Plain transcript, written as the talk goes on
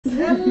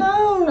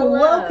Hello.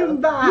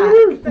 Welcome back.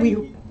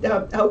 We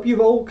hope you've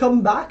all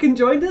come back and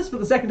joined us for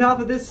the second half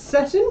of this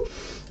session.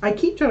 I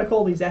keep trying to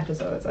call these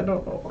episodes, I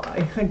don't know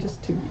why, I'm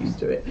just too used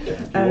to it.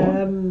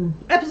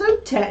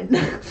 Episode 10.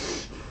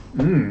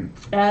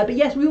 But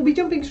yes, we will be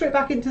jumping straight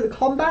back into the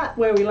combat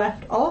where we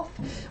left off,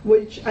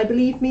 which I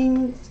believe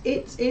means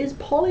it is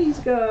Polly's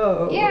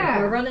go. Yeah.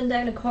 We're running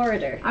down a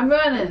corridor. I'm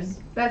running.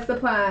 That's the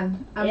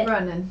plan. I'm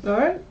running.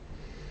 Alright.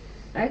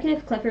 I reckon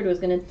if Clifford was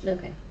gonna...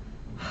 Okay.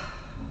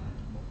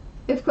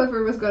 If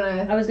Clifford was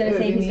gonna... I was gonna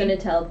say if he's gonna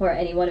teleport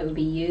anyone, it would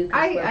be you.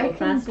 I go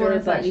can faster,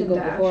 but you go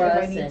dash before if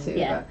us. I need And, to.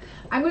 yeah. But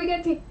I'm gonna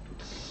get to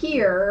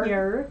here.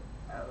 Here.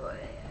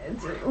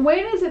 When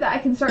is it that I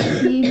can start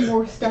seeing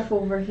more stuff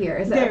over here?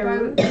 Is it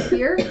about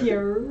here?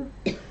 Here.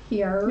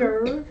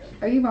 Here.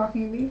 Are you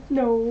mocking me?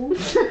 No.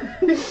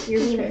 You're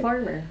being a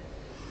farmer.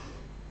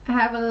 I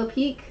have a little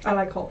peek. I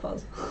like hot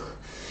fuzz.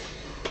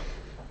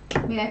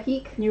 May I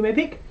peek? You may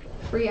peek.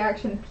 Free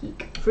action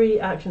peek. Free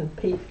action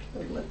peek.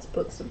 Let's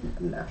put some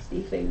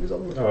nasty things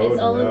on the It's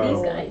all of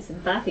these guys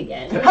back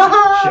again.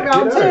 Haha!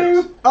 Round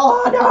it 2!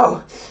 Oh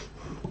no!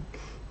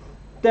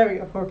 There we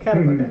go, we're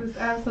kind of It was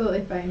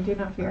absolutely fine, do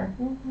not fear.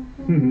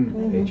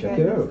 Hey, check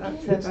it out.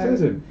 That's It's about-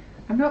 doesn't.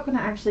 I'm not going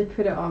to actually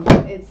put it on,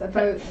 but it's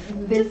about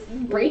this.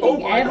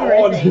 Breaking my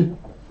everything.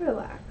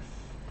 Relax.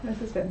 This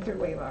has been through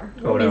way more.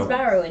 Oh Is no.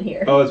 Barrow in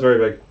here? Oh, it's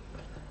very big.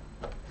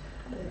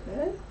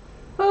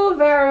 Oh,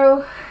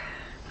 Vero,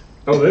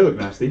 Oh, they look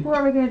nasty. what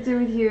are we going to do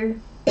with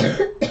you?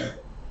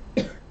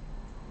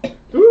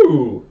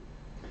 Ooh,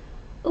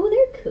 Oh,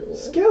 they're cool.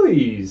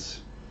 skellies.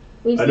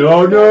 We've No,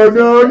 seen no,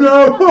 no,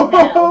 no! Look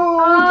at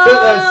Oh,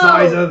 the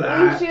size of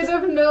that. You should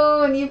have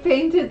known. You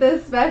painted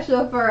this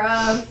special for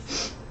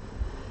us.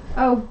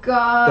 Oh,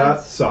 God.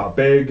 That's a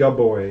big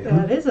boy.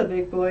 That is a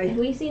big boy. Have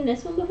we seen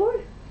this one before?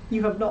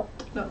 You have not.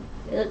 No.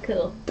 They look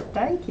cool.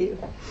 Thank you.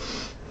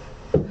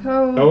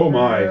 Oh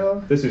my,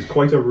 Vero. this is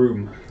quite a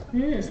room.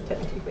 Just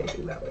technically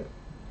facing that way.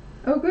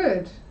 Oh,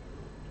 good.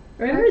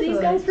 Remember these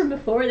Excellent. guys from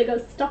before? They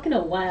got stuck in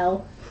a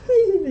well.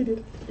 They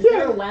did. Is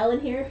there a well in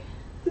here?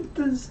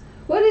 There's,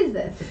 What is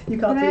this? you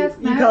can't Can I ask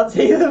see. You now? can't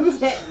see them.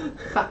 Shit.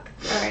 Fuck.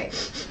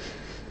 Alright.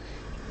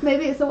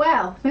 Maybe it's a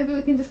well. Maybe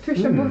we can just push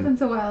them both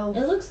into wells.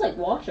 It looks like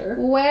water.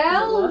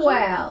 Well, Is it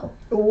well.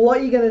 What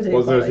are you gonna do?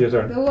 What's Polly? there's your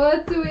turn? So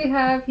what do we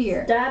have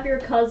here? Stab your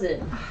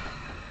cousin.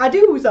 I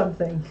do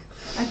something.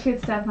 I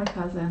could stab my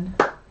cousin.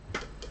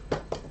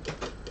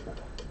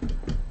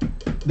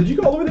 Did you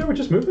go all the way there with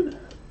just moving?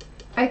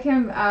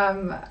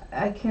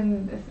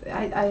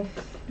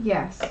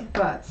 Yes,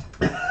 but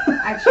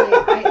actually,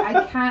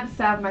 I can't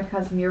stab my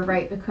cousin, you're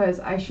right, because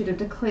I should have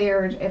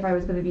declared if I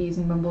was going to be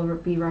using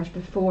Bumblebee Rush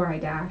before I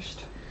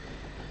dashed.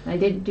 And I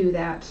didn't do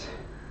that.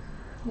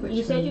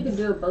 You said you could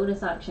do a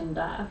bonus action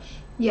dash.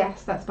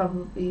 Yes, that's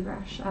Bumblebee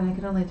Rush, and I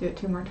can only do it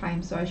 2 more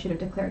times, so I should have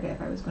declared it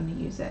if I was going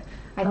to use it.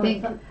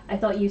 I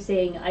thought you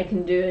saying I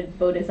can do a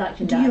bonus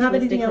action Do dash. you have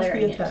was anything else for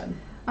your declaring it. turn?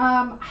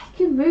 I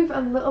can move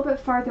a little bit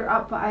farther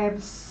up, but I am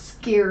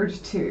scared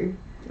to.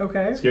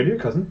 Okay. Scared of your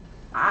cousin?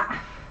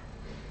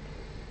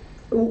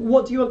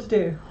 What do you want to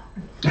do?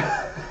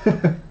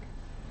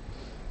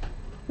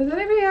 Does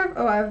anybody have...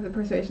 Oh, I have the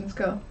persuasion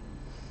skill.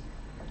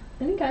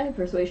 I think I have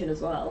persuasion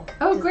as well.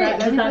 Oh, Does great. That,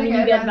 does that mean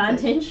you get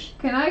advantage?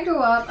 Can I go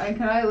up and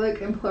can I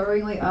look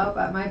imploringly up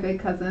at my big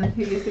cousin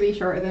who used to be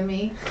shorter than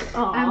me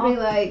and be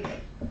like,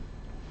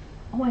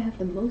 Oh, I have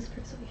the most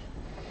persuasion.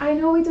 I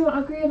know we don't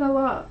agree on a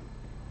lot,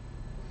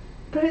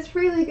 but it's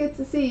really good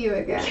to see you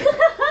again.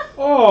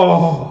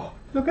 Oh!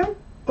 Okay.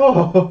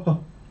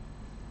 Oh!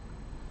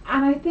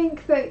 And I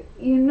think that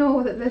you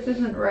know that this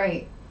isn't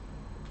right.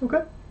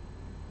 Okay.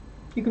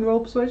 You can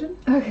roll persuasion.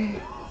 Okay.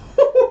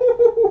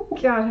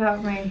 God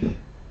help me.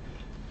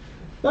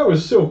 That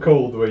was so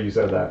cold the way you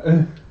said that.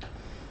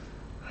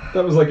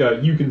 That was like a,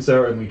 you can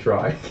certainly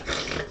try.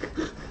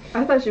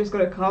 I thought she was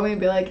going to call me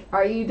and be like,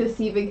 are you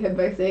deceiving him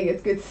by saying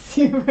it's good to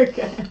see you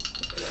again?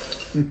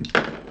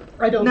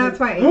 I don't. No, it's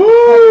think fine.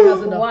 Polly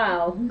has enough,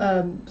 Wow.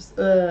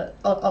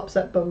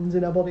 upset bones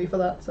in her body for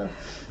that. So,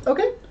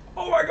 okay.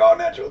 Oh my god,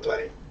 natural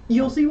 20!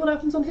 You'll see what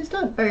happens on his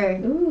turn.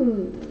 Okay.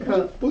 Ooh.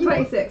 Cool.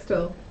 26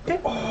 total.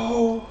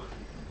 Oh!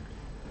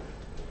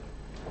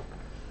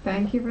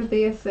 Thank you for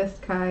the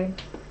assist, Kai.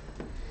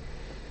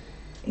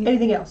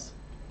 Anything else?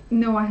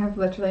 No, I have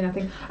literally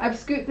nothing. I've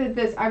scooted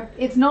this.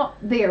 It's not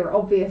there,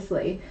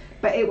 obviously,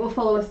 but it will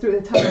follow us through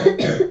the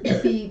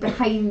tunnel, be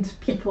behind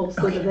people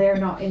so that they're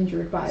not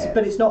injured by it.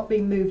 But it's not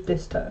being moved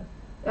this turn.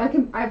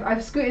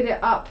 I've scooted it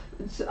up,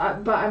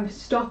 but I'm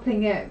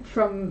stopping it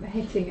from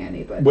hitting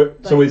anybody.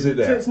 So is it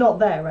there? So it's not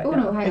there right Oh,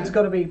 now. no, hang It's on.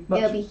 got to be. Much,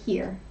 It'll be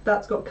here.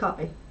 That's got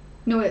Kai.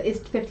 No, it's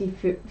 15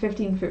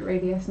 foot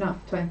radius,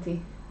 not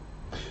 20.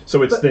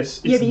 So it's But- this.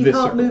 It's yeah, but you this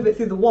can't circle. move it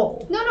through the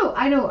wall. No,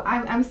 I know.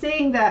 I'm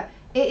saying that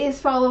it is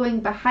following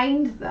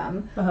behind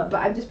them, Uh-huh. but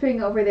I'm just putting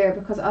it over there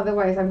because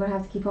otherwise I'm going to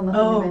have to keep on looking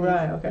Oh, them in.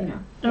 right, okay. You know.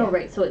 Oh,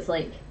 right, so it's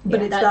like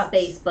But it's that that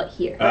space, but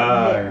here.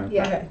 Yeah.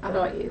 Okay. I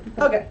got you.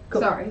 Okay, cool.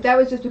 Sorry, that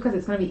was just because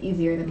it's going to be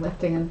easier than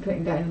lifting and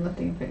putting down and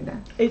lifting and putting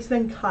down. It's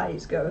then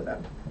Kai's go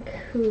then.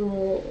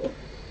 Cool.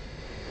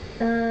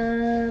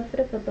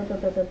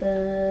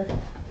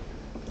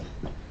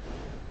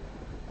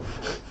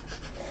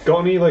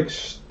 Got any like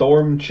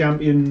storm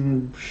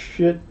champion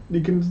shit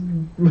you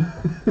can?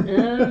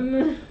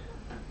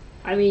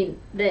 I mean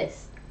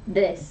this.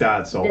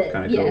 That's all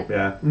kind of cool.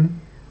 Yeah.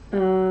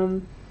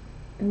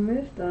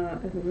 Remove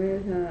that.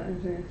 Remove that.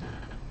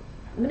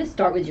 I'm gonna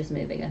start with just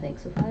moving. I think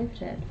so. 5,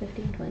 10,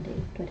 15, 20,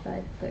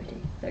 25,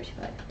 30,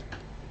 35.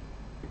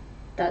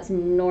 That's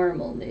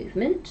normal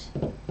movement.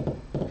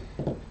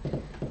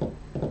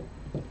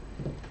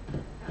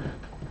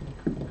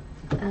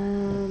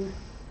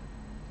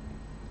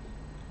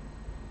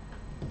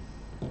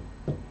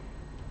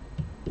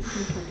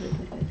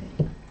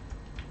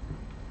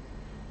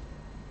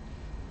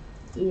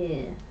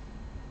 Yeah.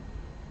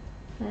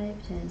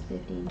 5, 10,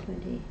 15,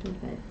 20,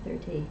 25,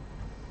 30.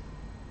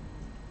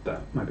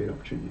 That might be an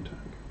opportunity attack.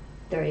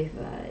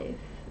 35.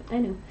 I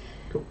know.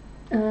 Cool.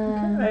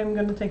 I'm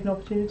going to take an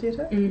opportunity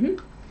attack.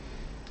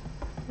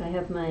 I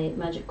have my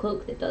magic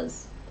cloak that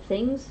does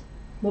things.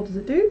 What does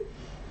it do?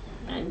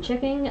 I'm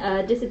checking.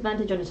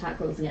 Disadvantage on attack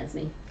rolls against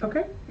me.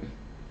 Okay.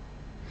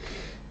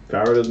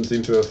 Pharaoh doesn't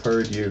seem to have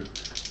heard you.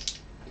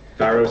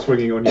 Pharaoh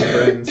swinging on your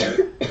friends.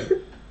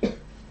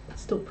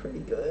 It's still pretty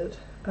good.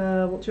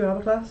 What's your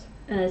armor class?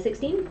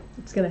 16?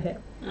 It's going to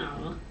hit.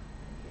 Oh.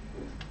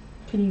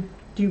 Do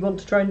you want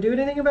to try and do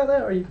anything about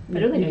that, or you? I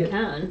don't think you I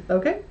can.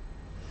 Okay.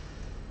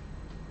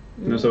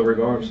 No silver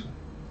barbs.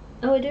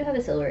 Oh, I do have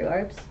a silvery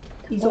orbs.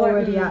 He's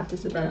already at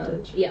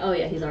disadvantage. Yeah. Oh,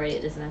 yeah. He's already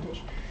at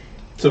disadvantage.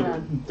 So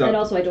and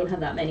also, I don't have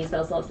that many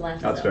spell slots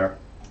left. that's so. fair.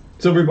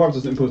 Silver barbs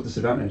doesn't impose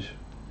disadvantage.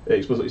 It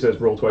explicitly says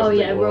roll twice. Oh and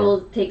yeah, take a lower.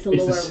 roll takes a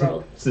It's lower the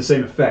roll. It's the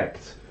same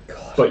effect,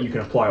 God. but you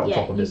can apply it on Yeah,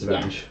 top of yeah.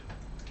 disadvantage.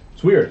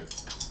 It's weird.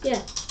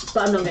 Yeah,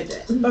 but I'm not gonna do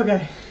it.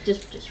 Okay.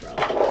 Just roll.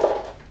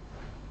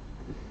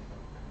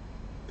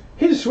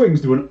 His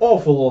swings do an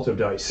awful lot of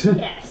dice.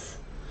 Yes.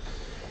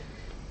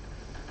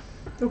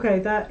 Okay.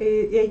 That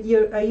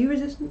is. Are you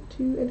resistant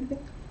to anything?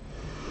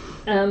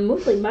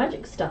 Mostly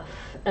magic stuff.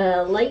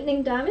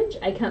 Lightning damage.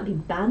 I can't be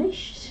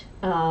banished.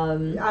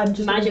 I'm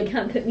just magic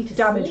can't put me to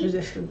damage sleep.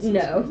 resistance.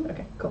 No.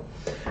 Okay. Cool.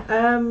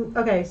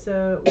 Okay.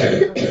 So.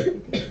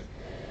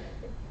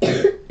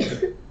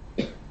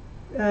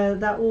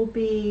 That will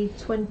be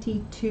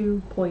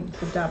 22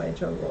 points of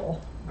damage overall.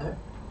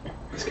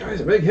 This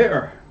guy's a big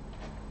hitter.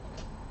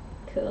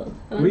 Cool.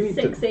 We I'm need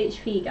on 6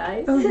 HP,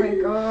 guys. Oh my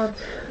god.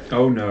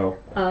 Oh no.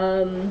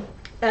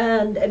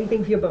 And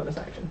anything for your bonus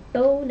action.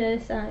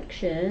 Bonus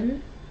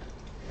action.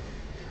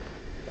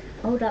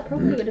 Oh, that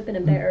probably would have been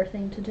a better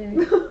thing to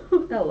do.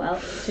 Oh well,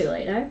 it's too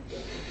late now.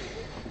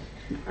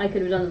 I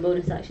could have done the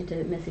bonus action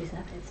to Missy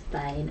Step. It's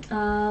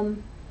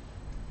fine.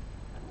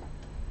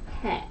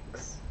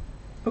 Hex.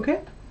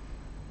 Okay.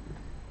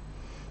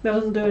 That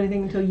doesn't do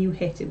anything until you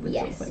hit him with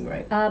Yes. something,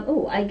 right?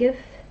 I give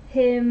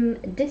him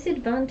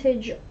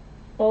disadvantage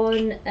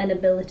on an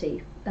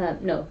ability.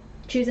 No,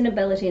 choose an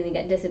ability and then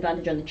get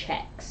disadvantage on the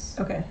checks.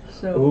 Okay.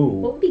 So. What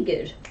Ooh. would be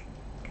good?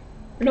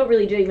 We're not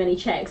really doing many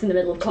checks in the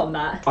middle of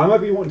combat. I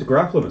might be wanting to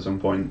grapple him at some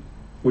point,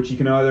 which you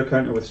can either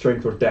counter with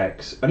strength or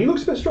dex. And he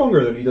looks a bit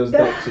stronger than he does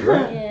dexy,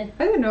 right? Yeah.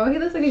 I don't know, he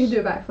looks like he could do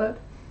a backflip.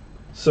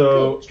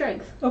 So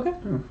Strength. Okay.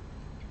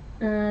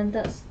 And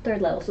that's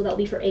 3rd level, so that'll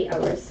be for 8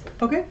 hours.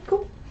 Okay.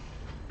 Cool.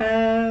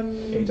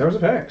 8 hours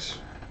of hex.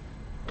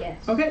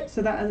 Yes. Okay.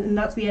 So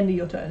that's the end of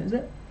your turn, is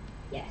it?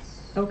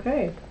 Yes.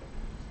 Okay.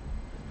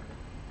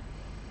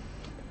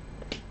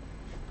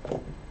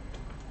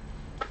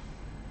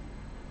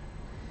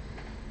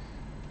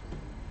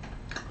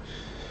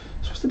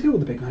 So what's the deal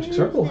with the big magic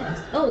circle?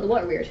 Oh, the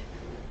water weird.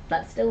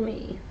 That's still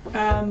me.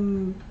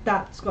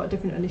 That's got a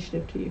different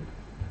initiative to you.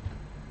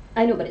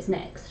 I know, but it's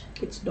next.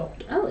 It's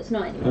not. Oh, it's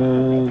not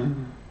anymore.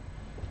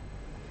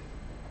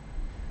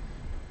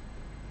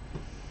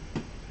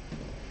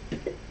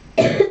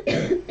 I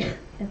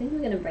think we're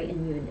going to write a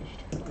new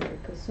initiative order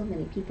because so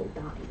many people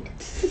died.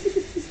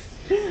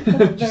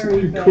 Just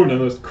Very going bad. down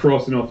those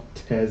crossing off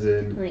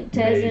Tezzin. Like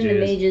Tezzin, the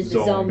mages,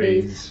 the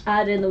zombies,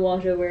 add in the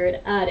water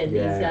word, add in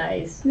Yeah.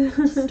 these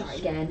guys. Start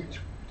again.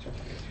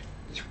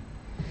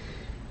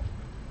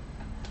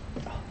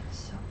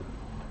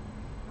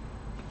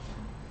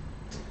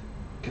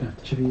 Gonna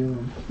have to chivvy you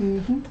on.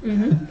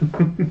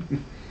 Mm-hmm.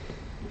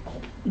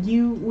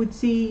 You would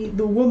see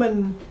the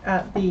woman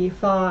at the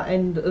far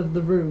end of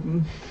the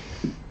room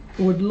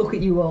would look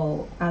at you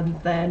all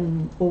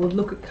or would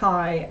look at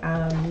Kai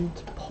and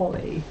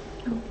Polly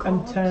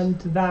and turn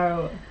to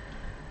Varro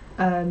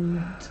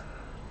and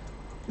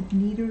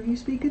neither of you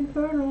speak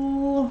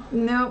Infernal.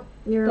 Nope,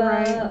 you're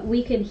But right.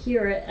 we can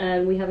hear it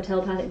and we have a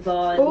telepathic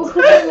bond. Oh,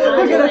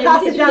 we're gonna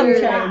pass it down the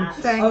chain. That.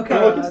 Thank Okay.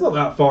 Look, it's not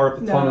that far up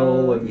the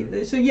tunnel.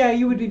 And So yeah,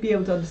 you would be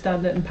able to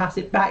understand it and pass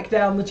it back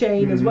down the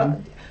chain as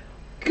well.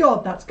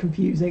 God, that's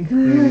confusing.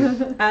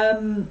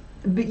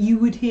 But you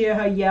would hear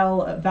her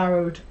yell at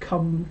Varro to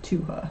come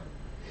to her.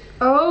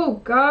 Oh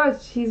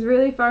gosh, he's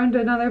really found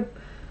a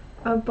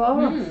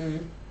boss.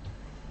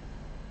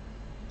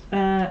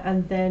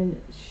 And then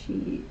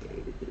she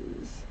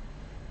is...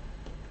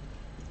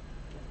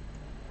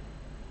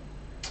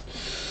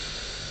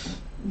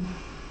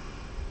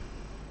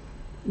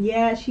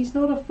 Yeah, she's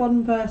not a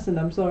fun person,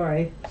 I'm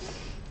sorry.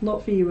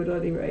 Not for you at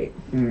any rate.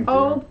 Mm,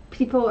 All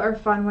people are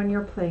fun when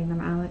you're playing them,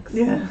 Alex.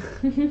 Yeah.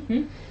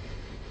 I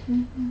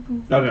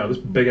don't know, this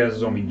big ass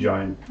zombie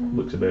giant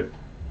looks a bit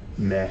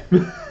meh.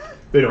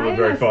 They don't look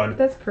very fun.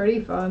 That's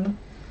pretty fun.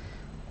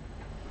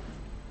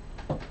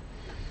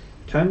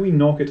 Can we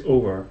knock it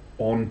over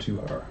onto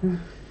her?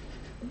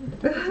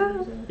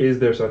 Is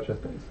there such a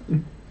thing?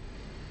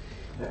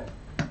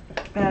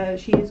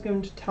 She is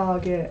going to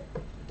target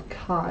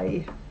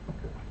Kai.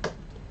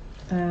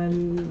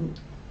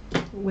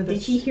 With a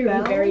Did she hear me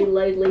spell? very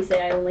loudly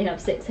say I only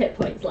have 6 hit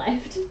points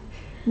left?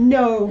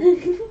 No.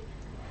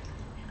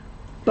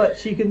 But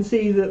she can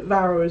see that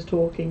Varro is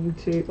talking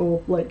to,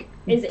 or like,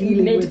 Is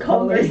dealing with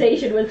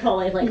mid-conversation with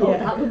Polly, like, oh, Yeah.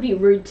 that would be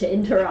rude to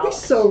interrupt. It's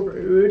so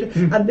rude.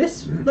 And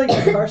this like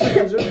person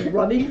is just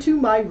running to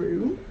my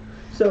room.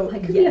 So I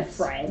could be a yes.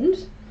 friend.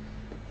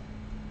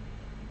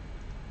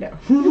 No.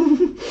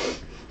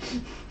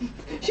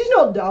 She's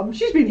not dumb.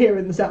 She's been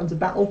hearing the sounds of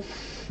battle.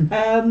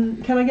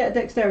 Can I get a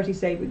dexterity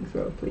saving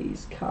throw,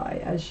 please,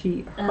 Kai, as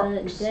she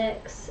hurks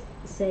Dex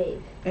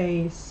save.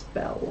 a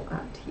spell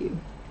at you?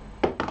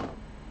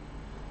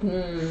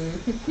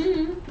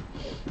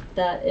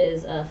 That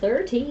is a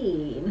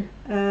 13.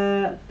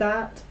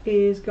 That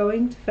is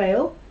going to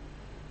fail.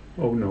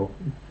 Oh no.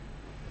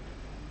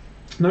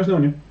 Nice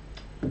knowing you.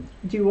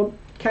 Do you want?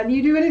 Can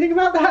you do anything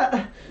about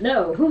that?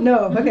 No.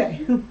 No.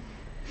 Okay.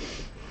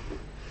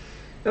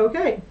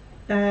 Okay.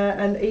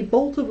 And a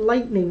bolt of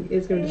lightning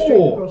is going to straight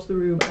Oh. across the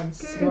room and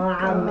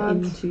slam God.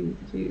 into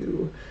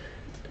you.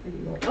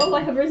 Oh,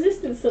 I have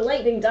resistance to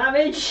lightning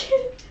damage.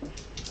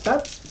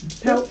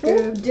 That's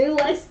helpful. Do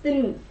less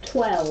than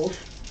 12.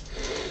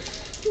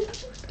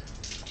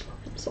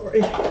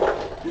 Sorry.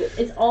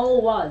 It's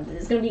all ones.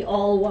 It's gonna be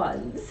all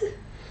ones.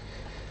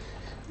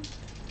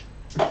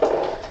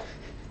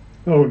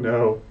 Oh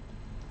no.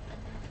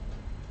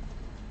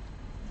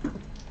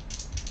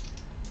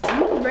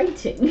 I'm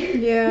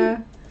rating.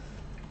 Yeah.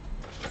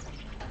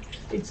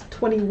 It's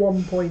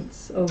 21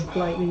 points of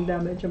lightning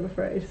damage, I'm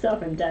afraid. So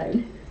I'm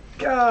down.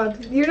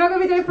 God, you're not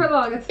gonna be down for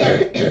long. It's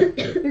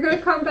fine. You're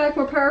gonna come back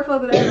more powerful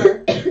than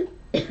ever.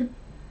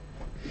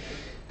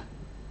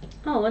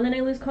 Oh, and then I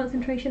lose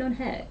concentration on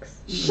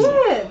Hex.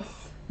 Shit.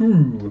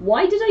 Ooh.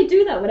 Why did I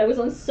do that when I was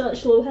on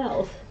such low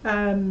health?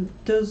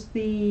 Does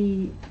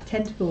the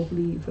tentacle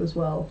leave as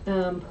well?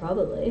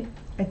 Probably.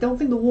 I don't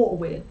think the water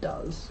weird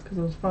does, because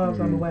as far as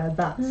I'm aware,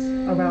 that's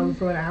around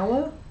for an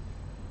hour.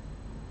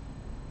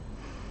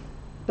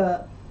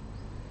 But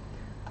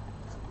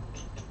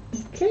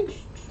okay.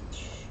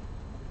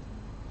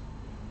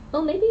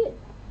 Oh, maybe it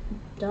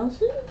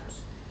doesn't?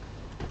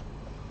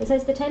 It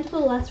says the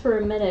tentacle lasts for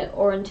a minute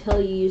or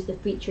until you use the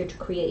feature to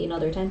create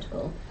another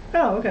tentacle.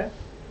 Oh, okay.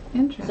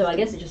 Interesting. So I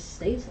guess it just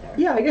stays there.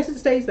 Yeah, I guess it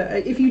stays there.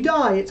 If you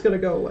die, it's gonna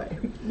go away.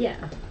 Yeah.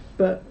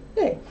 But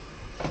hey,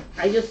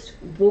 I just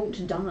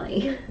won't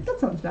die. that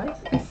sounds nice.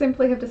 I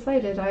simply have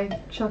decided I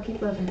shall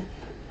keep living.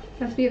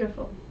 That's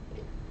beautiful.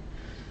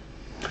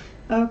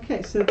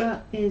 Okay, so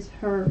that is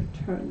her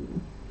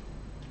turn.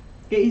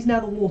 It is now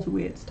the water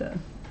weird's turn.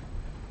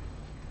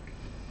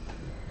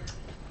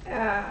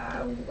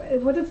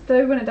 What does it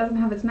do when it doesn't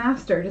have its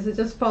master? Does it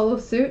just follow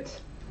suit?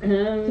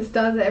 Just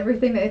does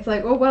everything that it's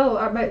like, oh well,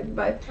 my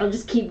I'll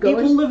just keep It going.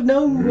 will have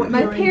known what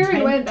My your parent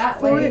intent went that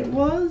for way. it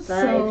was.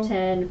 5, so-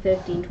 10,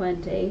 15,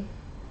 20,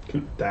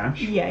 Can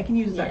dash? Yeah, it can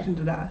use its Yeah. action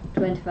to die.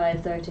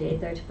 25, 30,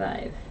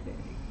 35.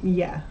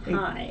 Yeah.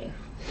 Hi.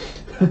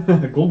 Glug,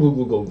 glug,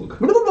 glug,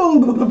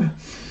 glug, glug.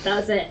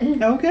 That's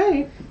it.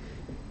 Okay.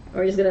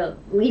 We're just gonna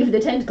leave the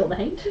tentacle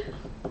behind.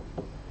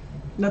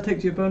 That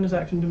takes you a bonus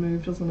action to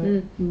move, doesn't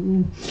it?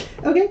 Mm.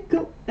 Okay,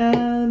 cool.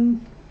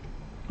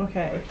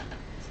 Okay.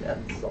 So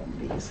that's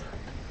zombies.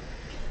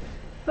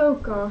 Oh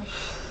gosh.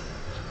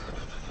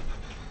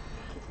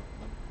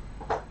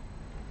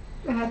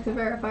 I had to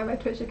verify my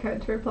Twitch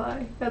account to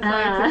reply. That's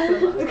why it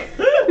took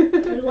so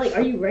long. You're like,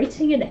 are you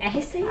writing an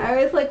essay?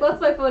 I was like, what's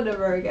my phone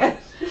number again?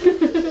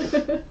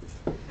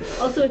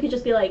 Also, it could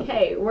just be like,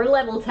 hey, we're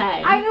level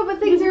 10. I know, but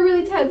things are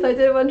really tense. I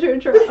didn't want to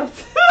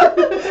interrupt.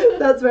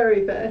 That's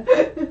very fair.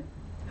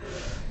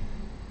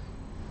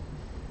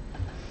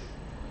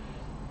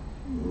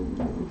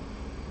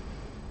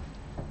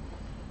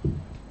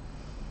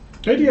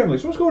 Hey DM, like,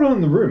 so what's going on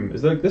in the room?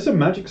 Is this a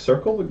magic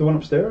circle, like the one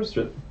upstairs?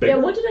 Just bigger? Yeah,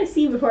 what did I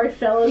see before I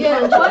fell Yeah,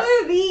 unconscious? what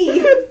are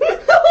these?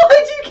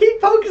 Why do you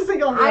keep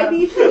focusing on I that?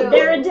 need to know.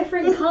 They're a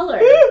different color.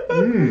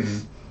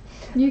 Mm.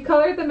 You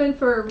colored them in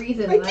for a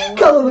reason. I and did want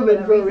colour to know them in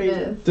what for a that reason.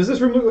 is. Does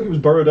this room look like it was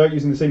burrowed out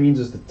using the same means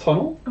as the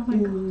tunnel? Oh my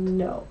god.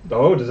 No.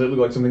 Oh, does it look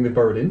like something they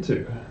burrowed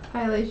into?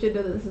 Highly should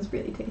know that this is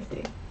really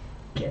tasty.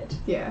 Good.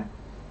 Yeah.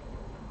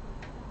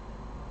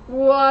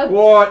 What?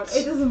 What?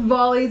 It just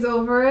volleys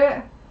over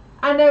it.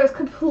 And now it's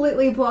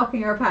completely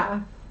blocking our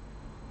path.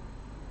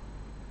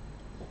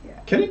 Yeah.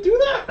 Can it do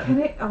that? Can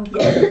it? Oh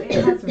god, it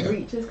has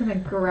reach. It's gonna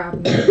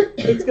grab me.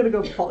 It's gonna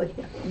go Polly.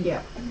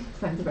 Yeah,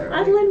 sounds about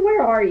right. Adolin,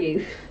 where are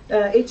you?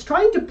 It's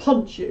trying to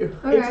punch you.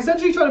 Okay. It's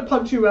essentially trying to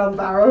punch you around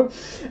Varro.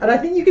 And I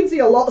think you can see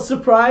a lot of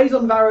surprise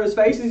on Varro's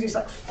face as he's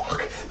like,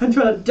 fuck, I'm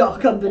trying to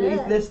duck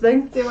underneath this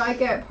thing. Do I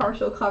get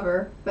partial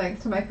cover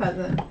thanks to my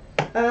cousin?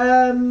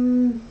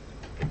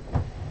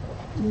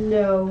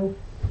 No.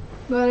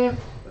 But if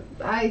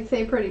I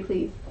say pretty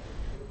please.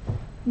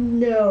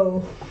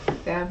 No.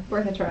 Yeah,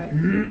 worth a try.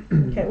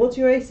 Okay, what's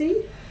your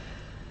AC?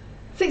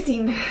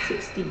 16.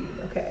 16,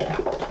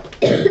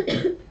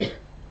 okay.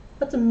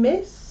 That's a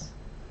miss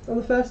on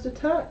the first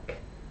attack.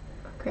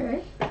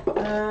 Okay.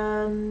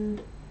 And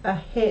a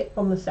hit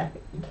on the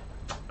second.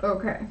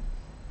 Okay.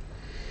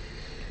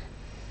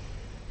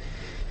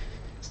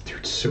 This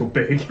dude's so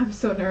big. I'm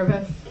so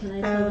nervous. Can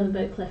I tell them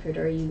about Clifford,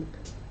 or are you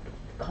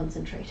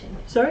concentrating?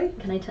 Sorry?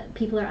 Can I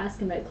people are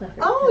asking about Clifford.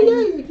 Oh,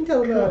 yeah, you can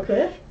tell them about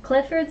Cliff.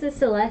 Clifford's a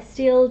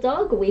celestial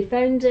dog. We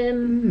found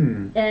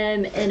him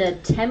in a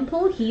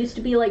temple. He used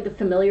to be like the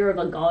familiar of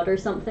a god or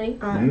something.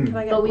 Can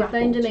I get But a we grapple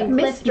found him check? in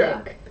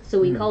Cliffnook,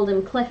 so we called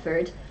him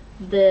Clifford.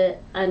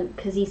 And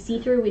because he's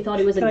see-through, we thought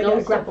he was a Can I get a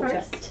ghost at grapple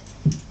first.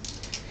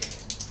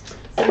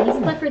 So he's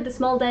Clifford, the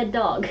small dead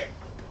dog.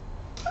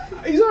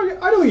 He's already,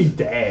 I don't think he's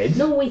dead.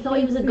 No, we thought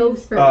he was a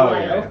ghost for a Oh,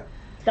 while. yeah.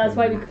 That's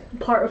why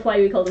part of why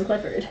we called him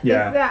Clifford.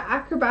 Yeah. Is that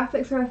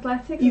acrobatics or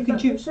athletics? You Is can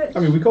that choose. the switch? I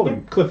mean, we called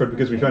him Clifford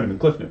because we found him in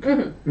Cliffnook.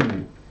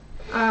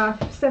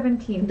 Mm-hmm.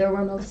 17. There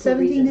were multiple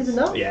 17 reasons. is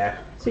enough. Yeah.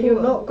 So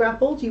you're not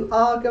grappled. You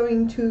are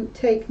going to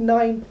take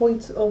 9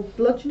 points of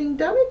bludgeoning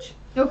damage.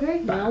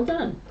 Okay. Well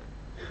done.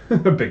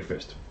 A big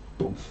fist.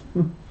 Boom.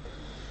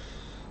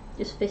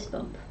 Just fist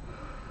bump.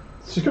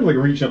 It's just kind of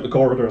like reaching up the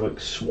corridor, like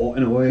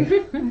swatting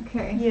away.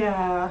 Okay.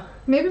 Yeah.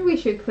 Maybe we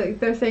should click.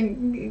 They're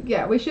saying,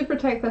 yeah, we should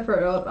protect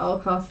Clifford at all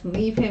costs and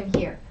leave him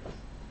here.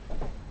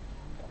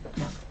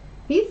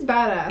 He's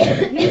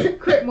badass. He's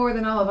crit more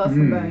than all of us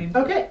in Bane.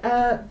 Okay,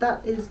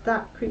 that is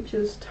that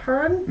creature's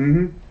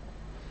turn.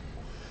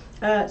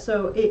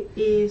 So it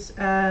is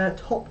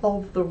top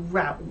of the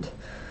round.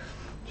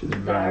 Which is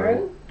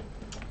Varro.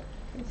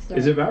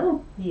 Is it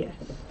Varro? Yes.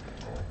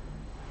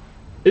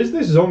 Is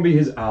this zombie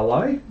his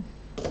ally?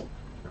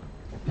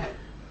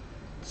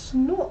 It's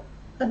not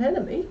an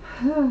enemy.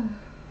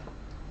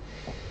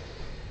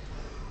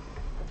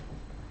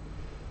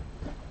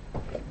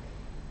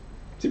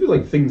 Seems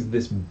like things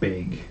this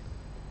big.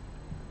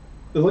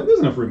 There's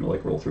enough room to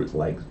like roll through its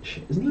legs and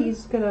shit, isn't there?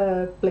 He's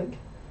gonna blink.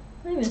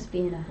 I must be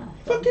in a half.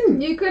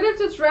 Fucking. You could have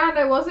just ran.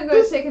 I wasn't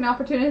going to take an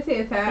opportunity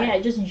attack. Yeah,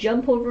 just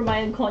jump over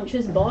my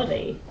unconscious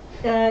body.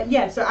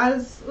 Yeah, so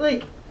as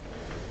like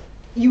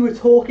you were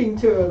talking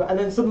to him and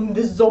then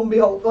this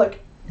zombie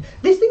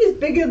this thing is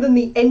bigger than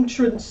the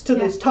entrance to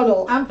this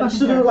tunnel I'm and fucking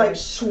sort of like terrified.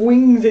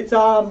 swings its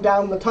arm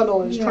down the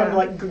tunnel and is trying to Yeah.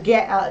 like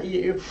get at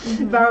you.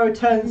 Varro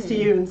turns to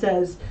you and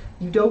says,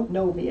 "You don't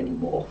know me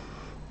anymore,"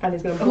 and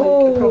he's going to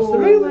blink across the Oh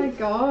room. my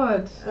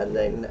god. And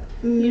then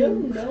You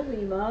don't know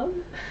me,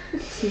 Mom.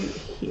 see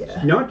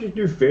here. Not just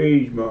your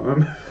face,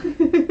 Mom.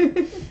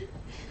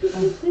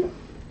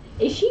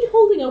 Is she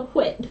holding a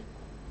whip?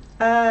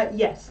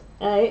 Yes.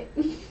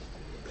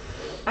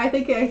 I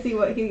think I see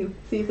what he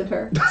sees in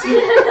her.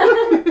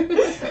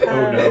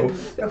 Oh no.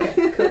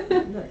 Okay, cool.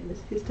 No,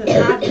 his turn.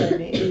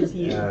 Adolin, it is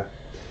you. Yeah.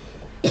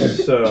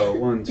 So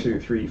 1, 2,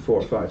 3,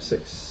 4, 5,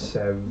 6,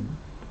 7,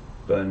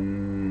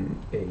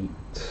 8.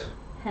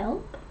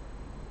 Help?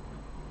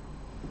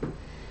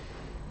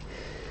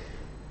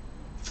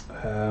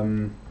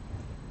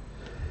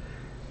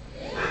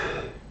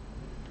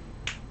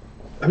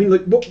 I mean,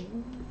 like,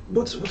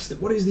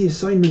 what is the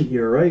assignment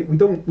here, right? We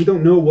don't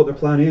know what their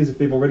plan is, if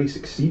they've already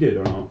succeeded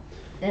or not.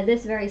 At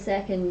this very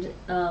second,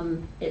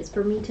 it's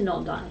for me to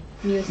not die.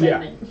 New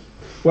assignment.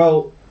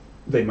 Well,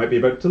 they might be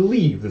about to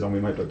leave. The zombie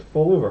might about to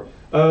fall over.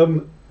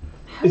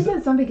 How's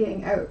that zombie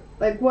getting out?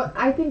 Like what?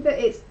 I think that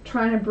it's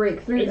trying to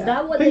break through. Is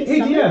that what Hey, they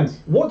summoned? DM,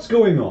 what's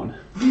going on?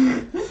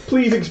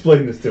 Please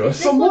explain this to Is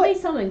us. this what they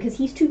summoned? Because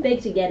he's too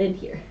big to get in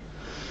here.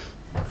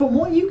 From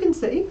what you can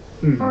see,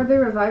 Or they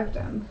revived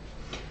him.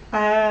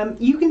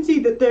 you can see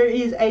that there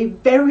is a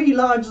very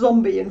large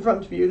zombie in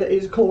front of you that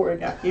is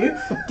clawing at you.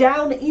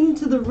 Down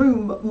into the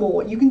room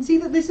more, you can see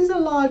that this is a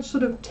large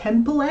sort of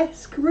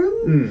temple-esque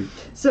room.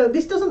 So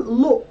this doesn't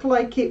look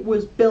like it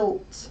was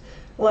built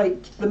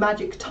like the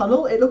magic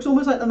tunnel. It looks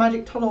almost like the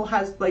magic tunnel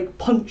has like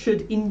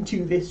punctured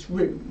into this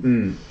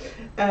room.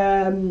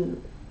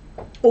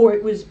 Or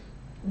it was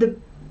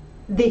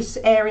this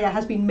area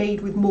has been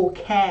made with more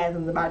care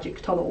than the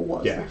magic tunnel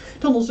was. Yeah. The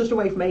tunnel's just a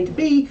way from A to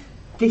B.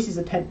 This is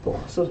a temple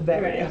sort of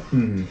area.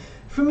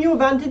 From your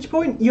vantage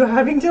point, you're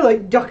having to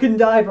like duck and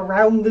dive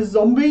around the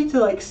zombie to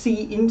like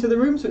see into the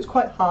room, so it's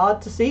quite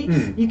hard to see.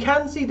 You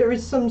can see there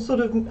is some sort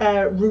of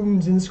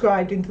runes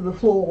inscribed into the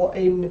floor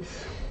in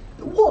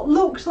what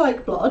looks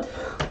like blood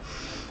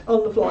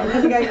on the floor. And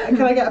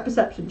can I get a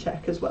perception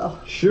check as well?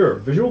 Sure.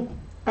 Visual?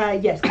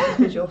 Yes, this is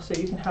visual, so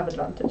you can have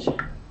advantage.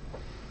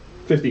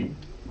 15.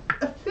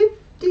 A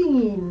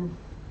 15.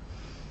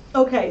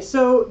 Okay,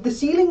 so the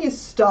ceiling is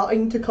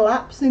starting to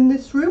collapse in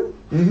this room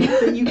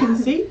that you can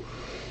see.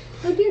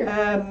 Oh dear.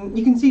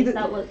 You can see Is that,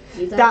 that what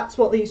these are? that's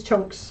what these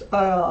chunks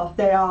are.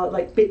 They are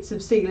like bits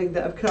of ceiling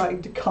that are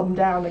starting to come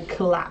down and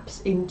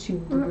collapse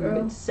into the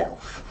room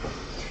itself.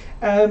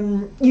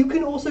 You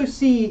can also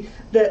see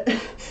that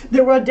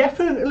there are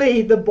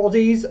definitely the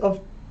bodies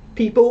of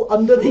people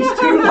under these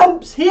two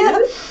lumps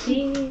here.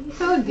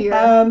 Oh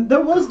dear.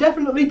 There was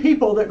definitely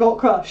people that got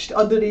crushed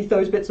underneath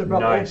those bits of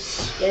rubble.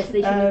 Nice. Yes, they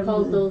should have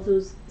called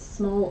those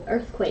small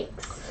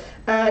earthquakes.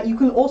 You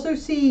can also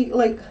see,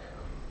 like,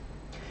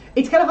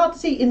 it's kind of hard to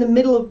see in the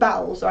middle of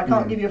battle, so I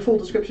can't give you a full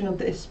description of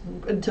this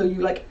until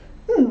you, like,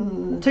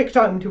 take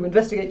time to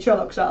investigate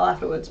Sherlock style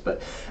afterwards,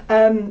 but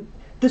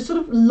there's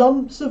sort of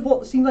lumps of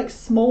what seem like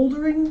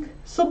smouldering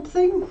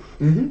something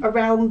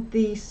around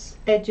these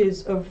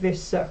edges of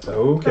this circle.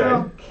 Okay.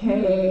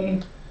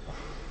 Okay.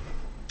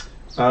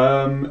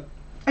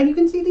 And you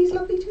can see these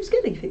lovely two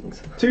scaly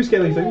things. Two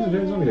scaly things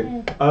and zombie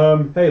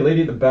thing. Hey,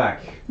 lady at the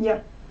back.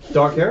 Yeah.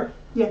 Dark hair.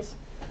 Yes.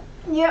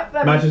 Yep.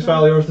 That Magis makes sense.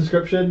 Valior's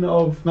description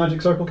of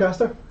magic circle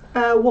caster.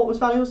 What was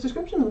Valior's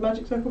description of the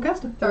magic circle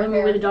caster? Dark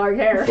Woman hair. with dark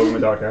hair. Woman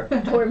with dark hair.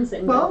 Torm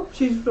symbol. Well,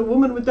 she's the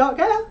woman with dark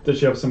hair. Does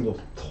she have a symbol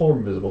of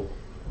Torm visible?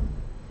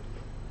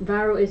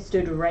 Varro is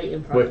stood right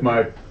in front. With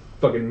my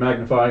fucking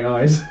magnifying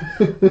eyes.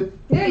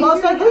 Yeah, you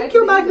Whilst do. I think your think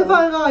so.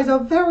 magnifying eyes are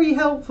very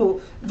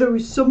helpful, there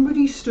is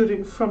somebody stood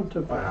in front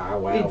of her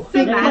Wow, in wow.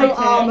 big Cinematic metal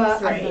armour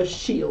X-ray. and a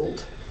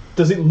shield.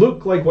 Does it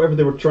look like whatever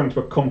they were trying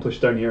to accomplish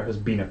down here has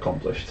been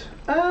accomplished?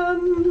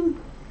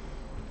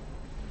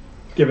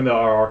 Given that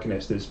our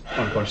Arcanist is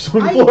unconscious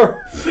on the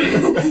floor.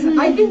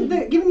 I think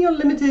that given your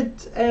limited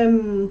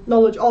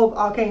knowledge of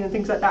arcane and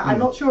things like that, I'm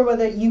not sure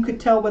whether you could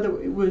tell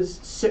whether it was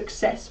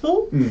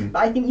successful, but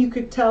I think you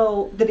could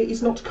tell that it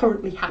is not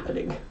currently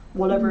happening,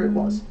 whatever it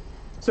was.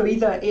 So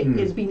either it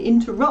has been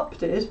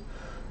interrupted,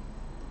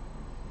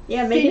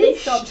 Yeah, maybe they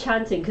finished. stopped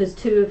chanting because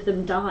 2 of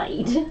them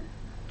died.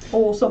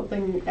 or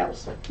something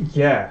else.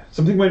 Yeah,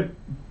 something went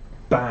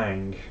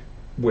bang,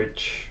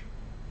 which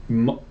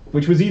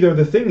was either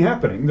the thing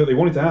happening that they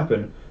wanted to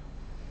happen,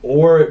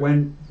 or it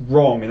went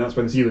wrong, and that's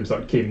when the ceiling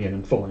started caving in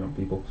and falling on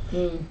people.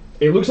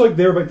 It looks like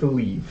they're about to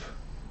leave.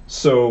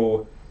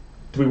 So,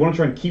 do we want to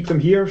try and keep them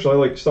here? Shall I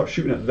like start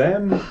shooting at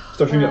them?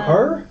 Start shooting at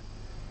her?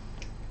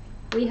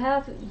 You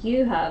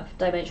have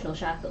dimensional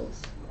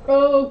shackles.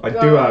 Oh I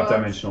God. do have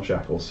dimensional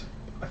shackles.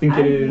 I think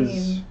it is.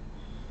 mean,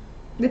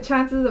 the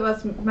chances of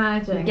us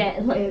managing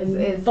Get like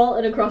is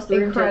vaulted across the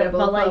room, incredible,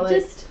 but like but,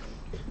 just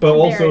But bear in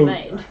also,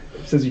 mind.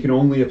 it says you can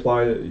only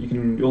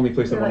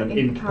place them They're, on like, an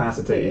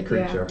incapacitated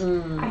incapacitated,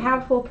 creature. I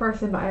have full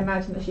person, but I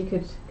imagine that she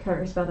could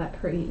counterspell that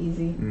pretty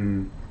easy.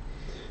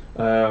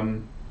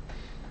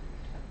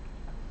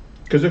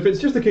 Because if it's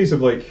just a case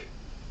of like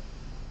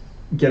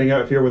getting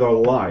out of here with our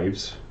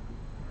lives,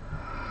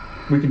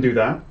 we can do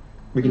that.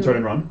 We can turn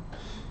and run.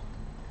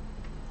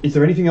 Is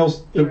there anything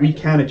else that we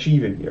can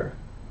achieve in here,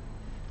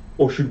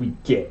 or should we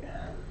get?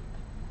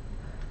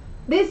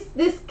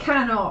 This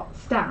cannot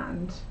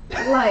stand.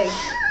 Like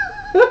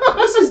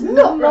This is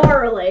not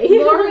morally.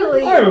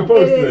 morally, I'm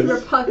opposed it to is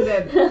this.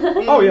 repugnant.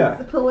 It Oh, is yeah.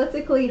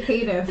 politically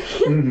heinous,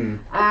 Mm-hmm.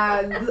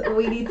 and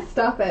we need to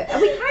stop it.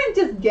 And we can't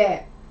just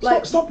get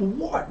like Stop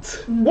what?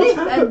 this What's,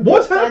 and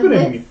what's this and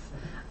happening? this.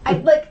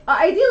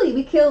 Ideally,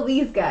 we kill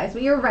these guys,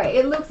 but you're right.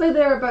 It looks like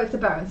they're about to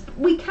bounce.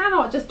 We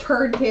cannot just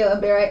turn tail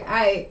and be like,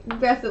 "Aye,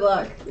 best of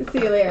luck. See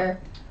you later."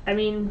 I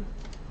mean,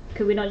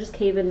 could we not just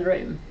cave in the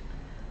room?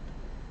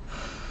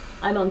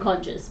 I'm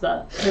unconscious,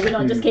 but could we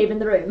not just cave in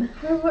the room?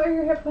 What are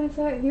your hit points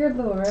at? You're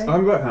low, right?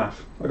 I'm about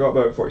half. I got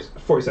about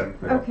 47.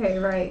 I got. Okay,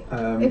 right.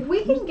 Um, If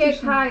we can get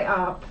Kai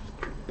up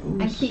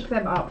and keep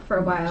them up for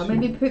a while,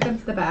 maybe put them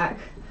to the back,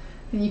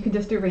 then you can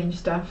just do range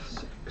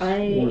stuff.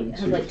 I 1, have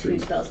 2, like 2 3,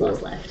 spell 4.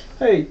 slots left.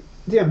 Hey,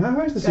 DM, how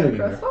high is the Got a ceiling in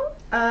here? crossbow?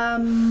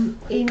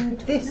 In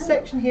this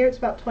section here, it's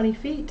about 20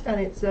 feet, and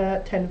it's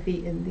 10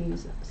 feet in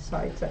these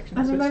side sections.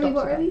 And so it remind me, stops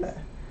what are about these?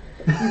 there.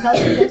 You can't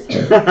see this.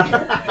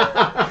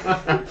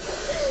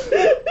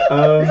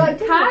 But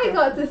Kai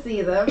got to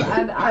see them,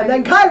 and I And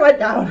then Kai went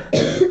down.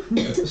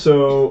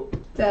 So,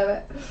 damn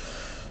it.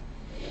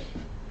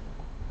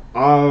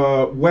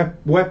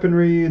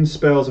 weaponry and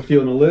spells are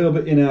feeling a little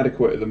bit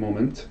inadequate at the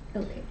moment.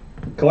 Okay.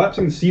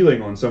 Collapsing the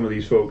ceiling on some of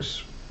these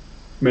folks,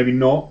 maybe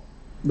not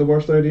the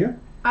worst idea.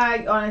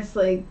 I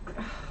honestly,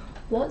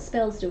 What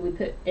spells do we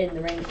put in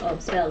the ring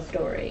of spell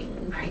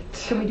storing? right.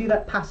 Can we do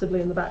that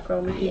passively in the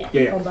background? with Yeah.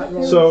 the Yeah. combat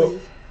roll, So- please?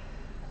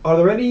 Are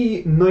there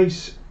any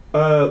nice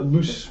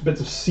loose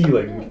bits of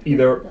ceiling,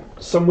 either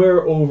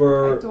somewhere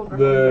over I don't the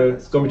remember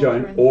zombie scores or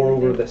giant or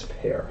anything. over this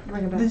pair?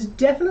 Ring a bell. There's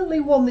definitely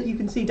one that you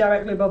can see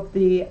directly above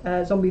the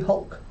zombie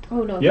Hulk.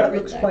 Oh no, Yeah. That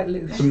looks quite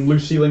loose. Some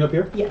loose ceiling up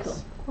here?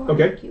 Yes.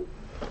 Okay. Thank you.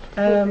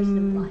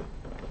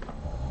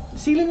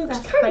 Ceiling looks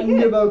That's pretty kind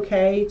good. of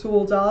okay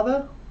towards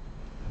Ava.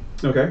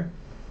 Okay.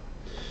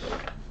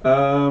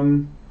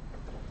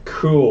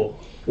 Cool.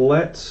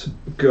 Let's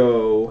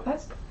go.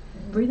 That's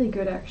really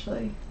good,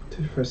 actually.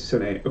 2, 5, 6,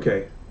 7, 8.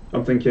 Okay.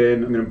 I'm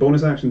thinking I'm going to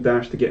bonus action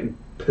dash to get in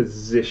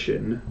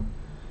position.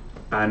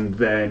 and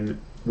then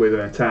with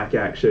an attack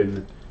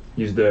action,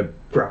 use the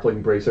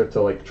grappling bracer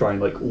to like try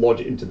and like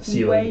lodge it into the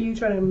ceiling. Where are you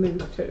trying to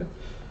move to?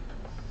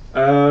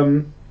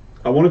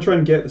 I want to try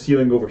and get the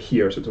ceiling over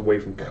here so it's away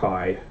from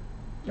Kai.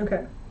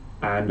 Okay.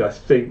 And I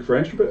think for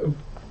an extra bit of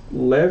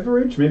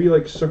leverage, maybe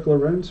like circle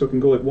around so it can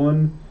go like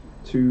 1,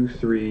 2,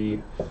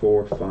 3,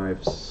 4,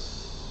 5,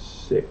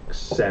 6,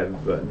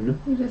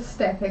 7 You're just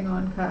stepping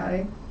on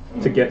Kai.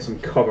 to get some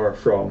cover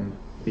from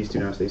these two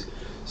nasties.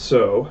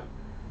 So,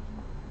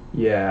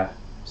 yeah,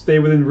 stay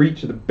within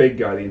reach of the big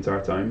guy the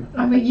entire time.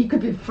 I mean, you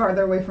could be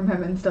further away from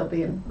him and still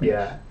be in reach.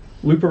 Yeah,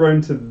 loop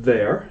around to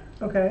there,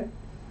 Okay.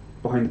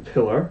 behind the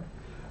pillar,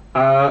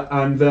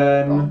 and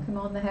then Bonk him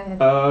on the head.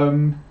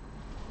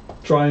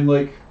 try and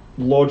like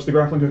lodge the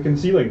grappling hook in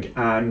the ceiling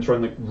and try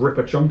and like rip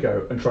a chunk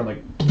out and try and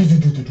like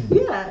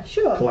Yeah,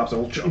 sure. collapse a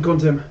whole chunk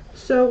onto him.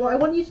 So what I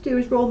want you to do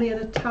is roll me an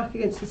attack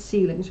against the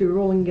ceiling. So you're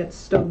rolling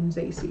against Stone's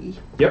AC.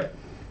 Yep.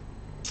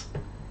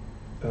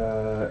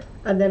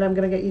 And then I'm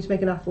going to get you to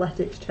make an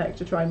athletics check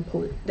to try and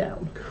pull it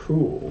down.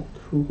 Cool.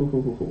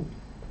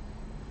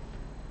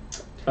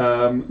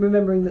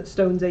 Remembering that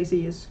Stone's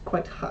AC is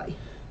quite high.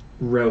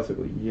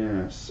 Relatively,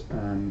 yes.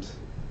 And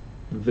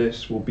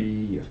this will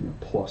be, I think,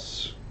 a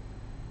 +8.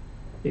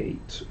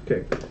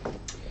 Okay. Do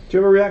you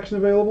have a reaction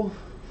available?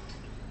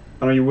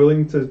 And are you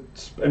willing to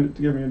spend it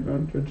to give me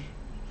advantage?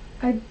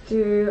 I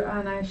do,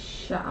 and I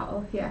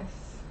shall, yes.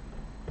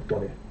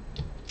 Bloody.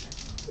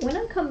 When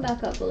I come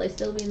back up, will I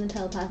still be in the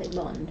telepathic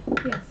bond?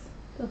 Yes.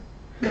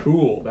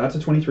 Cool. That's a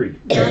 23.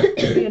 That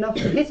should be enough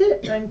to hit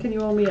it. And can you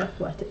roll me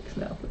athletics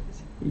now,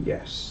 please?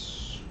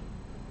 Yes.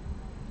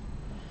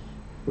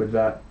 With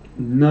that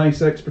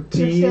nice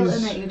expertise. You're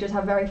still in it, you just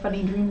have very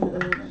funny dreams at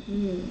the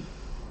moment.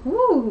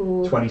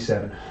 Ooh.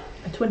 27.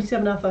 A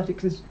 27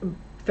 athletics is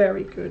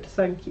very good,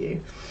 thank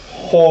you.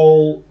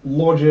 Haul,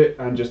 lodge it,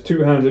 and just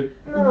two-handed.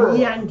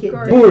 Yank it.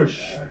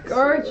 Bush!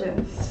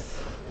 Gorgeous.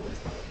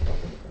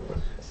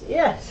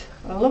 Yes,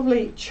 a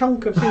lovely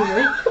chunk of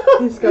scenery.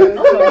 He's going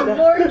to come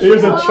down.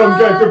 Here's a chunk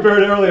I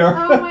prepared earlier.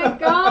 Oh my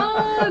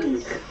god!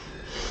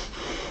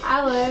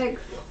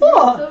 Alex,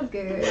 What? you're so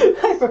good.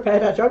 I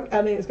prepared a chunk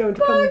and it's going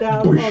to come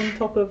down Bush. on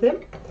top of him.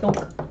 It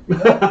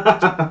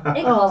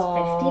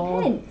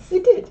cost 50 pence.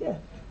 It did, yeah.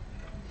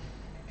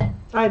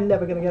 I'm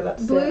never going to get that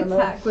to Blue sit, am I?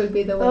 tack would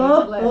be the way to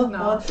let us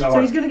know. So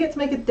he's going to get to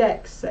make a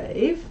dex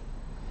save.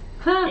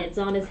 Huh. It's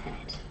on his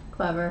head.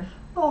 Clever.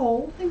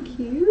 Oh, thank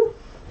you.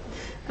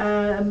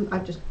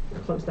 I've just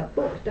closed that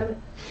book, damn it.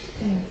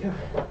 There you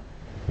go.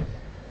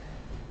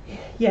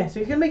 Yeah, so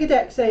he's going to make a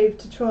dex save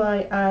to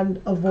try and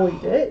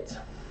avoid it.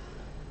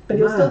 But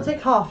he'll still Man.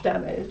 take half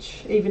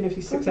damage, even if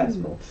he's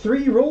successful.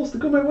 3 rolls to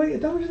go my way to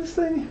damage this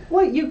thing?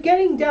 Wait, you're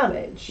getting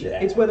damage.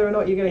 Yeah. It's whether or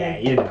not you're getting Yeah,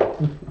 you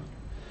know.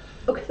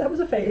 Okay, that was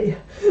a failure.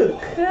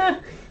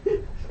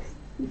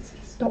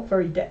 It's not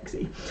very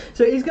dexy.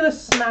 So he's going to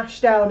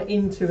smash down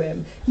into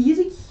him. He is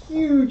a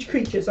huge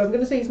creature, so I'm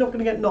going to say he's not going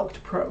to get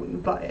knocked prone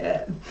by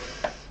it.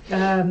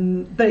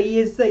 But he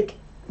is like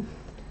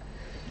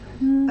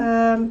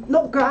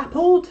not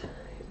grappled,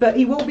 but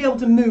he won't be able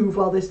to move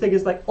while this thing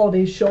is like on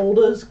his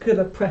shoulders, kind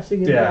of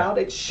pressing him down.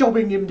 It's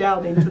shoving him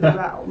down into the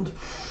ground.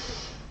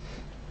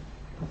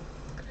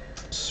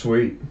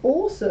 Sweet.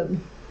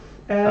 Awesome.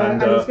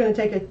 And he's going to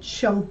take a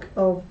chunk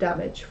of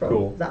damage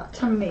from that.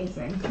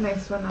 Amazing.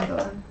 Nice one,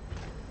 Adolin.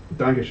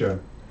 Dankeschön.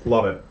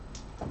 Love it.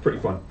 Pretty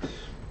fun.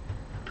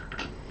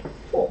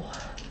 4.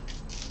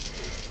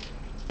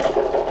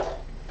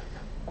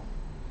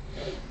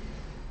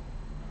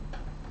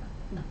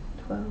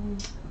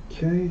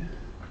 Okay.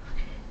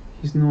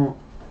 He's not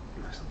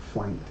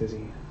flanked, is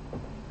he?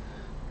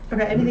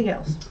 Okay, anything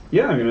else?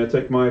 Yeah, I'm going to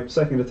take my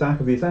second attack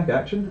of the attack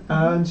action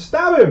and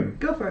stab him!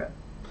 Go for it.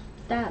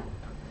 Stab.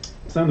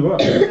 Sound the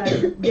work.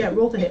 Yeah,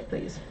 roll to hit,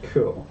 please.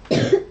 Cool.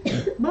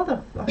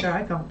 Motherfucker,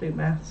 I can't do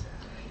maths.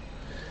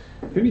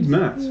 Who needs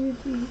maths? And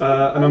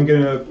I'm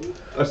going to...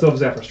 I still have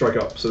Zephyr strike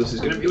up, so this is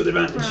going to be with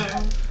advantage.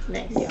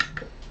 Nice.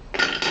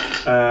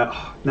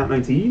 Nat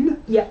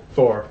 19? Yeah.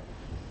 For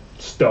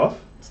stuff.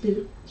 Let's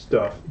do it.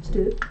 Stuff. Let's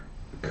do it.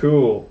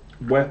 Cool.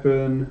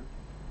 Weapon.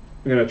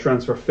 I'm going to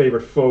transfer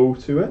Favoured Foe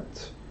to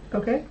it.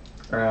 Okay.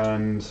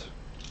 And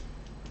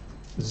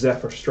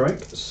Zephyr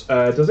Strike. Does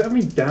it have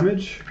any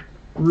damage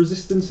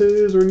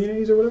resistances or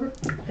immunities or whatever?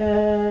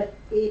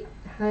 It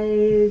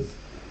has...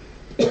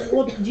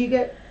 What did you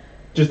get?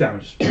 Just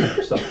damage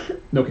stuff.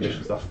 No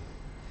condition stuff.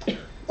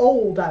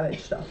 All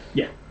damage stuff.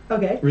 Yeah.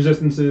 Okay.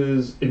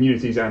 Resistances,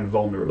 immunities, and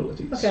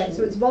vulnerabilities. Okay,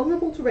 so it's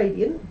vulnerable to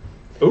radiant.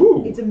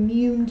 Ooh. It's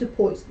immune to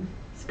poison.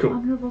 It's Cool.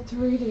 vulnerable to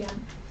radiant.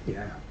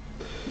 Yeah.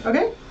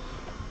 Okay.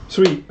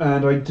 Sweet.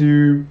 And I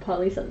do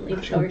Polly suddenly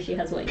discovers she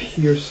has wings.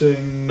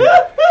 piercing.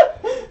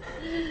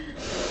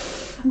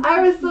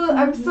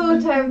 I'm so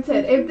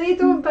tempted. If they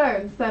don't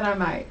bounce, then I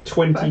might.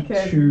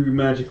 22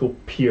 magical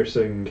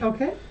piercing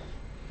Okay.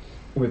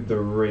 with the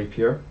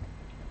rapier.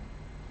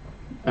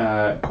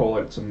 Call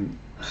out some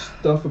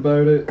stuff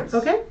about it.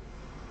 Okay.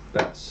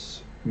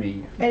 That's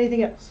me.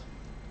 Anything else?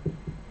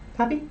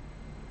 Happy?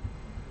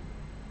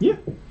 Yeah.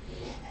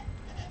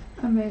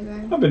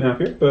 Amazing. I've been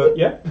happier, but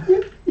yeah.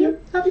 Yeah,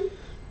 happy.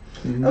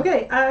 Mhm.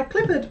 Okay,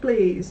 Clifford,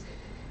 please.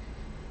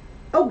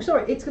 Oh,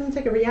 sorry, it's going to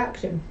take a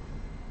reaction.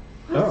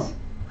 Oh.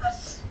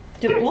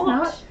 Do It's what?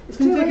 not. It's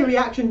going to Too take a late.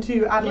 reaction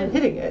to Adolin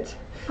hitting it.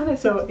 Oh,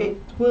 So it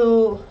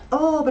will.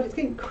 Oh, but it's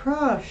getting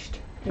crushed.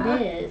 It Ah.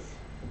 is.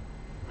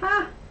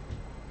 Ha!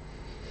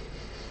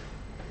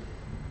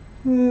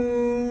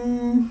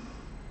 Hmm.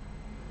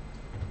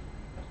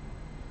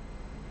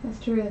 That's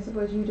true, I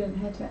suppose you didn't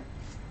hit it.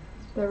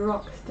 The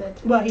rocks did.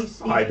 Well,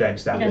 he's I then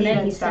stabbed And it.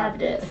 then he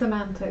stabbed it.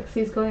 Semantics.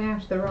 He's going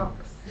after the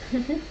rocks.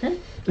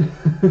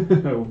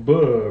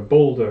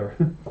 Boulder.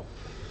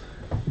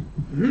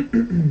 So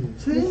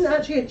this isn't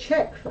actually a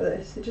check for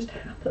this. It just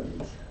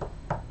happens.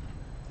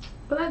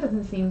 But that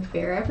doesn't seem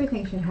fair.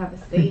 Everything should have a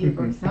save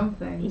or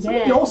something.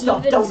 Yeah, Your stuff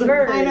even doesn't.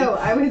 birds. I know,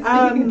 I was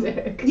Um, being a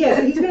dick. Yeah,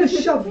 so he's going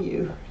to shove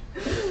you.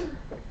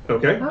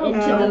 Okay. Oh, Into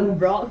the Um,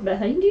 rock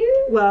behind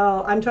you?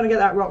 Well, I'm trying to get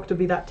that rock to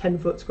be that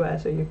 10-foot square,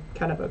 so you're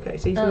kind of okay.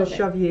 So he's going to Okay.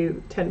 shove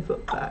you 10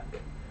 foot back.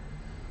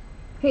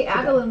 Hey,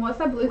 Adolin, what's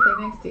that blue thing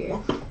next to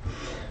you?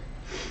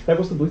 Hey,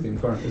 what's the blue thing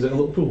for? Is it a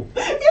little pool?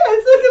 Yeah,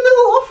 it's like a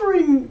little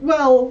offering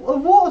well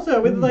of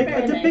water with like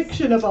Very a nice.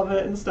 depiction above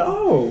it and stuff.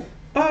 Oh.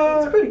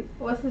 It's pretty.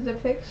 What's the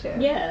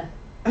depiction? Yeah.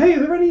 Hey, are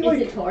there any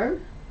Is it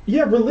Torm?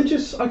 yeah,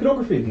 religious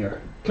iconography in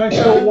here? Can I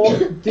tell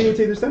what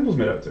deity this temple's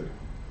made out to?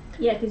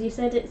 Yeah, because you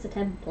said it's a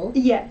temple.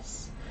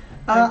 Yes.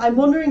 I'm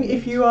wondering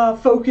if you are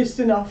focused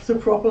enough to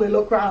properly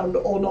look round,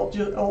 or not,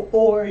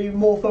 or are you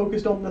more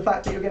focused on the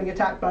fact that you're getting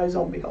attacked by a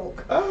zombie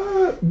Hulk?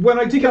 When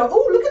I To go,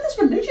 oh, look at this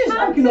religious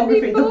Can't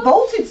iconography. we The both-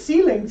 vaulted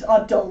ceilings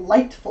are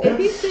delightful. If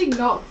he's being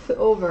knocked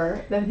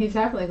over, then he's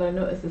definitely going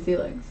to notice the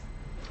ceilings.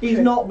 He's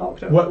not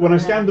knocked over. when I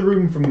scanned the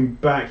room from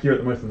back here at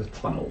the mouth of the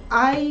tunnel.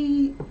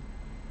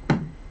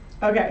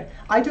 Okay,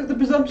 I took the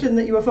presumption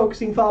that you were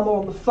focusing far more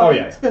on the fight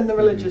yeah. than the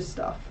religious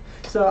stuff.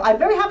 So I'm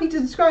very happy to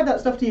describe that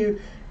stuff to you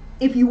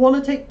if you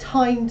want to take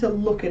time to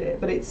look at it,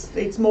 but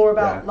it's more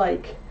about Yeah.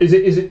 like Is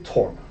it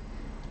Torm?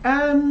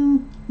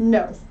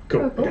 no.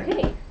 Cool.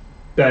 Okay.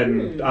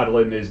 Then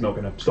Adolin is not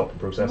going to stop and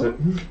process it.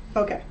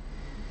 Okay.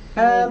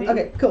 Maybe.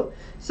 Okay, cool.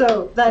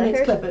 So then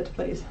it's Clifford? Clifford,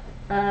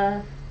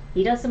 please.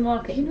 He does some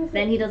walking.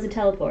 Then he does a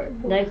teleport.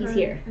 Now he's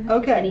here.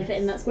 Okay. Can he fit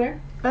in that square?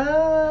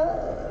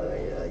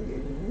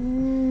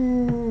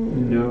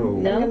 No.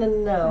 No? I'm gonna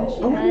no.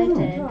 Oh, no.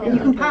 10, And you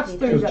can pass 20,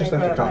 through It's that, just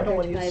after but I time. don't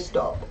want you to 35,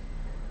 stop.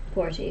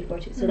 40.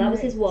 So that was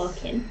his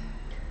walking.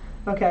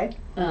 Okay.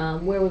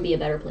 Where would be a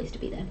better place to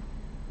be then?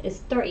 It's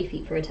 30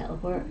 feet for a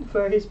teleport.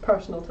 For his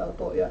personal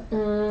teleport, yeah.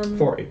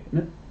 40, isn't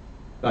it?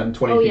 And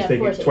 20 Oh, if yeah, he's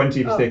taking 40. 20 if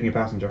he's Oh. taking a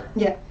passenger.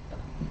 Yeah.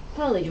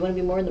 Polly, do you want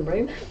to be more in the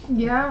room?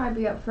 Yeah, I'd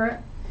be up for it.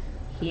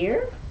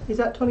 Here? Is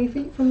that 20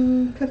 feet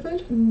from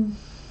Clifford?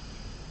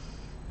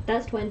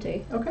 That's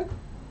 20. Okay. Do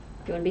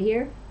you want to be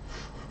here?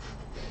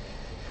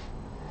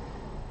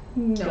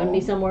 No. Do you want to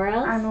be somewhere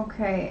else? I'm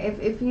okay.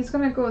 If he's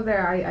going to go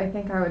there, I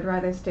think I would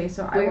rather stay.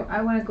 So Where?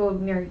 I want to go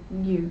near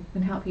you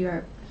and help you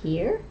out.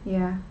 Here?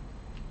 Yeah.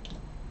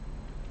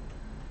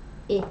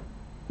 Eh.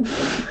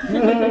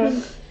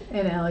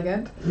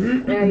 Inelegant.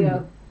 There you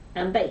go.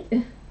 And bait.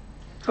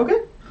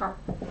 Okay.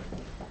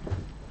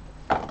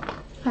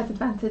 Has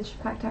advantage.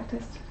 Pack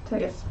tactics.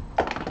 Yes.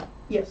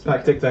 Yes.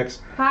 Pack tic tacs.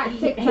 Pack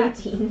tic tac.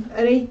 18.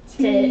 An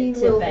 18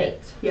 To will bait.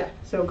 hit. Yeah.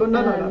 So go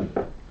no.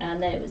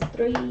 And then it was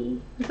 3.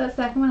 Was that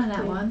second one and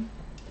that one?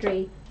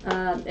 3.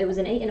 It was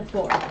an 8 and a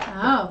 4.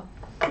 Oh.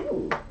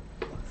 Ooh.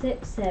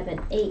 6, 7,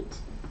 8.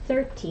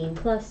 13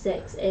 plus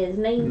 6 is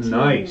 19.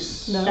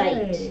 Nice.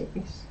 Bait.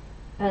 Nice.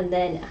 And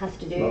then it has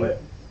to Love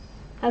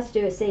do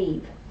it. a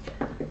save.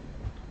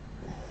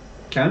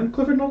 Can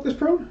Clifford knock this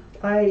prone?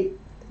 I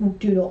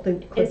do not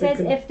think It Clifford says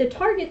can. if the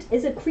target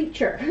is a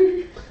creature.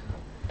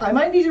 I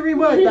might need to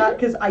reword that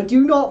because I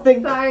do not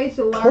think Size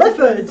larger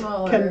Clifford and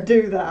smaller. can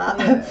do that.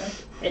 Yeah.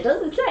 It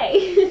doesn't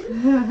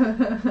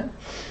say.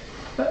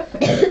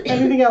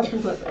 Anything else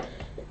from Clifford?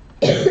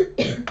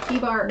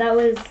 T-bar. That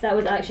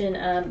was action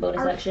and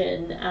bonus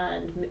action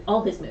and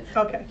all his moves.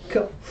 Okay,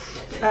 cool.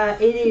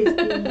 It is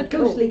the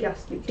ghostly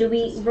ghastly. Do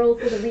we roll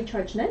for the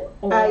recharge now?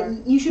 Or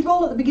You should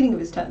roll at the beginning of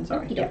his turn.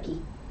 Sorry. Okie Yeah. dokie.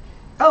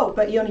 Oh,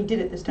 but he only did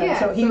it this turn, Yeah,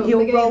 so so he'll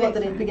beginning roll of at the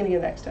next turn. beginning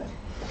of next turn.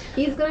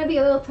 He's gonna be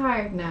a little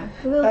tired now.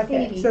 A little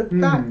Okay, seedy. so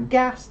that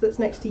gas that's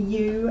next to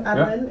you,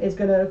 Adolin, is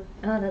gonna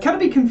Oh, that's kind of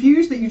be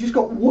confused that you just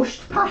got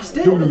whooshed past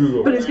it,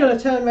 Go. but it's gonna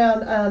turn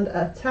around and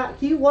attack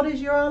you. What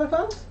is your armor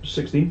class?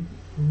 16.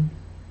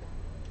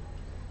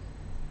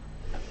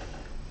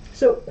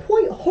 So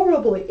quite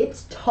horribly,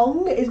 its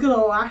tongue is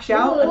gonna lash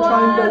out and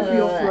try and go for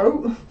your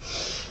throat.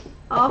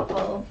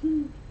 Awful.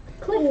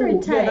 Clifford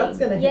Ooh, time. yeah, that's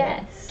gonna hit.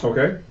 Yes.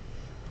 Okay.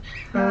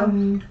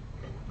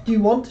 Do you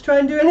want to try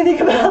and do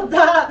anything about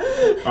that?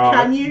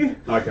 Can you?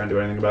 I can't do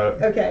anything about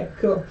it. Okay,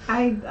 cool.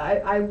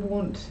 I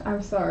won't.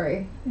 I'm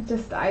sorry.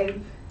 Just I've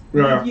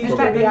Yeah, You in okay.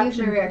 fact The I used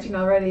my action- reaction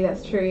already.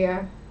 That's true.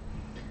 Yeah.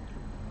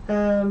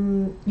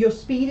 Your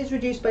speed is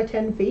reduced by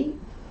 10 feet,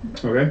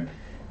 Okay.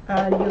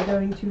 and you're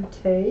going to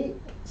take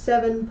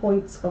 7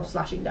 points of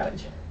slashing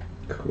damage.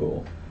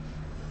 Cool.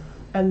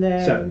 And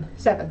then 7.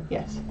 7,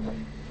 yes.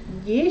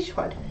 Yes,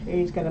 what?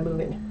 He's gonna move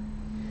in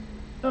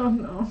Oh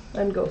no.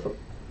 and go for.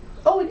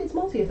 Oh, it gets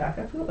multi-attack.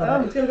 I forgot about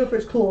that. It's gonna go for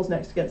his claws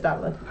next against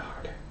Adolin.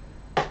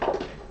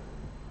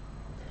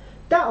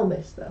 That'll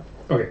miss though.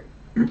 Okay.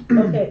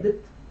 Okay, the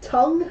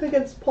tongue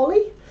against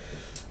Polly.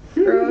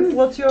 Gross.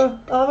 What's your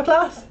armor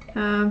class?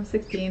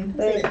 16.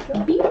 There you go.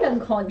 Being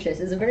unconscious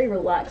is a very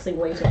relaxing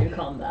way to do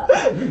combat.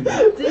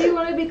 Do you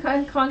want to be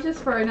conscious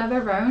for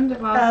another round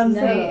while No.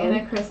 say in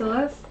a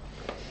chrysalis?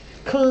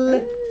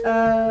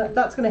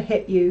 That's gonna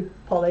hit you,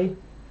 Polly.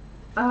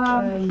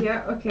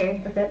 Yeah,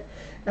 okay.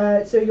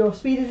 Okay. So your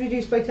speed is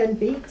reduced by 10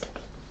 feet,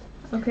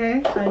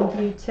 Okay. and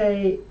you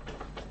take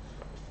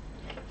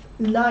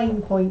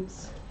 9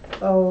 points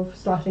of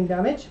slashing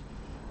damage,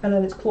 and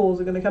then its claws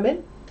are gonna come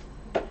in.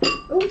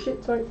 Oh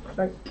shit! Sorry.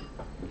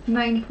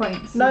 9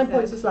 points. 9 you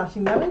points said. of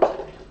slashing damage.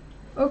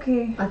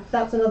 Okay.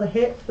 That's another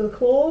hit for the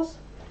claws.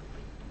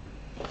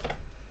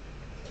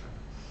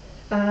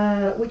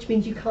 Which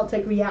means you can't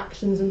take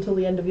reactions until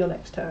the end of your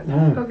next turn.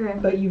 Okay.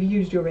 But you've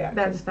used your reaction.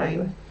 That's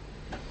fine.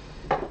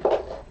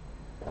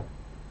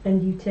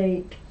 And you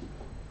take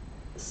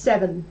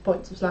 7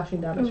 points of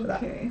slashing damage for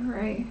that. Okay,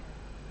 right.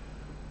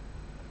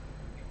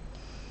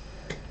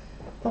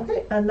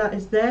 Okay, and that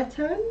is their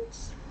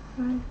turns.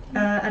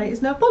 And it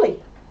is now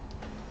Polly.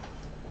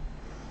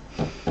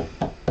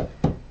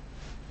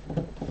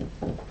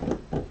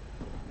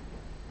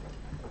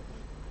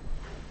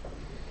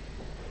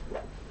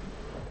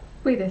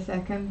 Wait a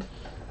second.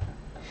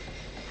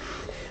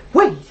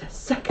 Wait a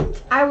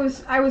second. I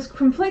was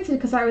conflicted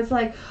because I was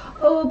like,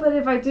 oh, but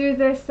if I do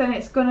this, then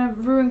it's gonna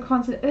ruin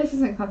This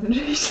isn't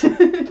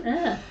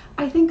concentration.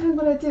 I think I'm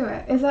gonna do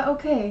it. Is that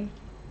okay?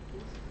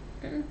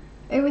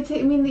 It would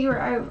mean that you were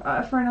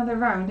out for another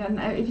round, and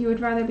if you would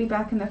rather be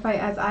back in the fight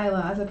as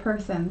Isla, as a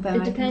person, then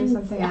It I can do depends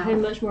something how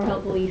else. much more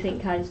helpful you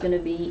think Kai's going to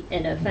be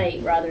in a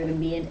fight rather than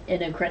being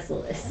in a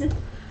chrysalis.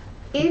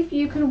 If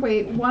you can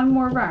wait one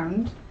more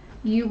round,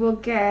 you will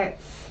get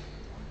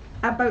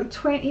about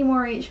 20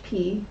 more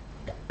HP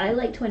I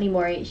like 20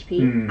 more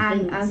HP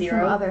and than 0.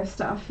 some other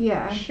stuff.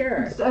 Yeah.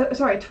 Sure.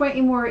 Sorry, 20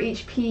 more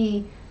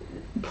HP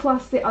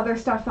plus the other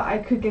stuff that I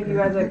could give you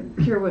as a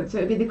cure wound. So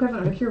it'd be the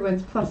equivalent of a cure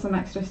wounds plus some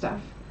extra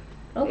stuff.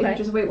 If Okay. you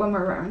just wait one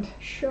more round.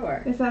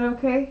 Sure. Is that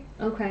okay?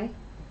 Okay.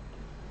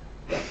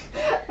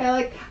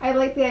 I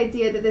like the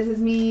idea that this is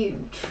me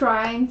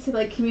trying to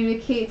like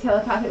communicate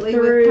telepathically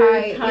Through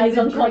with Kai Kai's in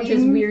the unconscious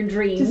dream. weird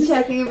dreams. Just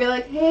checking and be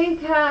like, hey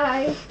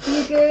Kai,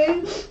 you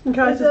good? And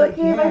Kai's Is just it like,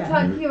 okay if I yeah.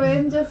 tuck you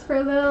in just for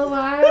a little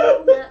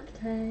while? Nap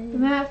time.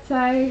 Nap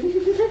time.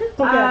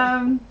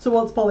 Okay. So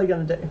what's Polly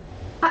gonna do?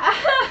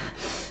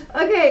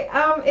 Okay,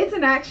 it's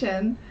an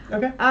action.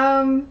 Okay.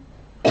 I'm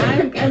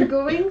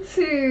going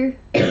to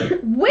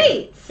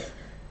wait.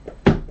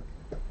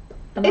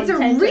 I'm It's on a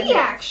 10 seconds.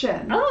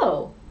 reaction.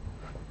 Oh.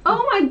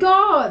 Oh my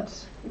god.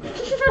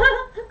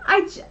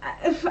 I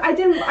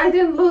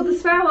didn't load the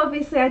spell.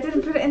 Obviously, I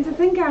didn't put it into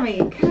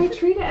Thingami. Can I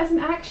treat it as an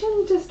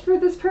action just for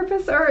this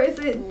purpose, or is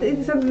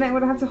it something that I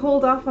would have to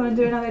hold off on and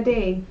do another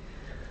day?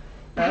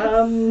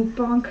 That's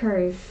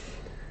bonkers.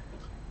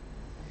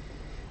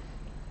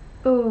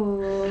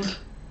 Oh.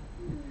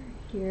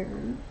 Here.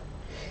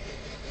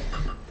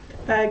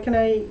 Can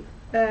I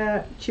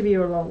chibi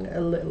you along a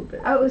little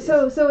bit? Oh,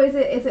 so is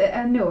it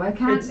a no? I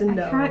can't. It's a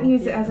no, I can't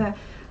use it yeah. as a.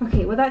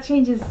 Okay, well that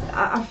changes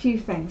a few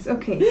things.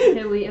 Okay.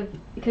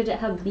 Could it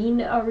have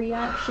been a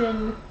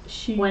reaction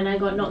when I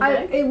got knocked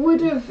out? It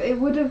would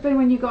have been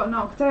when you got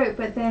knocked out,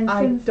 but then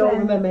I since don't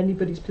then, remember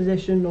anybody's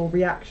position or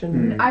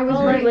reaction. I was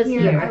Oh, right it was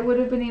here. here. I would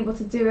have been able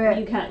to do it.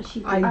 You can't.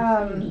 She I-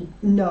 didn't see me.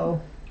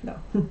 No.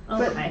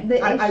 But Okay.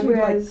 the I issue would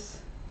like is,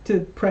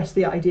 to press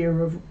the idea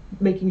of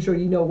making sure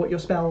you know what your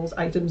spells,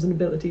 items, and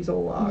abilities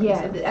all are. yeah,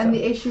 stuff, and so.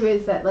 the issue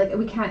is that like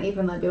we can't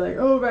even like be like,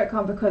 oh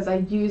retcon, because I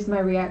used my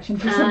reaction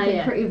for something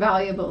yeah. pretty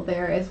valuable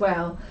there as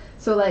well.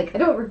 So like I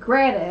don't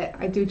regret it.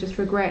 I do just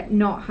regret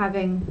not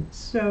having.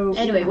 So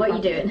Anyway, what are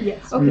you doing?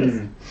 yes.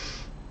 Okay.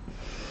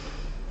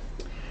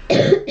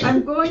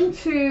 I'm going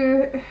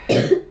to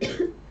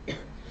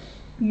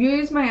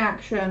use my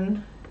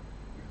action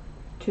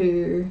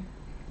to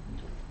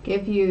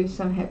give you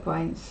some hit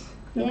points.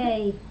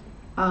 Yay.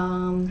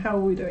 How are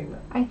we doing that?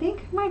 I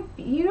think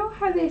you know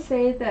how they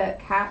say that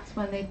cats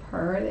when they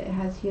purr that it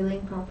has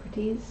healing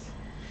properties?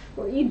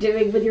 What are you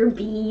doing with your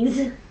bees?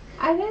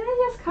 I think they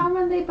just come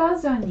and they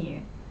buzz on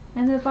you.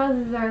 And the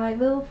buzzes are like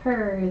little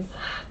purrs.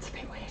 It's a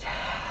bit weird.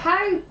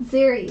 How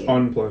dare you?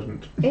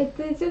 Unpleasant. They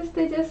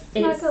just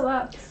snuggle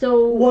up.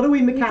 So What are we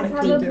Just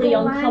mechanically have a deeply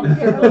doing?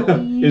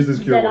 uncomfortable Is this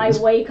cure that I wounds?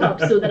 wake up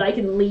so that I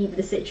can leave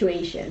the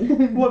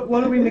situation.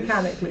 What are we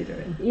mechanically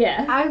doing?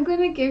 Yeah. I'm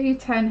going to give you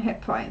 10 hit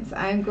points.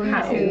 I'm going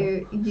How?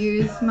 to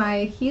use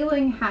my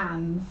healing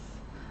hands.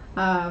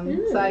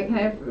 So I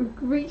kind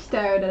of reach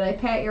down and I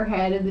pet your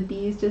head, and the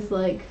bees just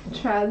like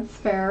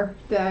transfer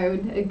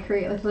down and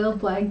create like a little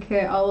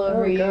blanket all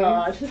over you.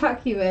 God.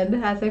 Tuck you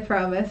in, as I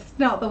promised.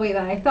 Not the way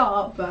that I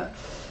thought, but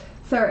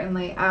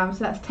certainly. So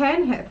that's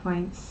 10 hit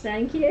points.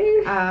 Thank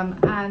you.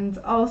 And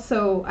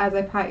also, as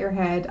I pat your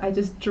head, I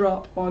just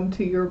drop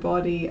onto your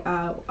body,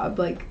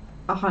 like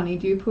a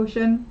honeydew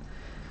potion.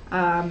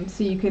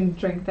 So you can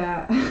drink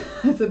that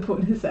as a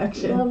bonus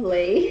action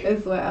Lovely.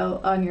 as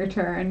well on your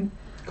turn.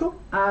 Cool.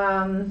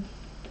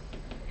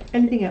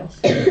 Anything else?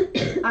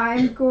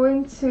 I'm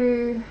going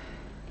to.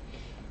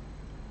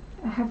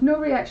 I have no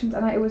reactions,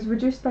 and it was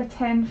reduced by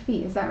 10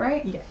 feet. Is that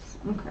right? Yes.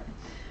 Okay.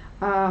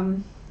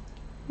 1,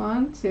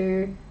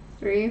 2,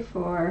 3,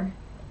 4,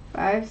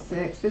 5,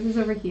 6. This is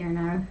over here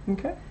now.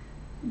 Okay.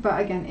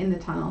 But again, in the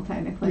tunnel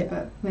technically.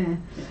 Yeah.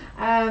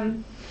 But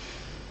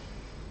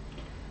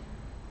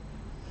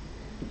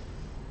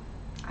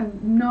I'm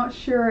not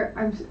sure.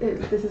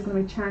 If this is going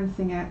to be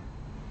chancing it.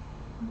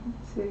 1,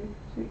 2,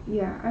 3.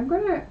 Yeah, I'm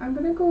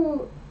gonna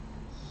go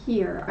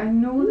here. I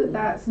know that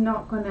that's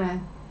not gonna.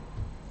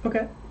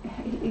 Okay.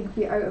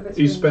 Be out of its.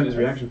 He range. spent his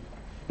reaction.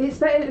 It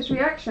spent its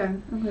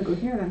reaction. I'm gonna go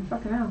here then.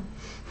 Fucking hell.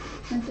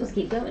 Let's just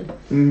keep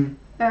going.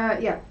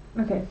 Yeah.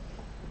 Okay.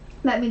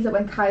 That means that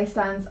when Kai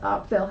stands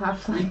up, they'll have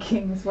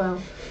flanking as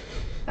well.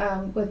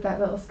 With that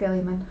little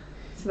skelly man.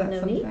 So that's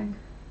No need. something.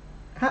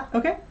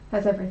 Okay.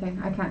 That's everything.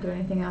 I can't do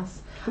anything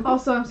else.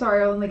 Also, I'm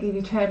sorry, I'll only give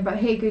you 10, but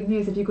hey, good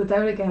news, if you go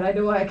down again, I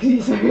know what I can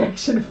use a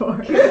reaction for.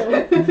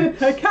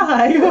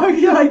 Okay. What would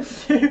you like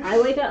to do?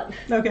 I wake up.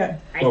 Okay.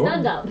 I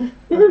stand up.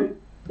 Okay.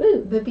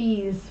 Woo. The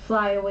bees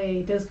fly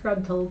away,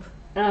 disgruntled.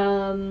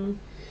 You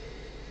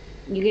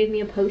gave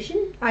me a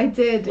potion? I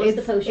did. What's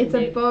the potion It's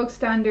a do? bog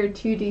standard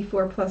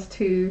 2d4 plus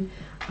 2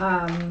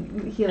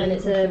 healing. And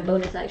it's a potion.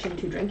 bonus action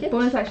to drink it?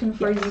 Bonus action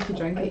for Yes. you to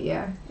drink it,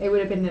 yeah. It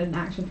would have been an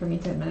action for me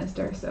to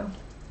administer, so.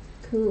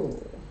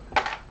 Cool.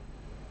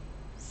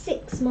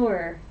 6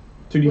 more.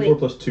 2d4 Wait.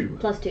 plus 2.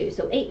 Plus 2,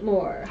 so 8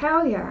 more.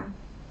 Hell yeah.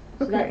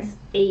 So Okay. that's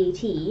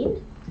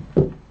 18.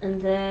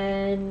 And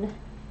then...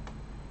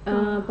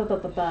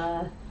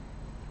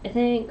 I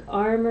think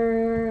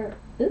armor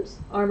of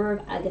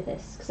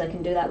Agathis, because I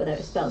can do that without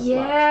a spell slot.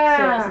 Yeah.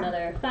 So that's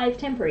another 5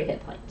 temporary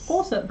hit points.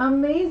 Awesome.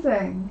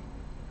 Amazing.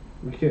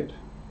 Wicked.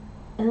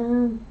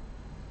 And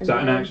Is that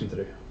an then, action to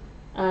do?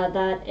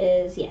 That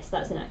is, yes,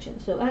 that's an action.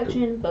 So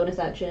action, bonus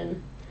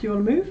action. Do you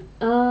want to move?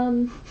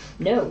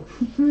 No.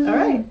 All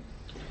right.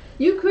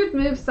 You could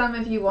move some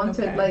if you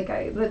wanted,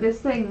 Okay. but this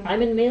thing,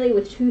 I'm in melee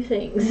with 2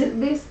 things.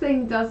 this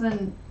thing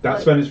doesn't.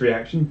 That's spent its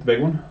reaction, the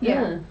big one.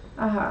 Yeah.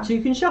 Uh-huh. So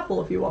you can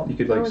shuffle if you You want.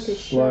 could I like want to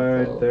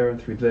slide shuffle. there and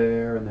through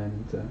there, and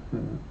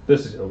then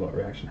this is a lot of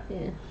reaction.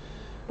 Yeah.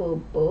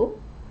 Bo.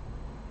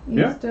 You'd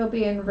Yeah. still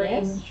be in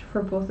range Yes.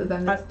 for both of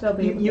them. They'd still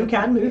be. You, able you to can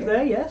attack move you.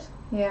 there, yes.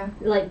 Yeah.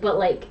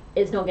 But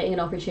it's not getting an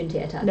opportunity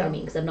attack, No. I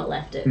mean, because I've not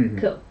left it. Mhm.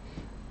 Cool.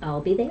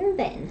 I'll be there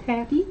then.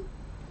 Happy?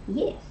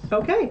 Yes.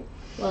 Okay.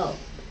 Well,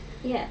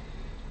 yeah.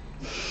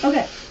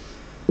 Okay.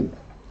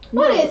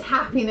 What No. is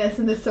happiness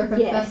in this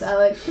circumstance, Yes.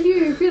 Alex? Can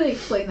you really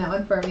explain that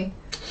one for me?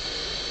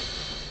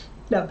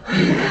 No.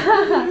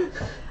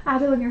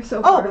 Adolin, you're so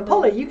Oh, horrible. but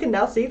Polly, you can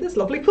now see this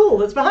lovely pool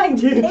that's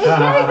behind you. It's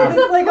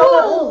It's like a pool.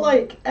 little,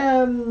 like,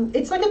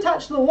 it's like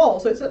attached to the wall,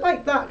 so it's at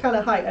like that kind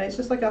of height, and it's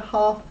just like a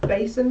half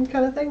basin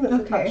kind of thing that's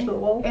attached Okay. to the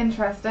wall.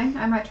 Interesting.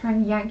 I might try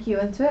and yank you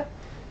into it.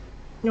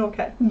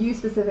 Okay. You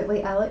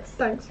specifically, Alex.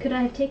 Thanks. Could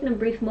I have taken a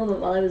brief moment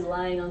while I was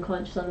lying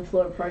unconscious on the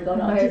floor before I got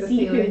up By to the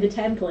see who ceiling. the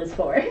temple is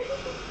for?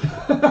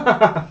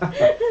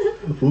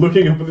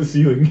 Looking up at the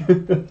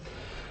ceiling.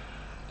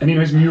 Any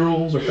nice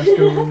murals or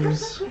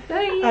frescoes?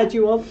 Do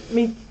you want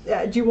me?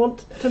 Do you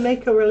want to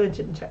make a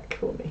religion check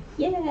for me?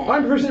 Yeah.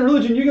 I'm proficient in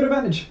religion, you get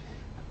advantage.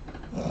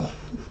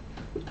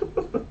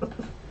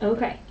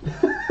 Okay.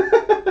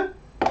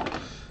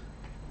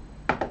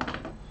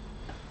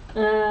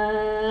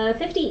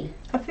 15.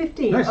 A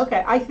 15. Nice.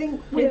 Okay, I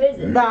think Who with is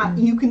it? that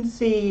you can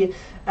see,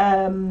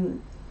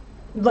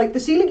 like the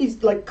ceiling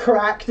is like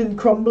cracked and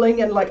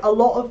crumbling, and like a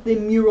lot of the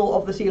mural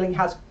of the ceiling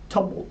has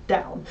tumbled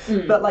down.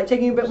 But like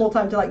taking a bit more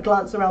time to like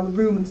glance around the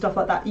room and stuff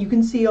like that, you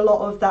can see a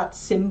lot of that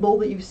symbol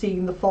that you've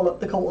seen the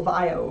cult of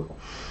Io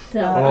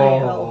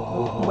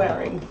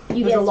wearing.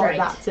 You There's a guessed lot right.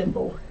 of that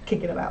symbol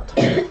kicking about.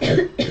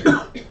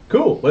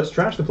 Cool, let's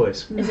trash the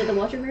place. Is it the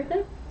water group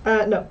then?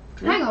 No.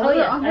 Hang on, Oh, we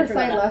were yeah, on I her forgot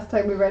side that. last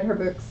time we read her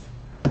books.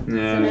 Yeah, So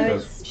now it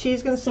it's does.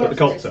 She's going to But step the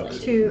cult cells.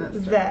 to That's true.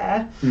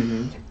 there,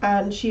 Mm-hmm.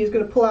 and she is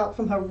going to pull out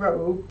from her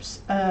robes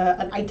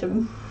an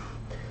item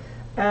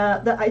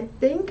that I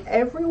think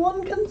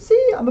everyone can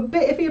see. I'm a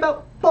bit iffy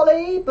about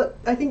Polly, but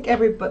I think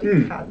everybody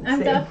can I'm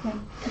see.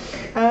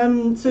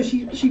 definitely. So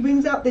she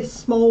brings out this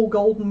small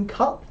golden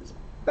cup. It's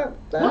about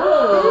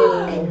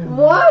that big.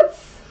 What?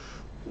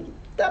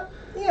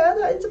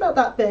 It's about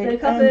that big. The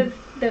cup of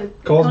the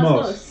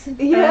Cosmos.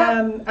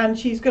 Yeah. And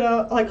she's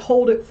gonna like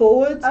hold it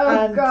forwards,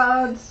 Oh and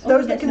God. those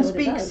Oh, that can yes, I know what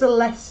it speak does.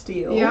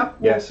 Celestial Yep.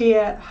 will Yes.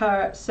 hear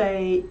her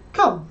say,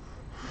 "Come."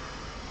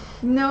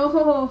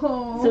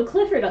 No. So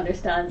Clifford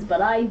understands,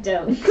 but I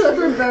don't.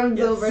 Clifford bounds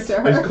Yes. over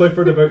to Is her.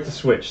 Clifford about to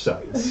switch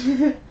sides?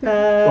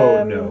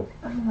 Oh no.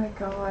 Oh my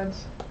God.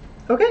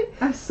 Okay,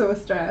 I'm so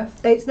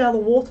stressed. it's now the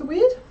water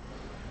weird.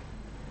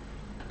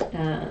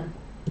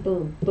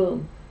 Boom,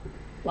 boom,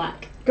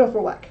 whack. Go for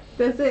a whack.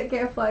 Does it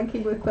get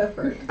flanking with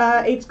Clifford?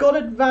 It's got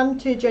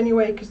advantage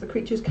anyway because the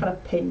creature's kind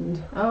of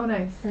pinned Oh,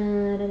 nice.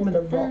 with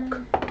a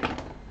rock.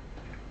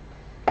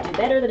 Too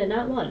better than a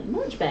nat 1.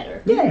 Much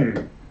better.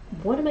 Yeah.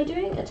 What am I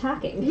doing?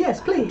 Attacking.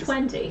 Yes, please.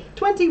 20.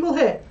 20 will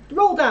hit.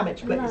 Roll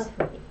damage, please.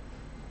 Lovely.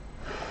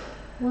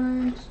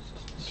 1,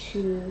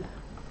 2,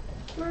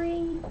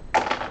 3.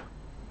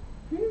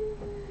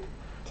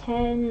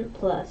 10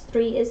 plus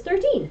 3 is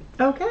 13.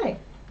 Okay.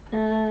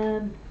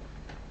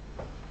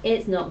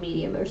 It's not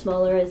medium or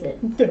smaller, is it?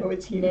 No,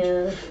 it's huge.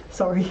 No.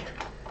 Sorry.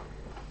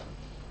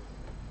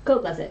 Cool,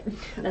 that's it.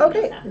 Nothing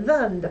Okay, else happens.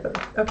 wonderful.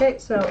 Okay,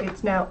 so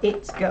it's now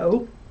its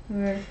go.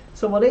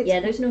 So what it's Yeah,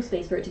 there's no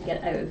space for it to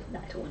get out of. No,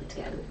 I don't want it to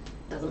get out of.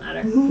 Doesn't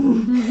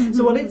matter.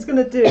 so what it's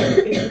gonna do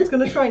is it's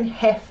gonna try and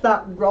heft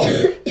that rock,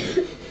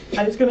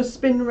 and it's gonna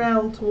spin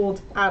round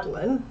towards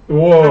Adolin.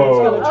 Whoa. And it's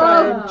gonna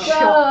try and Oh, chuck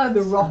God.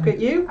 the rock at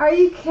you. Are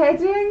you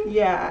kidding?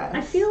 Yeah.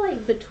 I feel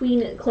like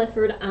between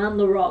Clifford and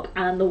the rock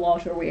and the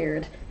water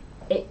weird,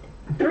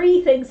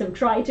 3 things have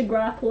tried to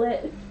grapple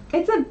it.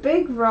 It's a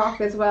big rock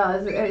as well.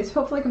 It's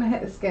hopefully going to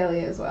hit the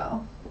scaly as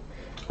well.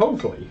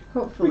 Hopefully.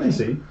 Hopefully. We can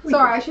see.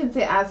 Sorry, I shouldn't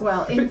say as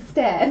well.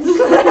 Instead.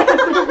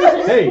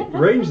 Hey,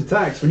 ranged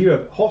attacks when you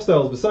have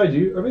hostiles beside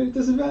you are at a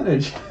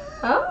disadvantage.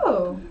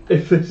 Oh.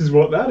 If this is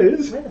what that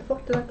is. Where the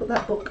fuck did I put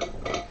that book?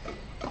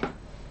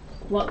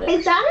 What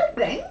Is that a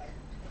thing?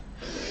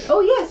 Oh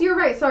yes, you're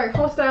right. Sorry,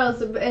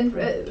 hostiles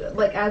in,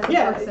 like as a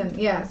Yeah. person.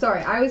 Yeah,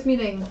 sorry. I was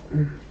meaning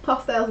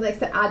hostiles next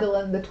to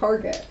Adolin, the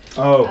target.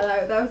 Oh.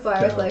 And that was why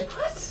I was Yeah. like,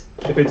 what?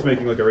 If it's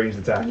making like a ranged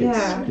attack,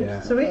 Yeah. it's.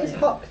 Yeah. So it is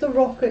huck the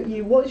rock at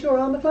you. What is your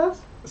armor class?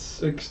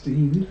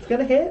 16. It's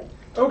gonna hit.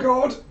 Oh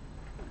god!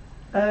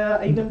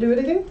 Are you gonna do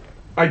anything?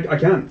 I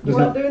can't. You There's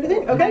won't no. do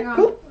anything? Okay, Hang on.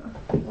 cool.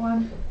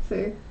 1,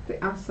 2, 3.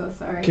 I'm so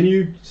sorry. Can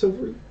you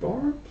silver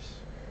barbs?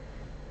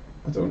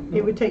 I don't know.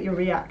 It would take your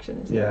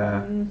reaction. Isn't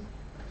Yeah. It?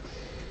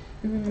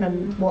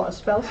 And what, a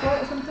spell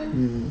slot or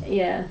something?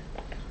 Yeah.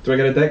 Do I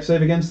get a dex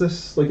save against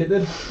this like it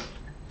did?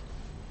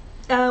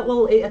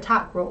 Well, it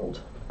attack rolled.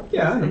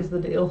 Yeah, I know. Is the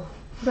deal.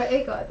 But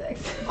it got a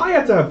dex. I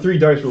have to have 3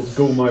 dice rolls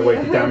go my way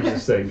to damage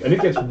this thing, and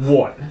it gets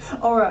 1.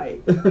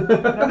 Alright.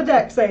 Have a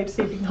dex save to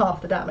see if you can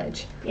half the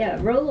damage. Yeah,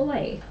 roll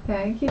away.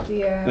 Thank you,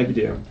 dear. Thank you,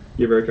 dear.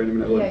 You're very kind of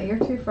me. Yeah, you're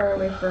too far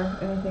away for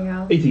anything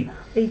else. 18.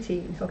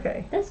 18,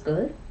 okay. That's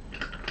good.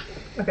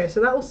 Okay,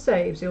 so that will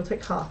save, so you'll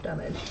take half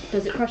damage.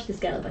 Does it crush the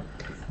skeleton?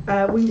 We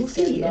will It's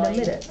see in a annoying.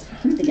 minute.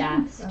 The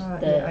gas.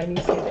 Yeah, I need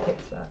to see if it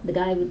hits that. The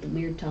guy with the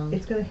weird tongue.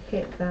 It's going to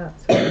hit that.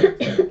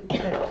 So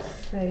dex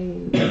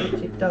save,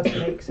 which it does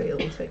make, so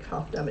it'll take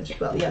half damage as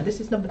well. Yeah, this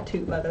is number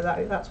 2, whether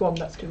that's 1,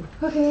 that's 2.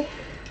 Okay.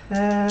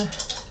 Uh,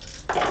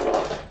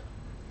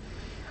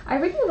 I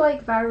really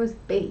like Varro's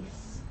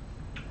base.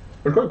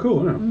 They're quite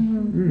cool,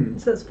 aren't they?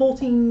 so that's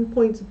 14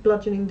 points of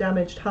bludgeoning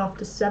damage, half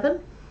to 7,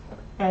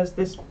 as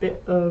this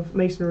bit of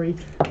masonry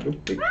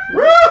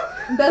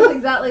Does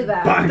exactly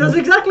that. Bang. does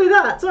exactly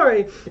that.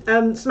 Sorry,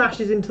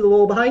 smashes into the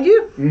wall behind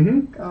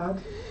you.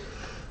 God.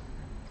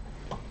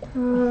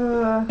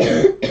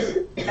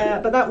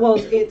 But that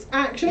was its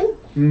action.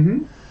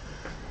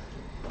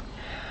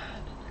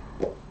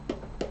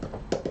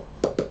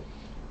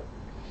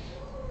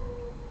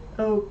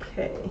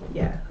 Okay,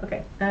 yeah,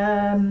 okay.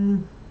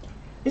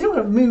 It's not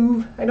going to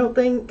move, I don't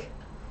think.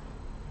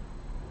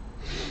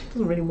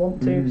 Doesn't really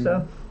want to,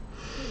 so.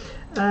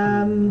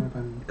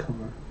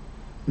 Cover.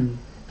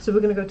 So we're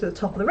going to go to the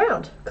top of the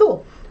round.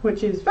 Cool.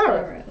 Which is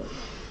Varro. Alright.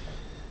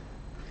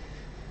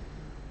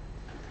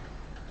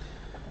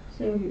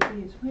 So,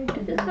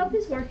 if this stuff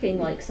is working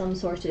like some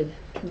sort of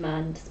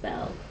command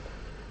spell,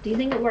 do you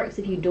think it works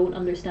if you don't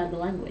understand the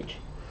language?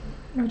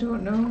 I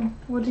don't know.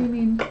 What do you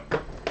mean?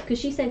 Because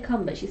she said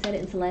come, but she said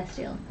it in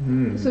Celestial.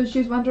 So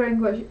she's wondering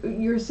what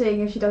you're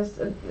saying if she does,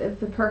 if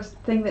the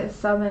thing that's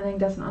summoning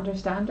doesn't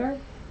understand her?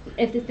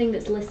 If the thing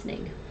that's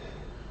listening,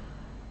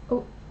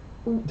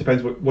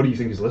 Depends what do you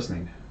think is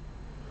listening?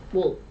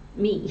 well,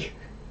 me.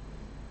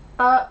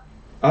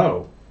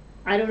 Oh.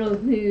 I don't know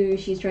who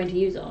she's trying to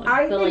use on,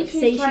 I but think like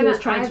she's say she trying was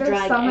to trying to either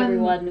drag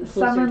everyone closer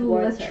summon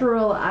towards her.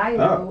 literal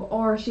Io,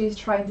 or she's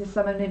trying to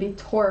summon maybe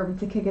Torm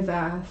to kick his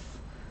ass.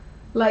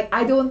 Like,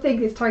 I don't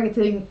think it's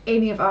targeting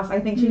any of us. I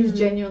think she's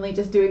genuinely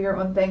just doing her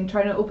own thing,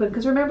 trying to open.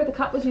 Because remember, the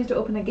cup was used to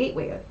open a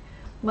gateway,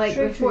 like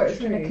True, before true, it was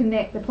trying to true.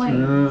 connect the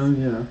planes.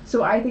 Yeah.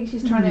 So I think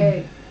she's trying to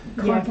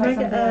Yeah, contact can I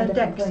something get on a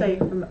different dex plane.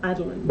 save from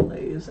Adolin,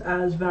 please,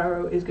 as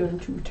Varro is going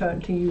to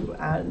turn to you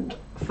and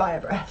fire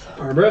breath.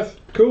 Fire breath.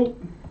 Cool.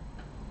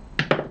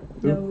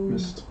 No.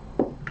 Missed.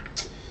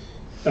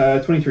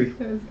 23.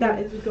 That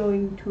is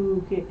going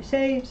to get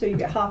saved, so you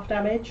get half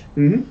damage.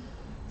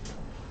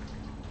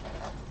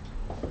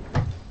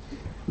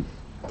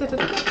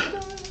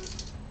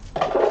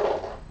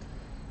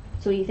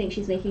 So you think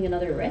she's making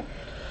another rift?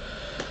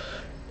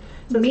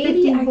 So it's Maybe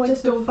 15 I points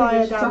just don't of think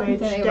fire it's something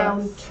damage to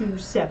down us. to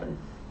 7.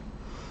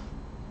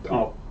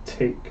 I'll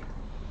take.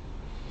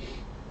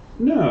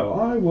 No,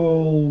 I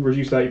will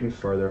reduce that even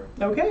further.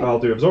 Okay. I'll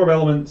do absorb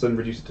elements and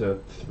reduce it to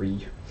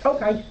 3.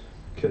 Okay.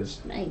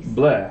 Because Nice.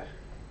 bleh.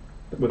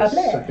 With a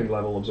Bleh. second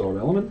level absorb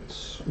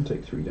elements, and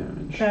take 3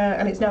 damage.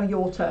 And it's now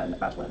your turn,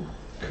 Adolin.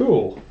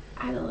 Cool.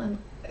 Adolin,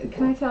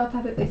 can I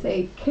telepathically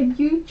say, can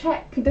you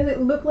check, does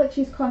it look like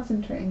she's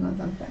concentrating on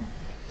something?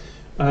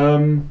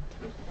 Does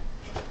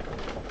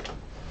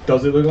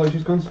it look like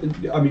she's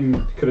I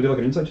mean, could I do like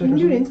an insight check? You or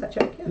can do an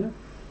something? insight check,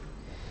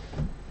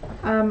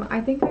 yeah. I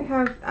think I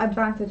have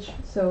advantage,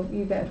 so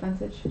you get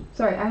advantage.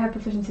 Sorry, I have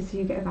proficiency, so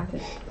you get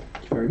advantage.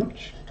 Thank you very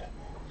much.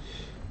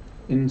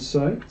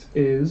 Insight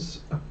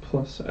is a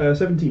plus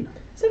 17.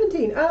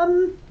 17.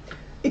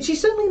 She's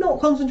certainly not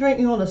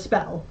concentrating on a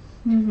spell.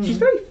 Mm-hmm. She's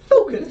very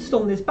focused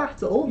on this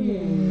battle.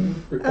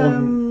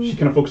 She's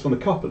kind of focused on the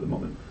cup at the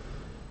moment.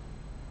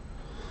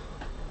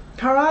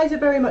 Her eyes are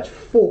very much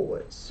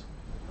forwards.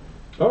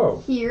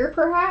 Oh. Here,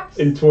 perhaps?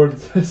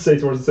 Towards the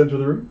centre of the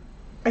room?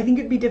 I think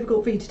it'd be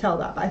difficult for you to tell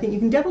that, but I think you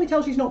can definitely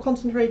tell she's not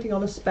concentrating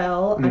on a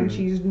spell, and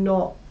she's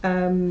not,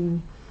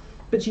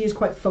 but she is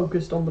quite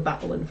focused on the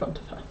battle in front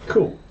of her.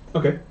 Cool.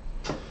 Okay.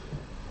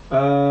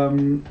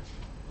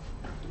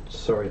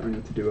 Sorry, I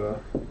need to do a...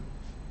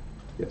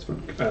 Yeah, it's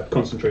fine.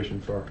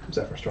 Concentration for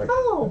Zephyr Strike.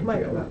 Oh, I my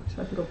forget God,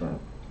 I forgot that.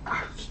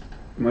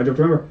 My job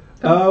to remember.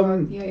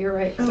 Yeah, you're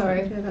right.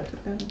 Sorry. Yeah, that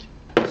took damage.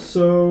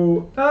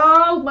 So...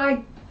 Oh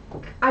my!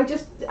 I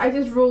just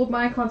rolled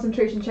my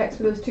concentration checks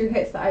for those 2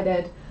 hits that I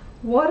did.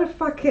 What a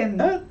fucking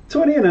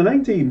 20 and a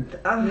 19.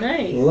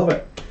 Nice. Love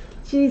it.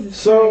 Jesus.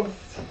 So,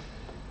 Christ.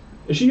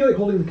 is she like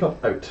holding the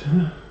cup out?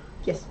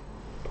 Yes.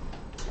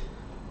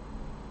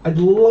 I'd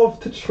love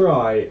to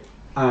try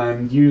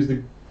and use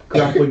the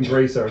grappling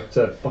bracer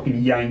to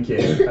fucking yank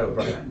it out of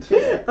her hand.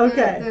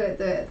 Okay.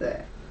 Do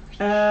it.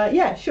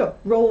 Yeah, sure.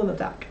 Roll an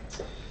attack.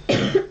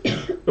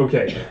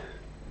 Okay.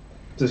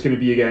 Is this going to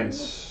be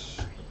against...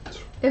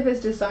 If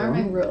it's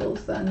disarming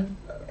rolls, then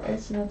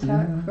it's an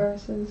attack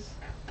versus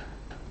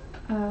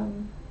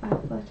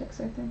athletics,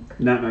 I think.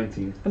 Nat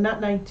 19. And that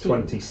 19.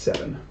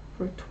 27.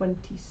 For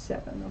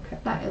 27, okay.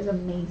 That is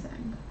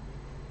amazing.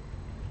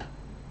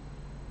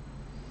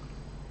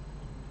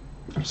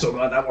 I'm so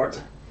glad that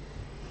worked.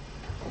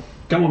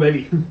 Come on,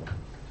 baby.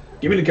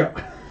 Give me the cup.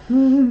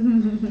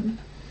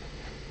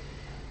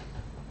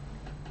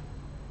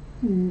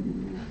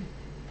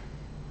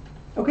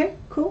 Okay,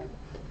 cool.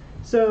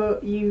 So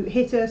you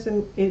hit us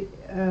and it...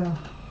 God,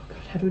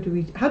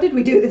 how did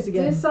we do this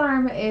again?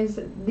 Disarm is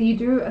you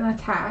do an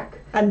attack,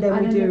 And then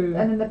and we then do...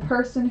 and then the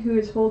person who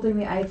is holding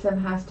the item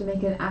has to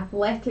make an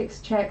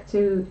athletics check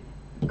to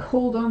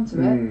hold on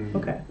to it.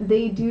 Okay.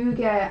 They do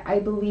get, I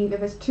believe,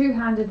 if it's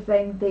two-handed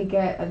thing, they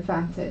get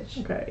advantage.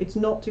 Okay, it's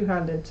not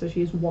two-handed, so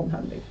she's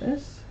one-handing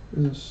this.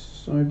 There's a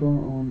sidebar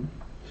on...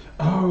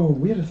 Oh,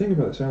 we had a thing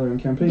about this earlier in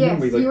campaign,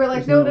 Yes, didn't we? you were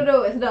like, there's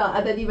no, it's not.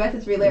 And then you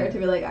messaged me later to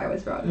be like, I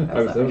was wrong.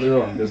 I was totally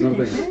wrong. There's no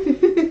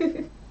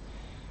thing.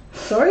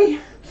 Sorry?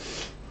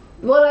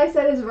 What I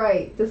said is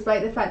right,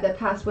 despite the fact that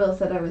past Will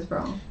said I was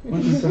wrong.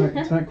 What is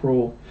attack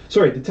roll?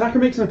 Sorry, the attacker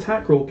makes an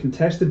attack roll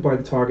contested by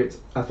the target's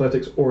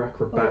athletics or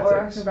acrobatics. Or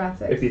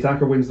acrobatics. If the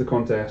attacker wins the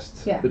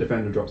contest, Yeah. the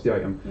defender drops the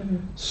item. Mm-hmm.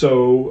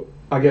 So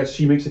I guess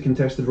she makes a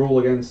contested roll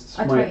against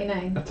A my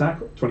 29. attack.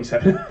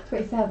 27.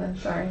 27,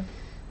 sorry.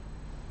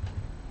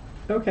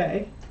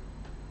 Okay.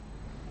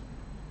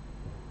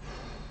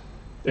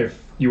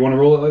 If you want to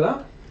roll it like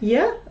that,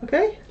 Yeah,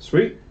 okay.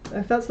 sweet.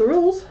 If that's the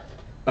rules.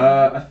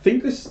 I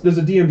think there's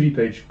a DMG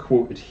page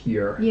quoted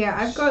here. Yeah,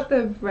 I've got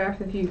the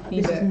ref if you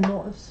need This is it.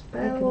 not a I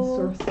spell.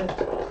 can source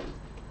it.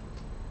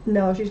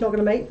 No, she's not going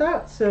to make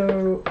that,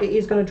 so it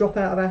is going to drop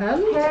out of her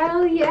hand.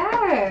 Hell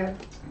yeah!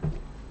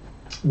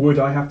 Would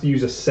I have to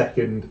use a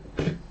second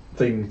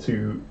thing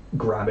to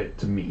grab it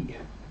to me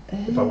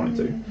if I wanted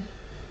to?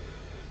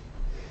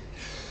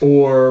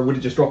 Or would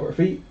it just drop at her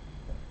feet?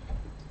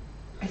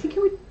 I think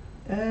it would...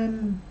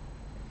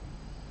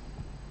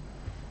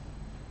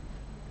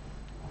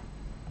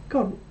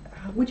 God,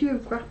 would you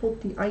have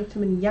grappled the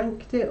item and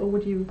yanked it, or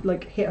would you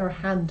like hit her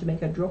hand to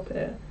make her drop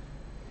it?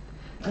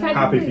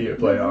 Happy for you to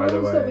play it the either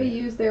rules that we way.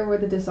 used there were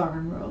the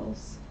disarm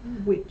rolls.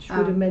 Which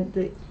would have meant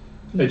that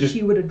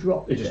she would have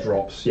dropped It just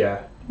drops,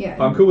 yeah. Yeah.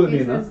 I'm cool with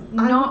it it being says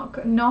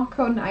knock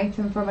an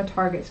item from a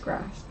target's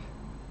grasp.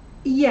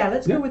 Yeah,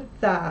 let's Yeah. go with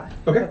that.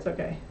 Okay. That's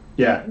okay.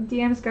 Yeah.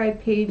 DM's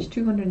guide page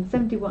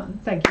 271.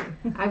 Thank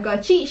you. I've got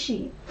a cheat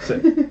sheet.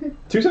 Sick.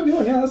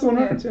 271, yeah, that's the one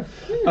Yeah. reference,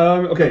 yeah.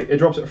 Okay, it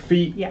drops at her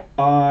feet. Yeah.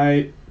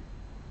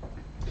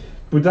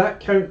 Would that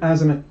count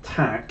as an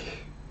attack?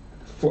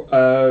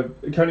 For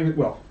counting,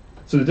 well,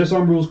 so the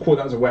disarm rules quote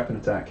that as a weapon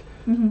attack.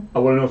 Mm-hmm. I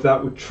want to know if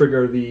that would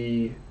trigger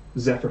the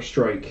Zephyr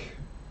Strike.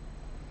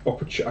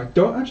 I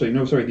don't actually,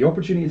 no, sorry, the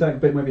opportunity attack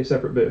bit might be a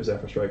separate bit of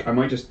Zephyr Strike. I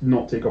might just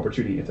not take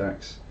opportunity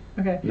attacks.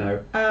 Okay. No.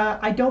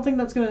 I don't think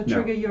that's going to No.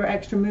 trigger your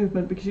extra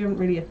movement because you haven't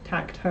really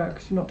attacked her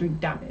because you're not doing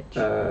damage.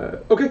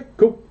 Okay,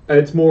 cool.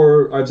 It's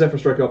more, I have Zephyr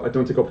Strike up, I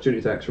don't take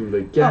opportunity attacks from the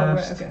Oh, right,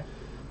 ghast. okay.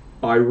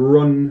 I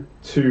run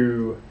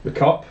to the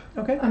cup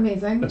Okay.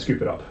 Amazing. and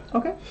scoop it up.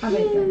 Okay.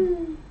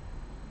 Amazing.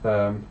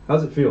 How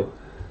does it feel?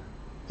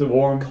 Is it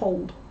warm?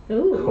 Cold.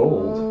 Ooh.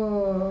 Cold.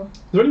 Oh. Is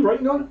there any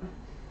writing on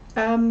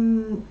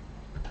it?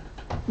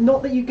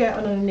 Not that you get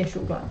on an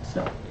initial glance,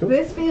 no. Cool.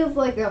 This feels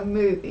like a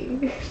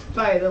movie,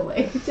 by the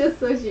way. Just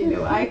so you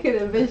know, I can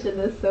envision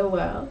this so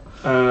well.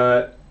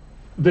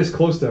 This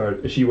close to her,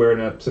 is she wearing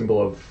a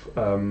symbol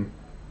of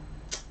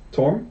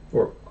Torm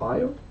or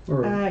Io?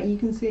 Or You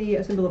can see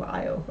a symbol of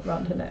Io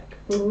around her neck.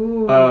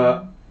 Ooh.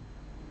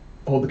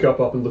 hold the cup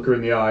up and look her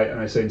in the eye, and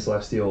I say in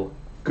Celestial,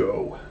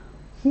 "Go."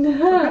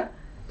 To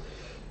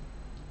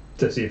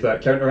see if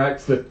that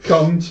counteracts the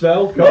come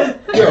spell. Come,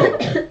 go.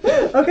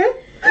 Okay.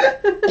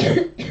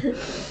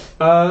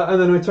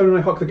 And then I turn and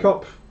I huck the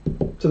cup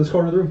to this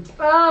corner of the room.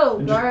 Oh,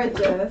 And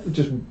gorgeous.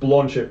 Just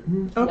launch it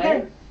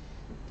Okay.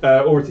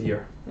 over to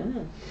here.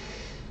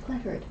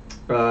 Clifford.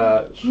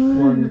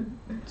 1,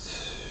 2,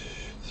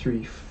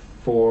 3,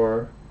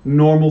 4.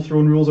 Normal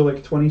throwing rules are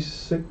like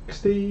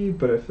 20-60,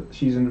 but if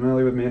she's in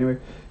melee with me anyway.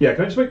 Yeah,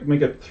 can I just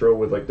make a throw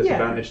with like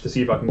disadvantage to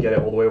see if I can get it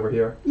all the way over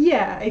here?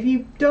 Yeah, if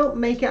you don't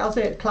make it, I'll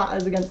say it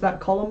clatters against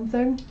that column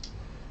thing.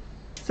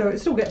 So it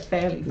still gets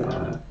fairly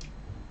far.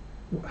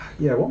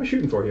 Yeah, what am I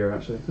shooting for here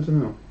actually? I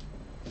don't know.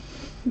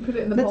 Put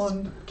it in the Let's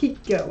pond.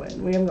 keep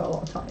going. We haven't got a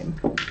lot of time.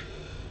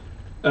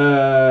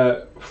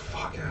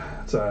 Fuck,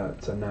 it's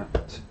a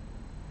nat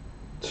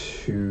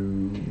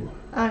 2.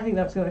 I think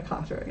that's going to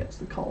clatter against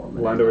the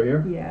column. Land over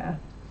here? Yeah.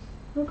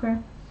 Okay.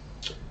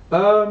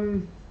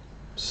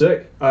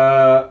 Sick.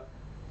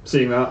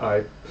 Seeing that,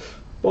 I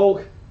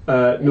bulk.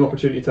 No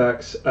opportunity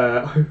attacks.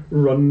 I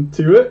run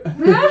to it.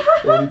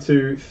 1,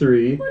 2,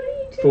 3,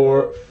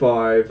 4,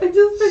 5, I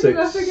just picked it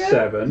up 6, again.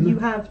 7. You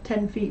have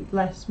 10 feet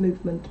less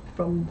movement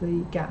from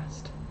the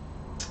ghast.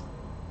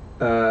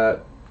 Uh,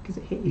 Because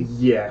it hit you.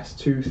 yes,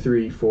 2,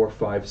 3, 4,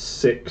 5,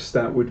 6.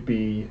 That would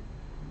be.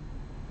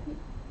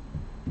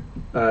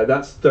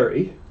 That's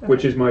 30,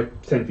 which is my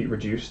 10 feet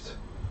reduced.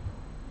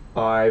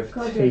 I've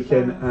God, you're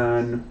taken fast.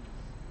 an.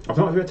 I've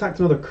not attacked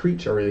another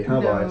creature really,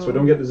 have I? So I No.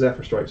 don't get the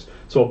Zephyr Strikes.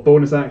 So a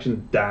bonus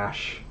action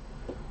dash.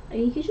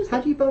 You could just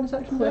How do you bonus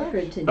action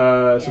Clifford dash?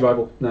 to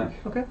Survival, knack.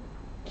 Okay.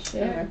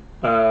 Sure.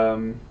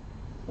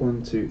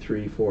 1, 2,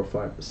 3, 4,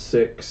 5,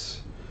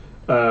 6.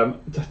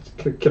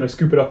 Can I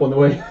scoop it up on the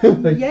way?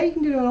 Like, Yeah, you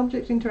can do an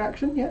object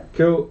interaction, yeah.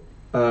 cool.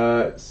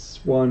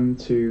 1,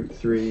 2,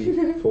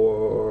 3,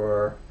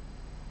 4.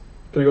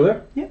 Can I go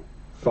there? Yeah.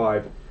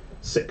 5,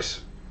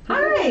 6.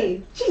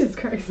 Hi! Jesus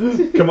Christ.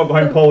 Come up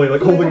behind Polly,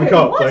 like holding the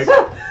cup, like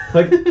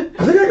I think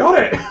I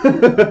got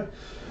it.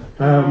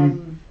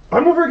 I'm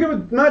not very good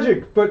with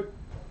magic, but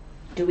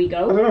Do we I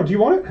don't go? know. Do you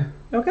want it?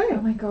 Okay.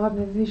 Oh my god,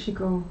 maybe we should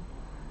go.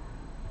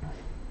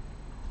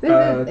 This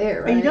is it,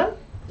 Are right? you done?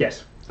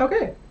 Yes.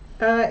 Okay.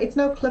 It's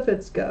now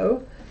Clifford's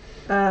go,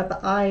 but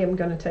I am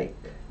going to take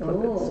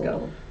Clifford's Oh.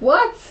 go.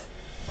 What?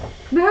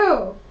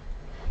 No!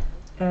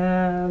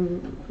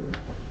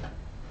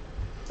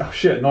 Oh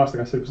shit! Last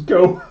thing I said was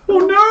go. Oh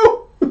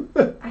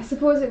no! I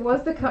suppose it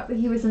was the cup that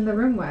he was in the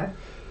room with.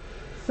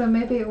 So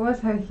maybe it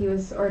was how he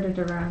was ordered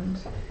around.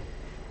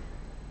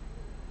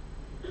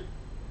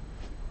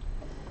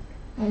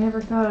 I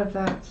never thought of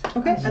that.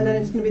 Okay, and then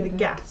it's going to be the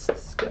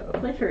ghast's go.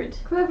 Clifford.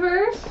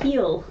 Clifford?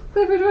 Heal.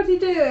 Clifford, what are you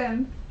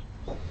doing?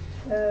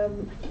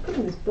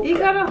 Putting this book You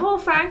got down. a whole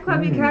fan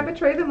club, you can't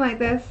betray them like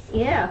this.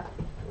 Yeah.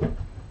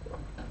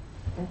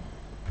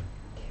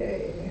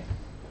 Okay.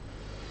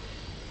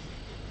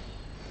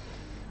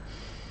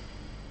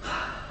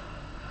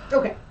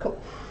 Okay,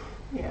 cool.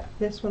 Yeah,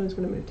 this one is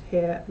going to move to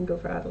here and go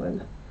for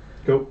Adolin.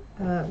 Go.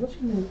 What's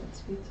your movement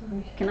speed?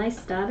 Sorry. Can I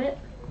stab it?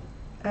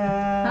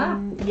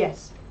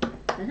 Yes.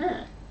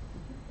 Uh-huh.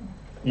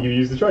 You gonna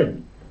use the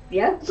trident?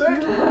 Yeah.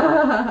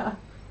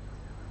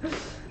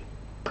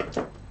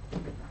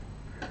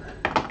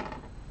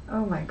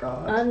 Oh my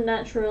god.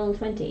 Unnatural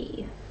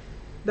 20.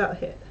 That'll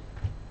hit.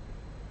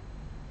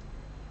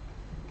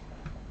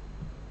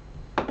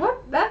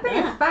 What? That thing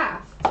Yeah. is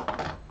fast.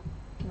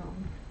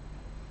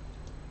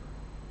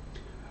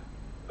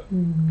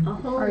 A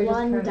whole Or you just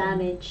 1 kinda-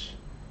 damage.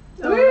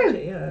 Oh, Woo!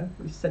 actually, yeah.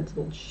 Be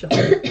sensible shot.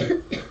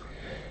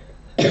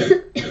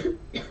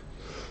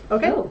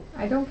 Okay. Oh.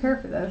 I don't care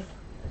for this.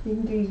 You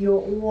can do your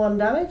 1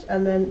 damage,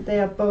 and then they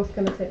are both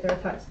going to take their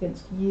attacks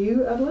against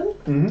you, Adolin.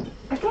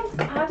 Mm-hmm. Against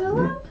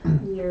Adolin?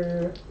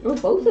 You're... Oh,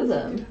 both of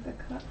them. The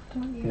cup,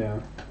 don't you? Yeah.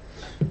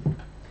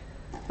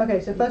 Okay,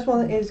 so first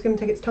one is going to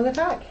take its tongue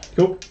attack.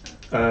 Cool.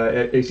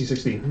 AC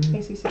 16.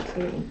 AC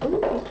 16.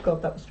 Oh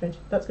god, that was strange.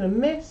 That's going to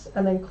miss,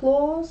 and then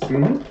claws.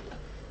 Mm-hmm.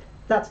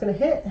 That's going to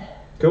hit.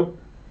 Cool.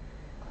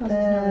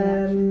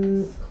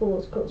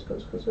 Claws.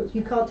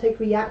 You can't take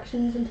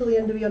reactions until the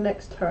end of your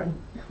next turn.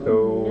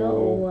 Oh,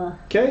 no.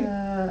 Okay.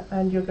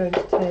 And you're going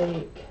to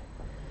take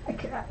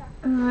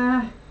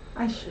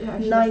I should have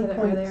 9 said it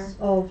earlier. points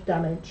of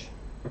damage.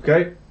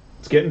 Okay.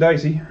 It's getting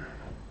dicey.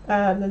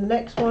 And then the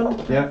next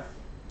one Yeah.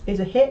 is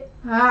a hit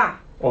Ah!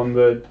 On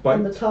the bite.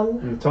 on the tongue.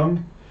 On the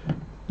tongue.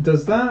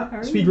 Does that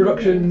Are speed you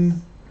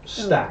reduction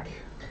stack?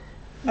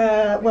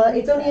 Well,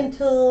 it's only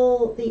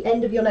until the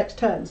end of your next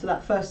turn, so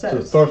that first set. So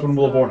the of first one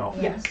will have worn off.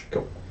 Yes.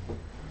 Cool.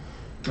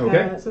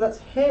 Okay. So that's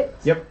hit.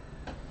 Yep.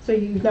 So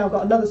you've now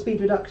got another speed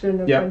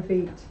reduction of Yep.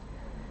 10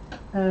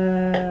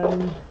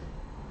 feet.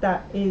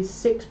 That is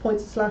 6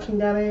 points of slashing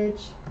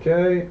damage.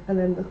 Okay. And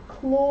then the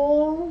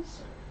claws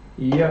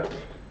Yep.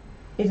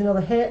 is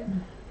another hit.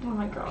 Oh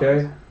my god.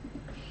 Okay.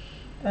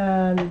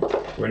 And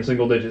We're in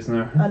single digits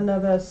now.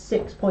 another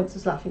 6 points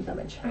of slashing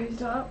damage. Are you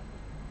still up?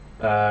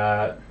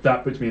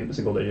 That puts me into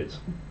single digits.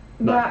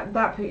 Nine.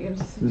 That put you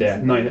into Yeah,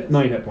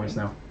 nine hit points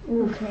now.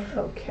 Okay.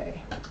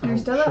 Okay. You're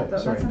still up though.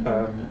 Sorry.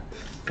 That's okay.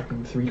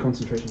 Fucking 3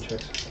 concentration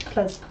checks.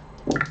 Please.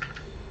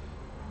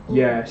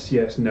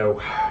 Yes, no.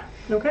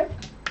 Okay.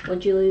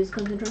 Would you lose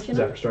concentration?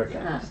 Zephyr strike.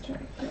 Ah.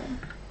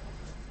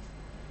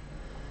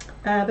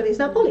 But it's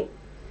now Polly.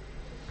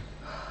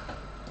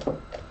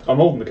 I'm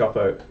holding the cup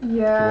out. If you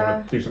Yeah.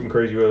 want to do something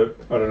crazy with it,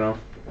 I don't know.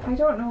 I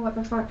don't know what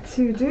the fuck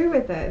to do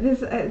with it.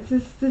 This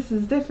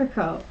is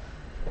difficult.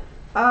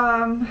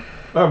 I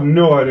have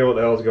no idea what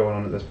the hell's going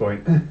on at this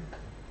point.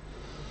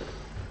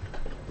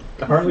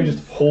 Apparently,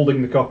 just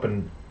holding the cup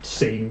and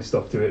saying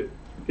stuff to it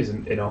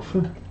isn't enough.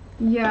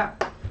 Yeah.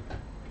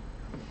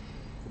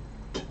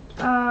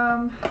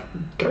 Can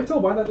I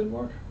tell why that didn't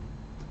work?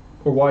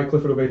 Or why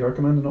Clifford obeyed her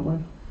command and not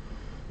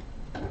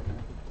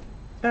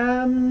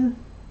mine?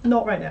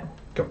 Not right now.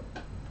 Go.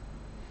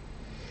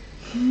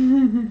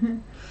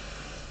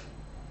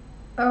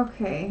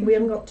 Okay. We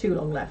haven't got too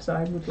long left, so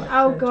I would like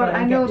Oh to god, try and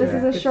I know get this to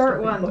is a a good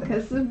short stopping one point.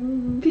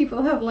 because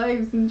people have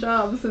lives and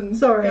jobs and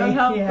Sorry, God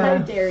help yeah. How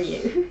them. dare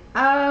you?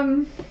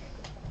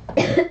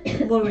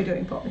 What are we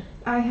doing, Polly?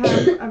 I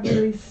have a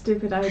really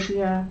stupid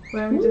idea.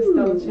 Let me just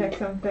double check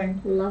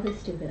something. Love a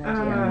stupid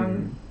idea.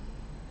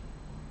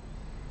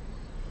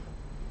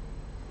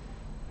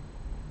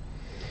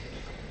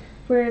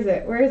 Where is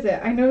it? Where is it?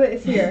 I know that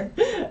it's here.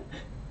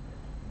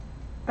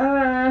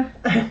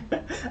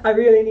 I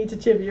really need to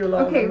chiv you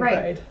along. Okay, I'm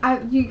right.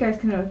 afraid. You guys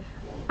can know.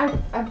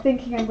 I'm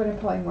thinking I'm going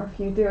to polymorph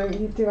you.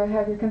 Do I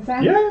have your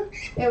consent? Yeah.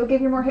 It will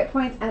give you more hit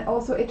points, and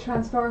also it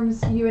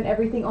transforms you and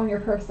everything on your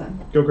person,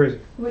 Go crazy.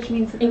 which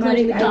means that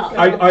Including magic the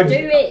cup. outfit- Do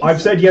it.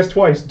 I've said yes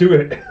twice. Do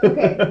it.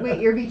 Okay,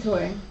 wait, you're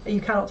vetoing. You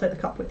cannot take the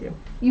cup with you.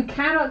 You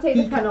cannot take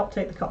He the cup. cannot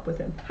take the cup with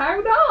him. How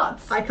not?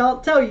 I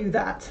can't tell you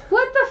that.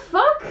 What the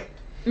fuck?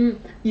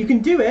 You can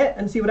do it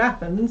and see what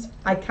happens.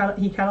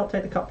 He cannot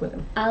take the cup with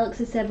him. Alex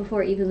has said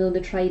before, even though the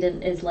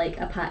trident is like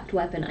a packed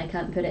weapon, I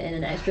can't put it in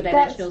an extra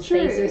dimensional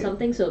space true. or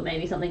something, so it may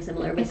be something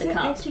similar with Is the it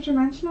cup. extra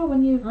dimensional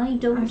when you? I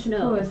don't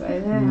know. suppose,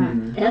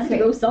 It has to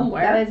go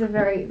somewhere. That is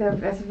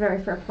that's a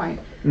very fair point.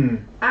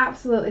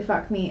 Absolutely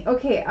fuck me.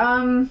 Okay,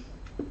 I'm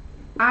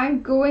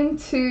going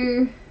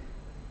to.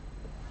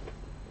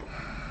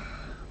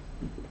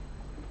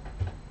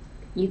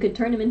 You could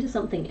turn him into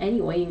something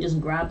anyway and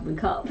just grab the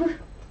cup.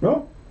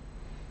 No.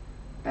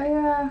 You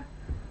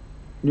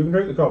can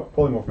drink the cup,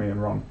 polymorph me, and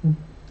run.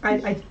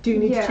 I do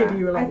need to chiv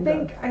you along.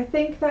 I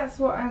think that's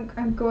what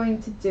I'm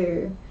going to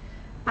do,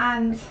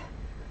 and.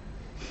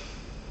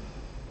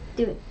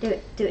 Do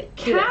it.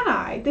 Can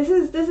I? This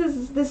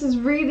is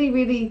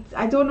really.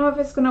 I don't know if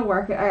it's gonna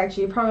work. I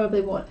actually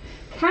probably won't.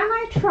 Can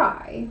I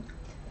try?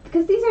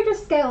 Because these are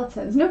just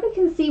skeletons. Nobody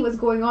can see what's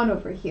going on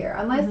over here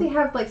unless they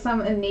have like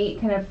some innate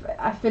kind of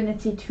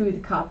affinity to the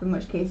cup. In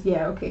which case,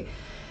 yeah, okay.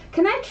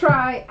 Can I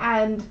try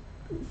and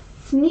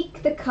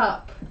sneak the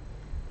cup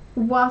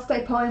whilst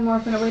I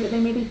polymorph in a way that they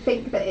maybe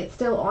think that it's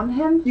still on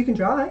him? You can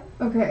try.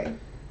 Okay.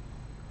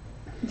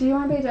 Do you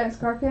want to be a giant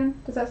scorpion?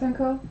 Does that sound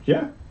cool?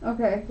 Yeah.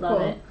 Okay, Love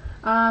cool. it.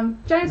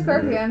 Giant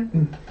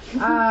scorpion.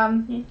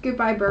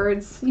 Goodbye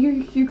birds.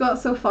 You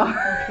got so far.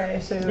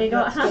 Okay, so They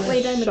got that's gonna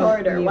halfway down the shove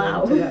corridor, you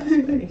wow. into that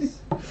space.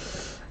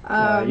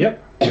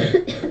 Yep.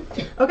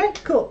 Okay,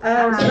 cool.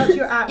 So that's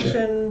your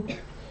action.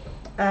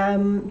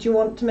 Do you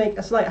want to make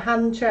a slight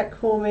hand check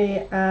for me,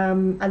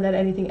 and then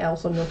anything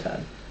else on your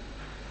turn?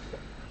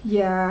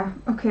 Yeah,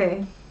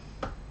 okay.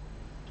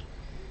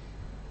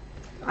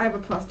 I have a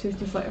 +2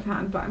 to sleight of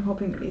hand, but I'm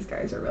hoping that these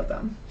guys are real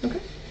dumb. Okay.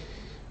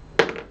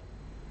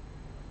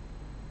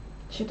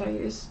 Should I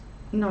use...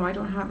 No, I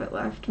don't have it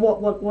left.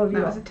 What have you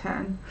That was got? a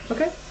 10.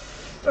 Okay.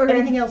 Okay.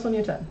 Anything else on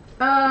your turn?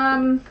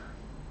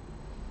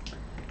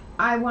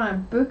 I want to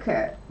book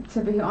it,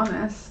 to be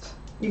honest.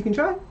 You can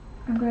try.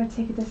 I'm going to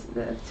take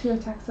the 2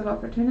 attacks of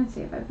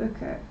opportunity if I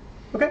book it.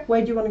 Okay,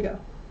 where do you want to go?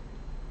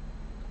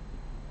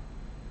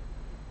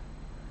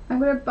 I'm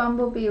going to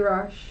Bumblebee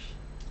Rush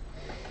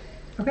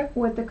Okay.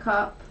 with the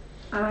cup,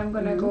 and I'm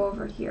going to go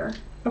over here.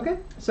 Okay.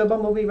 So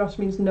Bumblebee Rush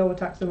means no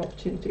attacks of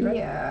opportunity, right?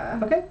 Yeah.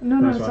 Okay.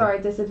 No, That's fine. sorry,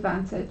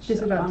 disadvantage.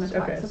 Disadvantage.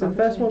 on Okay. attacks So of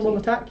the first one will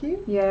opportunity. attack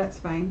you. Yeah, it's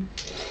fine.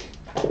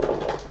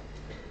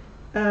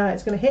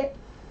 It's going to hit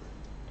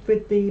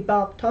with the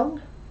barbed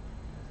tongue.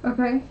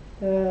 Okay.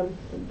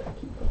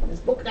 Keep putting this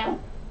book down.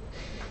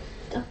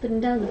 Up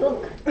and down the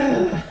book.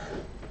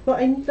 Well,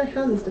 I need my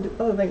hands to do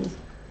other things.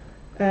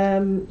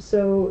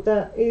 So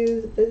that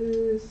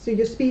is so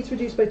your speed's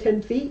reduced by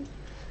 10 feet.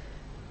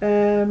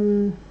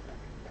 So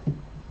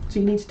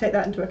you need to take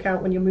that into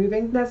account when you're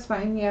moving. That's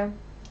fine, yeah.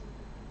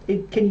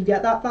 Can you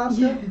get that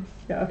faster? Yes.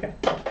 Yeah. Okay.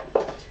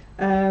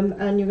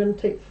 And you're going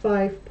to take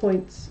 5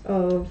 points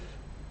of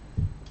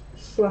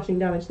slashing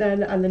damage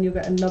then, and then you'll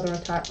get another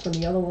attack from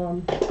the other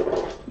one,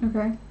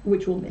 Okay.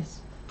 which will miss.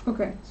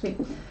 Okay, sweet.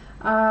 So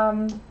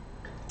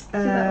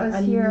that was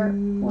and here.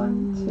 you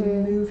 1, 2,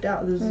 moved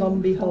out of the 3,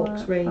 zombie 4,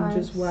 Hulk's range 5,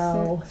 as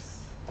well. 6.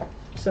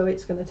 So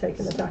it's going to take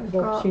an So attack of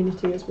we've got-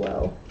 opportunity as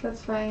well.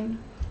 That's fine.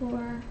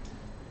 4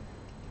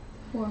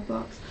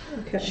 blocks.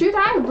 Okay. Should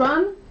I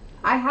run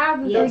I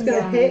have the Yeah, That's thing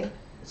gonna down. hit.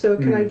 So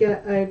can I Mm.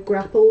 get a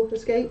grapple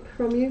escape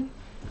from you?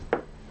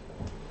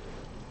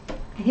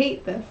 I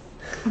hate this.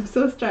 I'm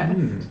so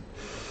stressed.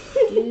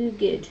 Do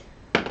good.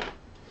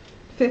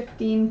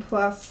 15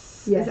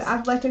 plus. Yes. Is it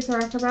athletics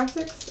or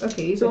acrobatics?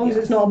 Okay, you As long as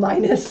said it's not a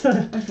minus.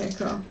 Okay,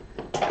 cool.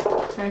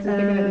 Guys, I'm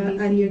thinking of the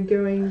DC. And you're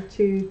going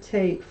to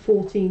take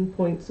 14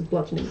 points of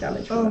bludgeoning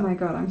damage. Oh from my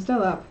god, I'm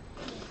still up.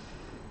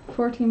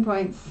 14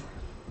 points.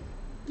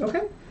 that.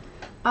 Okay.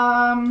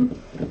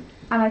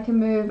 And I can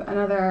move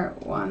another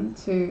 1,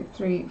 2,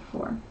 3,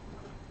 4.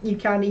 You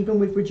can even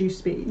with reduced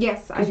speed.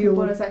 Yes, I 'Cause can you'll-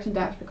 bonus action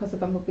dash because of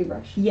Bumblebee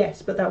Rush.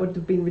 Yes, but that would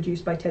have been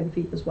reduced by 10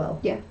 feet as well.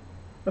 Yeah.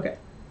 Okay.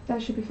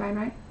 That should be fine,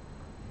 right?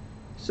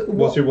 So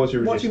What's your what's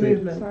reduced your speed?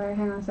 movement? Sorry,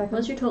 hang on a second.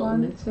 What's your total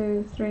 1, move?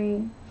 2,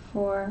 3,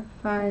 4,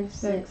 5,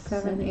 6,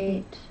 7,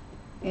 8.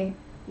 8.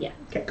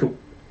 Okay. Cool.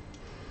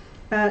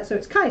 So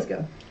it's Kai's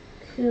go.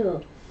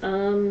 Cool.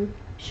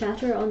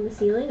 Shatter on the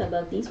ceiling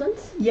above these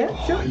ones. Yeah,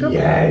 sure. Go for it.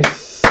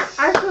 Yes.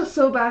 I feel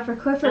so bad for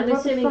Clifford. I'm What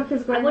assuming the fuck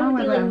is I going want on to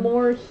be with like him?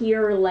 more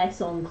here,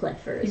 less on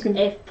Clifford, You can-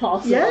 if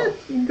possible. Yeah, you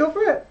can go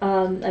for it.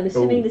 I'm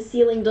assuming Oh. the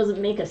ceiling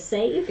doesn't make a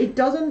save. It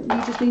doesn't. You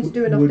just need to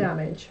do enough Would-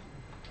 damage.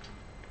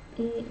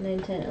 8, 9,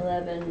 10,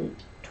 11,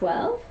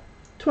 12.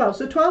 12.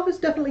 So 12 has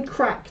definitely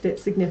cracked it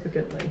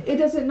significantly.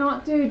 Does it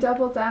not do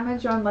double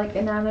damage on like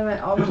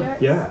inanimate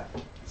objects? Yeah.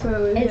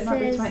 So is It it not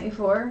be says-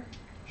 24?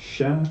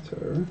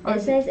 Shatter. Or It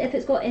is says if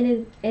it's got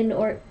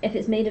if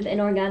it's made of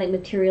inorganic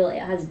material, it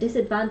has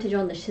disadvantage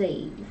on the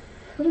save.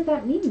 What did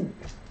that mean?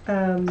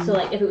 So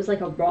like if it was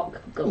like a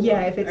rock golem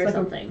yeah, if it's or like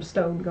something. a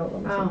stone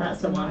golem. Or Oh, something.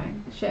 that's the one.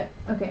 annoying. Shit.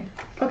 Okay.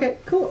 Okay,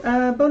 cool.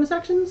 Bonus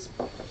actions.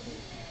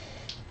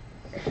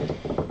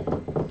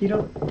 You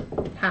don't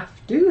have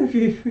to if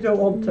you don't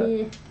want to.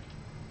 Meh.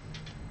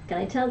 Can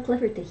I tell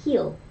Clifford to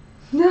heal?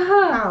 No.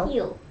 Ow.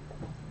 Heal.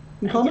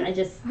 You I can't?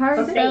 just How are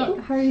you Okay. saying.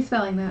 how are you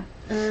spelling that?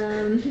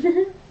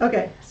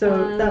 Okay,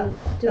 so that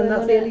do and I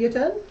that's the end wanna- of your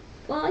turn.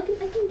 Well, I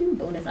can do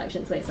bonus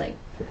actions. So it's like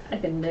I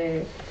can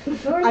do.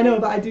 I know,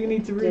 but I do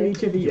need to read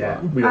each of these Yeah.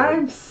 one. We are.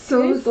 I'm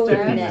so Who's going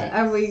stressed, next?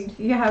 and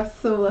you have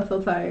so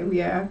little time.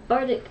 Yeah.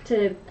 Bardic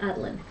to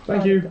Adolin.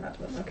 Thank you.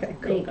 Okay,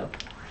 There you cool.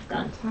 go.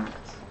 Done.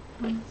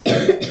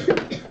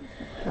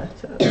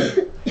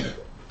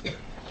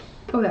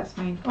 Oh, that's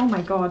fine. Oh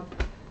my god.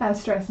 That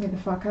stressed me the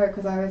fuck out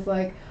because I was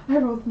like, I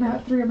rolled nat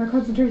 3 on my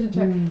concentration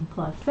check.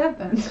 Plus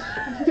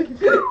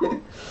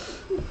 7.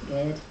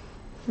 Good.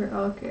 We're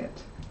all good.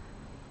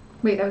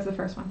 Wait, that was the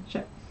first one.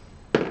 Shit.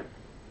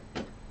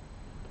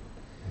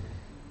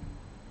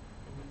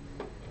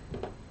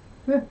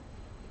 Yeah.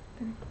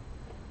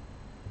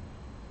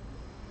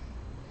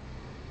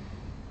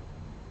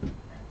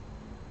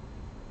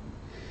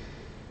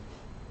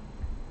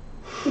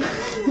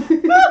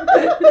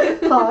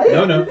 Hi.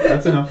 No,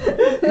 that's enough.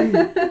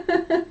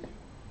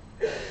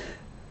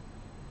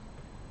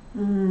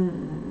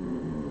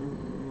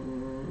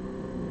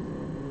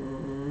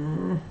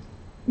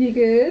 You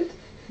good?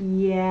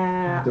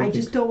 Yeah, I don't I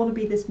just don't want to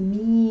be this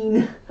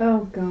mean, Oh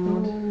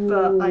god.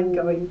 but I'm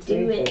going to.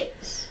 Do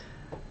it.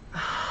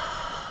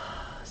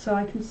 So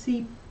I can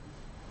see.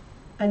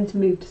 I need to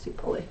move to see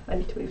Polly. I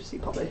need to move to see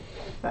Polly.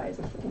 That is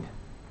a thing.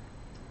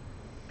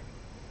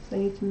 So I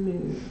need to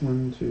move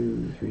 1,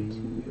 2,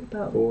 3,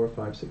 about 4,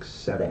 5, 6,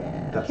 7.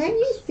 there. That's Can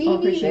you six. see me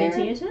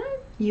Opportunity there? attack.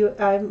 You.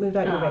 I haven't moved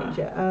out your Ah. range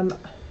yet.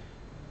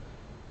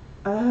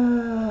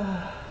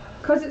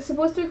 Because it's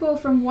supposed to go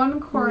from one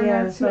corner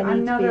yeah, so to I need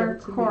to be another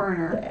able to move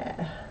corner.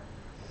 there.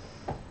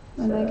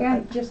 And So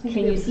again, I just need to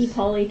Can be you able see to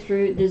Polly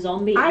through the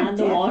zombie I and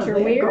the water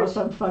definitely got weird?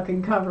 some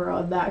fucking cover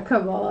on that.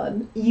 Come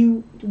on.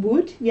 You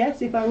would,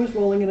 yes, if I was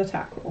rolling an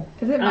attack roll.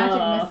 Is it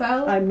magic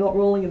missile? I'm not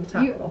rolling an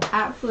attack You roll.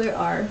 absolute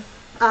arse.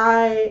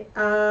 I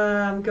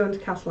am going to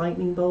cast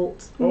lightning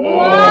bolt. What?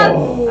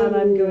 And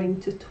I'm going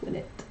to twin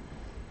it.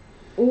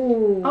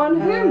 Ooh. On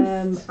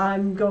whom?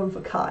 I'm going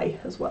for Kai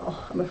as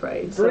well, I'm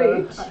afraid.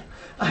 Great. So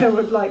I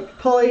would like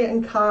Polly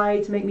and Kai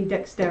to make me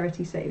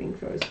dexterity saving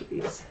throws,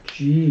 please.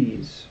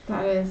 Jeez.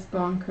 That is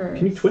bonkers.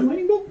 Can you twin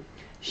lightning bolt?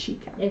 She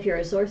can. If you're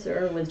a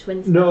sorcerer with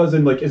twins. No, as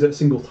in like, is it a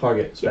single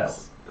target spell?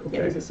 Yes. Okay.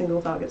 It is a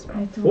single target I spell.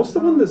 don't What's the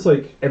know. one that's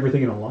like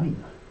everything in a line?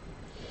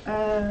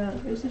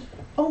 Is this?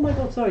 Oh my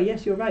god, sorry,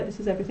 yes, you're right, this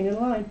is everything in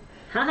line.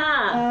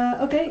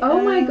 Haha. Okay.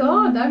 Oh my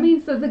god, that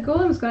means that the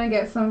golem's gonna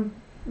get some.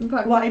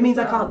 Well, it means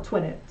I can't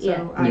twin it. So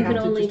Yeah, I you have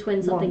can to only just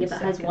twin something if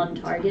it has second. one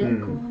target.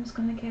 The golem's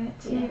gonna get it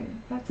too. Yeah.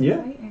 That's Yeah.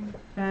 exciting.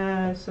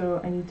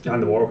 So I need to.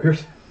 And the water weird.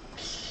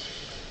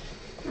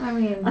 I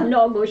mean, I'm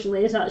not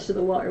emotionally attached to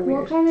the water what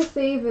weird. kind of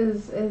save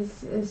is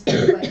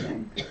twin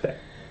lightning? Dex, I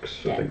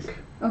Dex. think.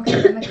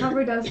 Okay, then the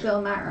cover does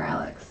still matter,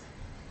 Alex.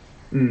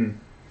 Mm.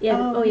 Yeah.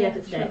 Oh, Oh, yeah, yeah, if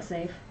it's sure. dex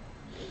save.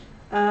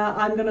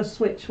 I'm gonna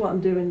switch what I'm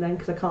doing then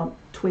because I can't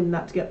twin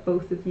that to get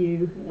both of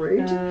you.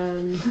 Rude.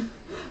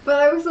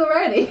 But I was so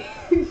ready.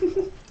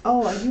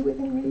 Oh, are you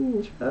within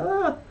range?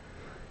 5,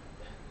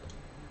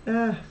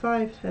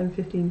 10,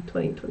 15,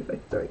 20, 25,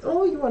 30.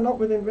 Oh, you are not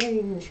within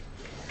range.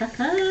 Sorry,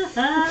 Alex,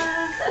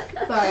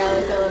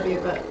 I love you,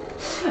 but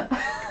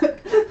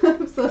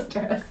I'm so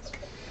stressed.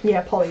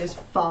 Yeah, Polly is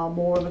far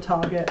more of a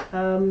target.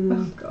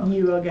 God.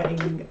 You are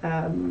getting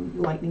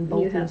lightning You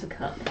bolted. have a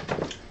cup.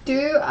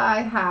 Do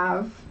I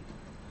have...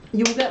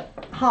 You'll get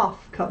half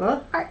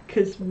cover,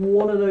 because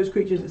one of those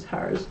creatures is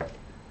hers.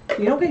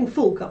 You're not getting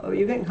full cover, but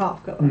you're getting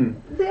half cover.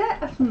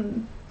 There's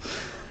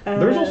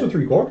also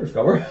 3/4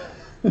 cover.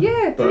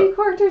 Yeah, But-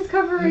 3/4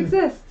 cover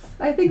exists.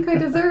 I think I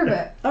deserve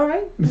it.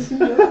 Alright, you can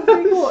go for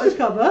 3/4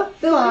 cover.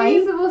 The way Fine.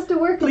 it's supposed to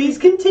work Please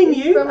is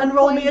continue from and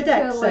roll me a point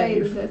dex to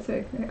save. line. That's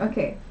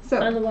okay,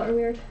 so... And the water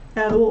weird.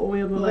 The water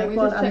wheel will Let make me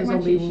one, just and check the my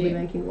zombie cheat will be sheet.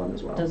 making one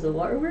as well. Does the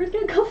water weird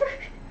get cover?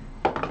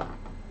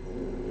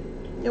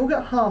 You'll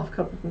get half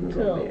cover from the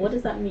Cool. zombie. What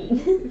does that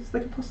mean? It's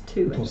like a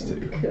 +2. I Plus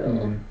think. 2.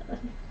 Cool.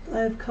 I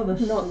have cover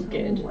Not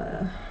good.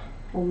 somewhere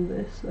on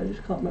this. I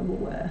just can't remember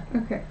where.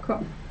 Okay,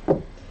 cool.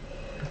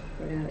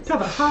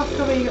 Cover half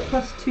cover, you get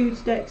 +2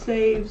 to dex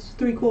saves.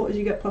 3/4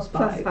 you get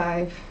 +5.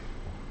 +5.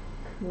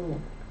 Cool.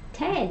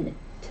 10.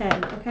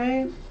 10.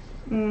 Okay.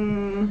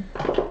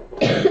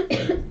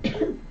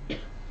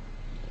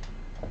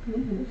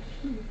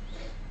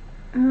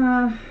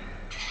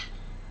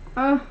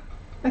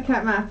 I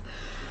can't math.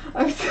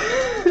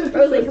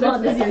 Rosie, come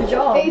on, this is your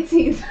job.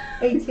 18.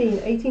 18.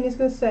 18 is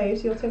going to save,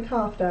 so you'll take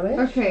half damage.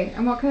 Okay,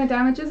 and what kind of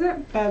damage is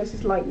it? This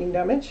is lightning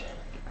damage.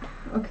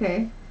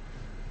 Okay,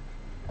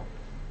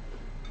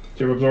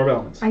 Do you absorb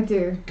elements? I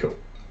do. Cool.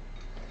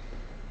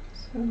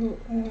 So,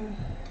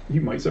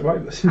 You might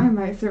survive this. I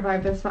might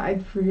survive this, but I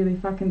really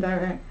fucking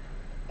doubt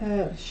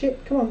it.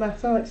 shit, come on,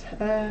 Max, Alex.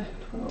 12.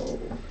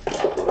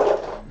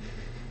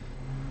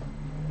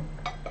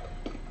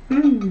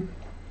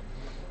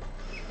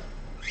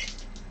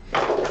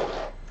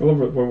 I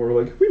love it when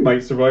we're like, we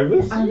might survive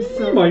this.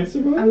 We might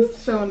survive I'm this.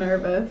 so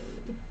nervous.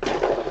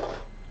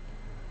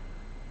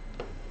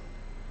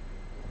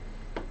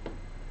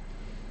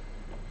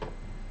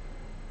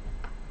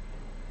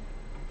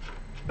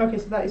 Okay,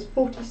 so that is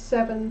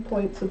 47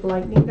 points of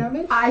lightning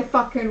damage, I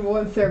fucking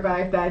won't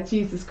survive that,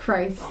 Jesus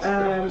Christ.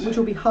 which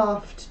will be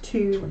halved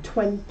to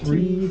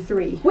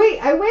 23. Wait,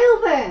 I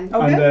will then!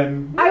 Okay. And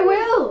then I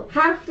will!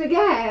 Halved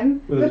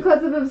again, With a-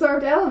 because of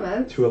absorbed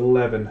elements, to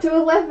 11. to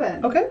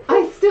 11. Okay.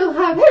 I still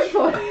have hit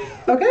points.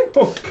 Okay.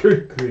 Oh,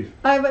 good grief.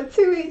 I'm at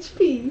 2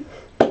 HP.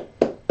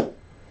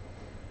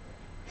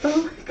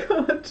 Oh my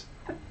god.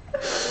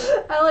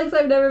 Alex,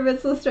 I've never been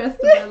so stressed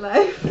in my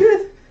life.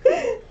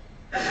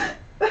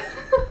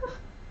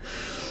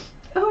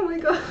 Oh my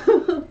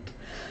god.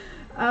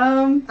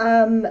 And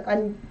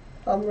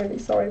I'm really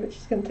sorry, but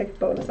she's going to take a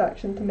bonus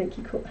action to make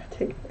you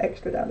take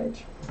extra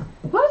damage.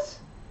 What?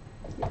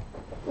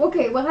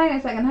 Okay, well hang on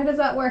a second. How does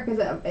that work? Is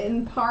it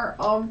in part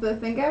of the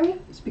thing, Gary?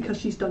 It's because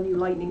she's done you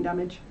lightning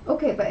damage.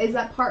 Okay, but is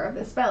that part of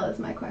the spell is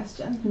my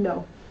question.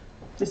 No.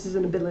 This is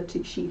an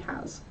ability she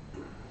has.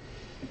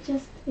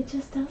 It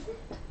just does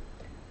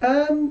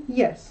it?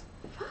 Yes.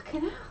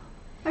 Fucking hell.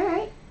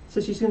 Alright. So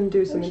she's going to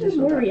do some There's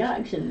additional more damage.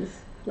 reactions.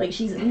 Like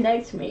she's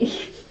next to me.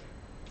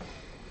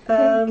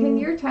 Can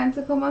your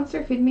tentacle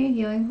monster feed me a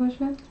healing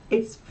potion?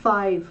 It's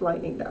 5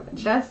 lightning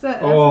damage. That's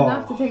Oh.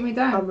 enough to take me I'm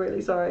down.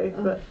 really sorry,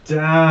 but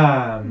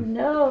Damn.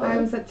 No. I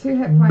was at 2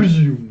 hit points.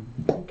 Boom.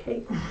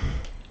 okay.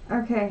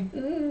 Okay.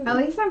 At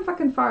least I'm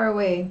fucking far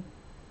away.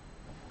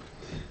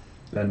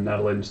 Then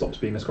Adolin stops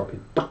being a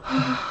scorpion.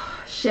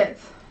 Shit.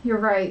 You're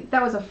right.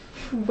 That was a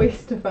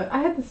waste of it.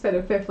 I had to spend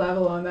a 5th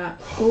level on that.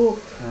 Oh.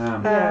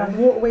 Damn.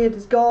 Water Weird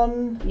is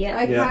gone. Yeah.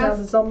 I Yeah. Now the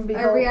cast zombie a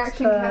Hulk's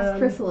reaction cast turn.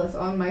 Chrysalis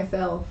on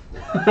myself.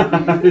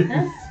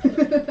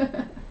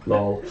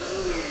 Lol.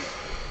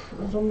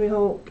 The zombie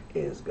Hulk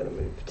is going to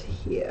move to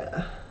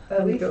here.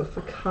 And go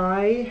for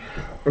Kai.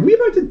 Are we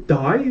about to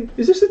die?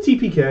 Is this a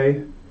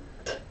TPK?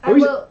 I Are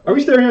we, will- are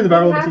we staring in the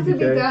barrel It of has the to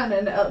be TPK? done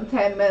in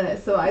 10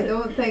 minutes, so I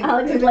don't think.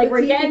 Alex is if like, it's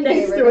we're getting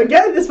this, TPK, So we're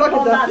getting this fucking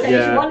Combat done. finish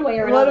Yeah. one way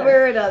or one another. way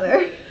or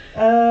another.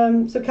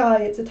 So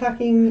Kai, it's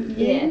attacking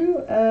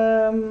you.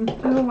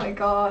 Oh my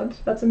god.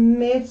 That's a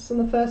miss on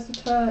the first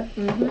attack.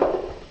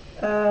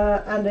 Mm-hmm.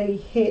 And a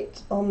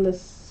hit on the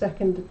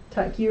second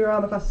attack. Your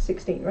armor class is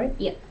 16, right?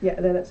 Yep. Yeah,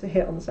 then it's a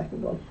hit on the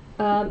second one.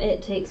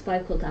 It takes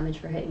 5 cold damage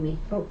for hitting me.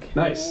 Okay.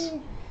 Nice.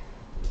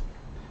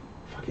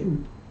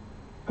 Fucking.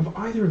 Have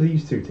either of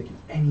these two taken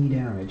any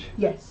damage?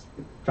 Yes.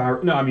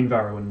 No, I mean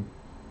Varro and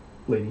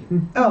Lady.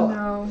 Oh,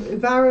 No.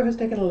 Varro has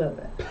taken a little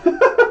bit.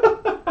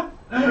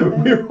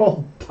 We're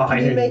all Can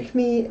you dying. make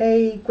me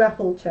a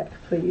grapple check,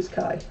 please,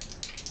 Kai?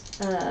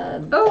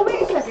 Oh,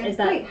 wait a second. Is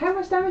that- Wait, how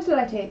much damage did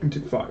I take? You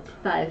took 5.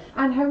 5.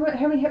 And how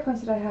many hit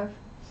points did I have?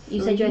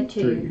 You said you had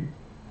 2.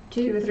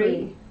 3. 2 or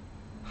 3.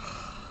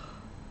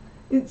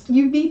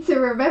 You need to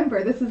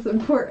remember, this is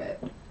important.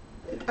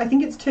 I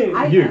think it's 2.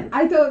 You.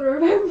 I don't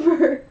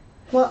remember.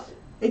 Well,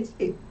 it's.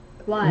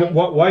 Why? No,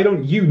 why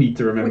don't you need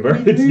to remember?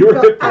 We- It's we've your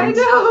got- hit I points.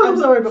 know. I'm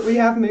sorry, but we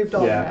have moved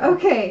on. Yeah.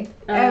 Okay.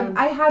 Um,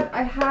 I have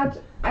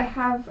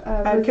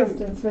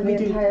resistance for we the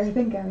do- entire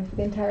thing, Gary, for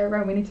the entire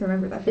round. We need to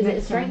remember that. For Is it a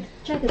next time. strength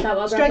check? Is that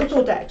what Strength grapple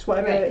or dex,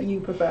 whatever Right. you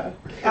prefer.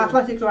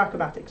 Athletics or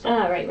acrobatics.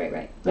 Ah,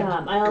 right.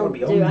 Yeah. I'll Gotta be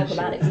do on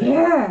acrobatics.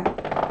 Yeah.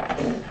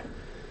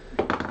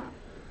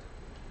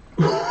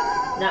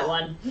 That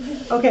one.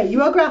 Okay,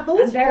 you are grappled.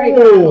 I'm very Oh.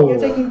 grappled. You're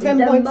taking 10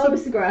 The points.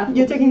 most grappled.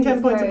 You're taking 10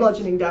 Jesus points of Christ.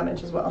 bludgeoning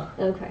damage as well.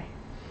 Okay.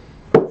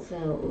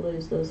 So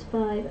lose those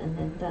 5 and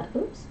then that.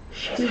 Oops.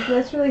 He's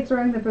literally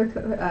throwing the book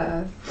at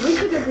us. We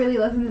should have really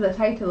listened to the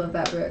title of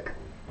that book.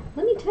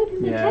 Let me type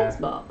in the Yeah.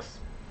 text box.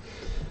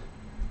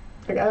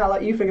 Okay, I'll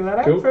let you figure that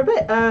out Cool. for a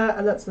bit.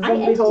 And that's the I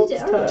zombie edited holds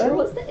it earlier. turn.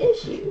 What's the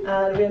issue?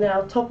 And we're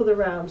now top of the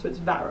round, so it's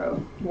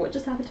Varro. What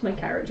just happened to my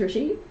character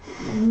sheet?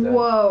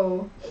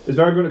 Whoa. Is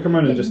Varro going to come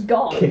around and It's just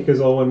gone. kick us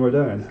all when we're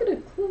down? I'm gonna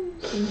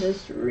close and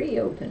just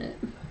reopen it.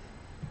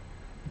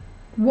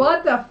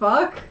 What the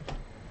fuck?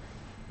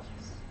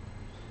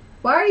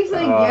 Why are you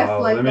saying yes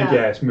like let me that?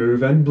 guess.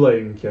 Move and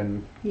blink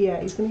and...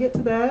 Yeah, he's going to get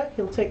to there.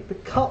 He'll take the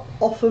cup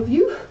off of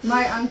you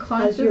My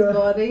unconscious your-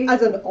 body.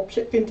 as an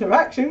object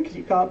interaction, because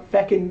you can't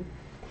feckin'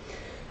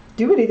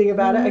 do anything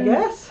about it, I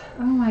guess.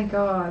 Oh my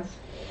god.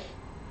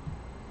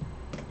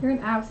 You're an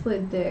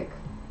absolute dick.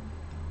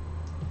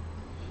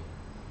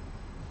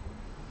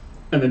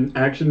 And then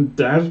action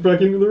dash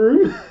back into the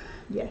room?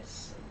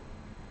 Yes.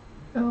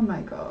 Oh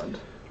my god.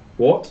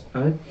 What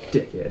a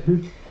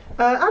dickhead.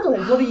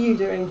 Adolin, what are you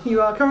doing?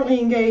 You are currently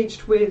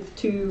engaged with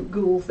 2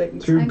 ghoul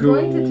things. Two I'm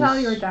ghouls. going to tell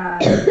your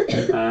dad.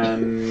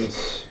 And...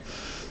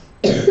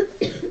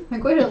 I'm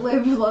going to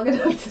live long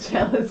enough to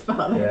tell his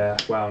father. Yeah,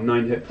 wow,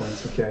 9 hit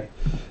points, okay.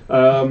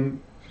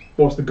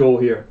 What's the goal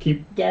here?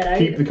 Keep Get out.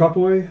 the cup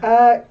away?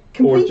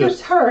 Complete just-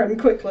 your turn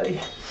quickly.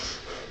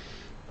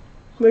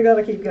 We're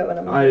gonna keep going.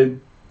 I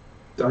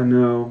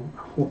know.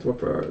 What do I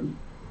put?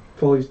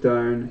 Polly's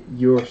down,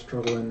 you're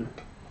struggling.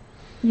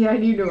 Yeah,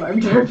 and you know I'm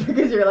drunk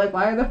because you're like,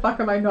 why the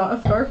fuck am I not a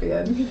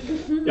scorpion?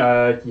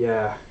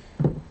 Yeah.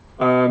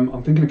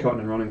 I'm thinking of cutting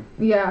and running.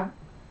 Yeah.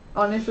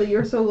 Honestly,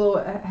 you're so low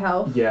at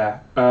health. Yeah.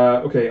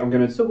 Okay, I'm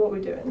gonna So what are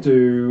we doing?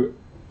 do...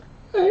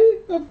 Hey,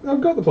 I've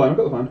got the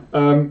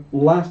plan,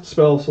 last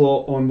spell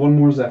slot on 1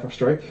 more Zephyr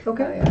Strike.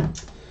 Okay.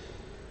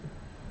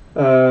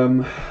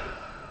 Yeah.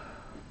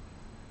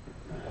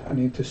 I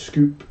need to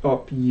scoop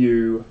up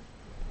you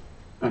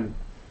and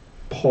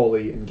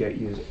Polly and get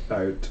you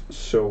out.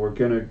 So we're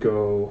gonna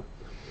go...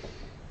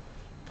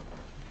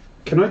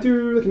 Can I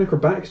do like an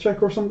acrobatics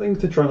check or something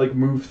to try and like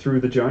move through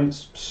the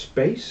giant's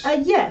space?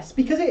 Yes,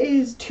 because it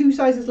is 2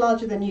 sizes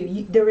larger than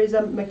you. There is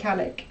a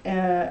mechanic,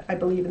 I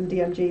believe, in the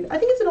DMG. I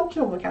think it's an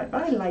optional mechanic,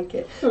 but I like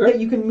it. Okay. That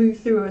you can move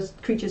through a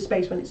creature's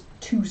space when it's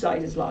 2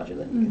 sizes larger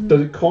than you.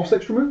 Does it cost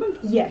extra movement?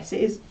 Yes,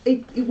 it is.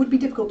 It would be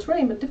difficult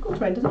terrain, but difficult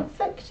terrain doesn't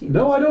affect you.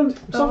 No, I don't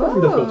suffer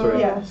from difficult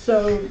terrain. Yeah,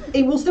 so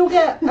it will still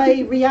get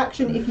a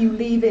reaction if you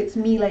leave its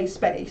melee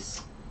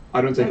space. I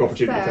don't take That's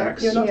opportunity fair.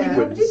 attacks You're not Yeah. taking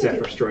with opportunity.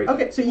 Zephyr Strike.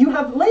 Okay, so you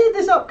have laid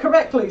this up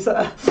correctly,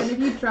 sir. And if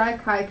you try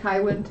Kai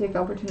wouldn't take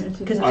opportunity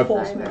Because attacks it's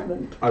force either.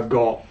 movement. I've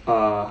got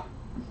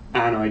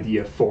an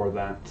idea for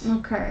that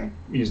Okay.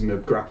 using the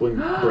grappling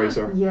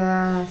bracer.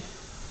 Yes.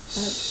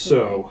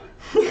 So,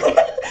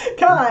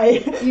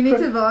 Kai, You need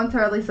to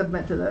voluntarily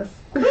submit to this.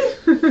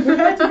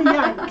 prepare to be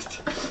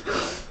yanked.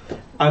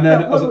 and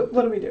then No,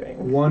 what are we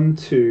doing? 1,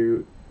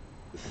 2,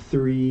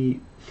 3,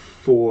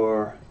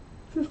 4,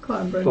 This is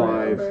clambering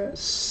right over 5, it.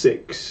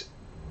 6.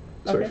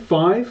 Sorry, Okay.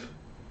 5.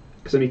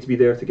 Because I need to be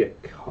there to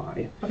get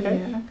Kai. Okay.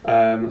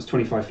 Yeah. That's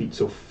 25 feet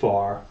so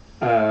far.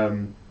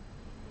 Can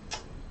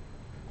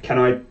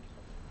I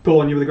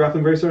pull on you with a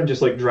grappling bracer and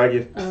just like drag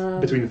you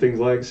between the thing's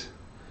legs?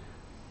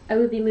 I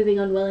would be moving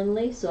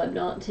unwillingly, so I'm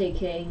not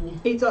taking.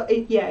 It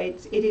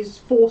is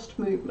forced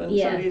movement,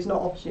 Yeah. so it is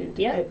not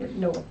opportunity. Yeah.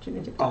 No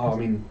opportunity. Oh, I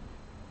mean,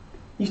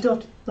 You still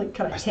have to like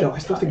kind of I still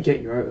have to Kai.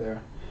 get you out of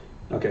there.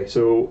 Okay,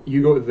 so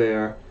you go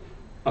there.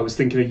 I was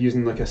thinking of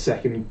using like a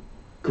second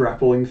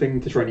grappling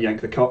thing to try and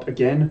yank the cup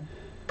again.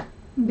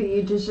 But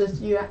you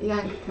just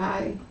yank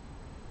Kai.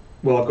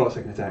 Well, I've got a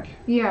second attack.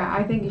 Yeah,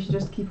 I think you should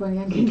just keep on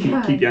yanking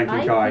Kai. Keep yanking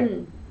I Kai.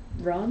 can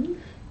run.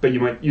 But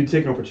you'd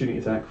take an opportunity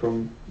attack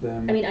from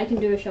them. I mean, I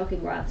can do a shocking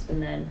grasp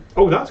and then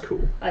Oh, that's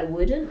cool. I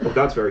wouldn't. Oh,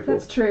 that's very cool.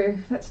 That's true.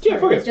 That's true. Yeah,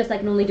 fuck It's just I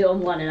can only do it on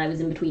one, and I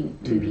was in between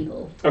 2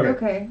 people. Okay.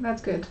 Okay,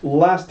 that's good.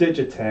 Last ditch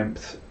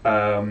attempt.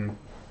 I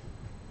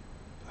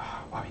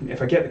mean,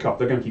 if I get the cup,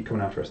 they're going to keep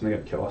coming after us and they're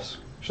going to kill us.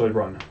 Shall I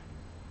run?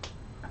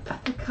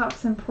 But the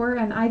cup's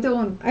important. I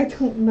don't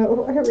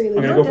know. I really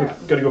I'm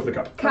don't. gonna go for the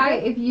cup. Kai,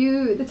 if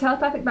the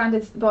telepathic bond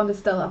is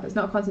still up, it's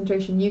not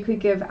concentration, you could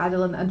give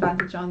Adolin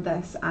advantage on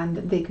this and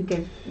they could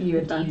give you Do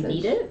advantage. you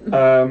need it?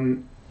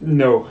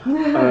 No.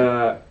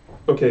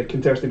 Okay,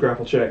 contested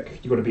grapple check.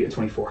 You got to beat a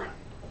 24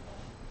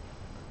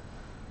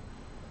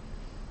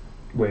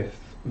 with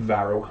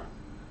Varro.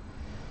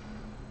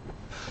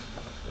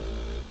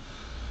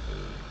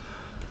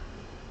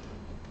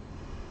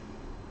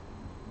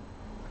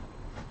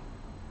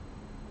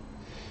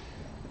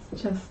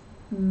 It's just.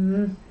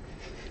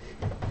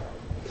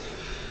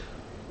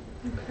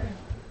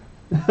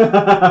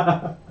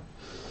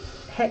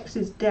 Hex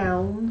is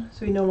down,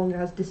 so he no longer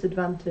has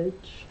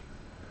disadvantage.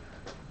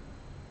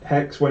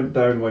 Hex went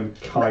down when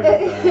Kai went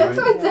down, That's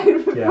right? what I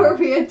said before Yeah.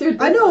 we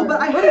entered. I know, but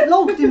I had it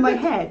logged in my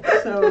head,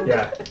 so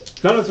Yeah.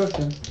 No, it's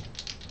okay.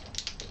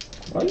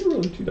 Why are you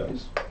rolling 2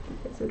 dice?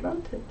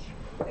 disadvantage.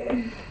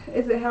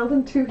 Is it held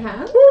in two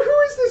hands?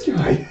 Who is this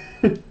guy?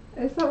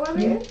 Is that what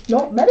it is?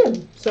 Not met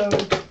him, so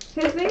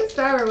His name's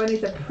Dara when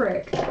he's a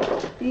prick.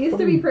 He used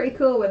to be pretty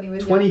cool when he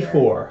was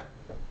 24.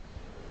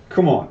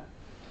 Come on.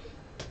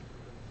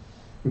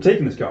 I'm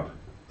taking this cup.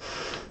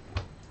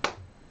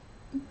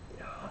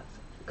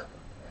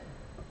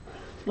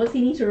 What's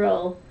he need to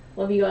roll?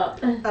 What have you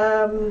got?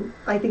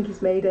 I think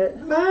he's made it.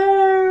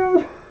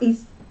 No.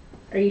 He's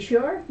Are you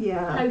sure?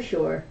 yeah. How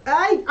sure?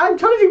 I'm trying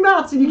to do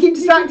maths and you keep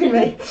distracting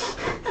me,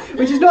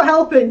 which is not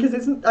helping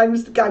because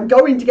I'm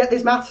going to get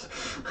this maths.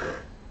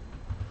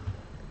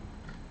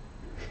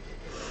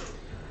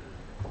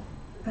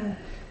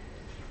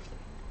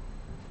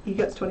 He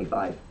gets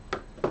 25.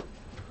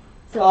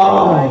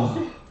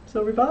 So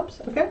Silver barbs,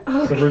 okay.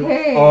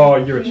 Okay. Oh,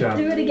 you're a champ.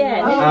 do it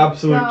again. Oh,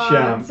 Absolute God,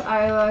 champ.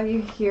 Isla,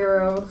 you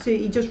hero. So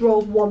he just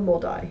rolled one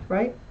more die,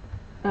 right?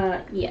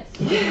 Yes.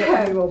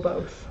 Yeah. You roll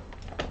both.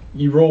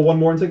 You roll one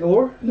more and take the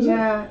lore?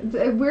 Yeah,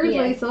 weirdly,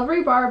 Yeah.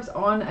 silvery barbs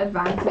on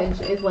advantage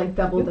is like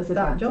double That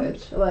disadvantage.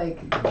 jumped. Like,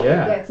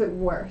 Yeah. it gets it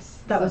worse.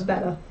 That was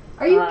better.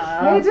 Are you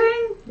Wow.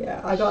 kidding?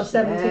 Yeah, I got a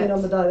 17 Shit.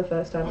 on the die the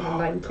first time and a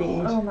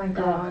 19. Oh my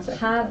god.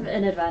 Have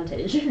an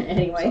advantage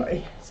anyway.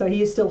 Sorry. So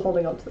he is still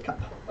holding on to the cup.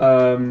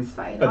 It's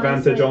fine.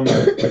 Advantage on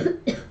the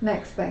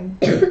Next thing.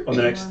 on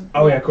the next.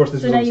 Oh yeah, of course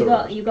this So is now on you silver.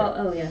 got you got.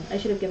 Oh yeah, I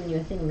should have given you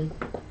a thingy.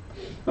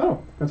 Oh,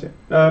 that's it.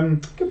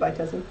 Goodbye,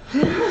 Tessin.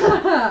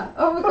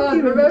 Oh my god, you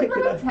in remember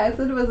particular? when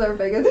Tessin was our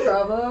biggest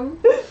problem?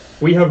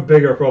 We have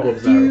bigger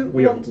problems Do now. you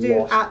We want have to do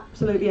lost.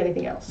 absolutely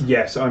anything else?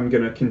 Yes, I'm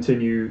going to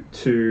continue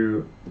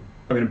to.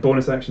 I'm going to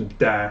bonus action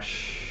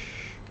dash.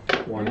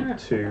 1,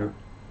 2,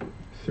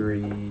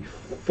 3,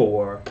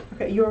 4.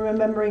 Okay, you're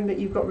remembering that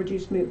you've got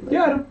reduced movement.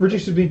 Yeah, I know.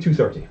 Reduced to be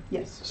 230.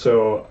 Yes.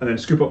 So, and then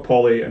scoop up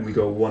Polly and we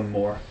go one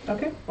more.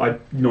 Okay. I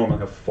normally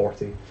have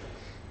 40.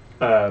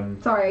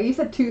 Sorry, you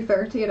said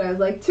 230 and I was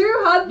like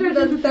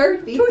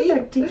 230 feet.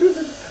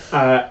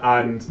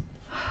 And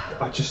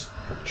I just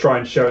try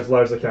and shout as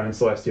loud as I can in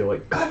Celestial,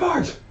 like,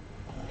 Clifford!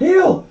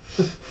 Heal!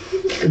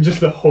 And just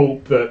the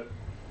hope that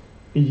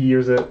he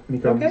hears it and he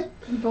comes. Okay.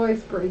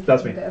 Voice breaking.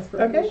 That's me.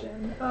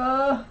 Desperation.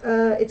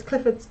 It's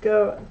Clifford's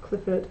go, and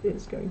Clifford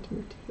is going to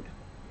move to here.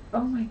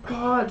 Oh my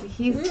god,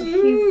 he's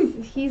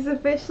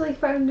officially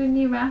found a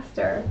new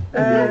master.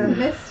 This is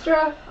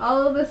Mistra.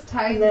 All of this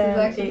time And this is then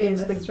actually it been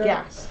is the Mistra.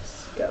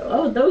 Ghast's go.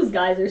 Oh, those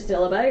guys are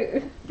still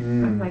about. Oh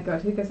my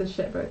god, who gives a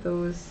shit about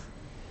those?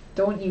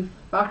 Don't you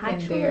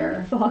fucking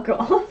dare. Fuck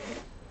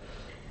off.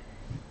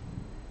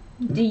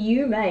 Do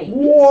you mind?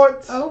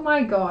 What? Oh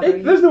my god. are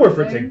you There's nowhere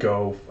for it to kidding?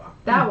 go.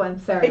 That one,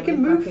 sorry. It can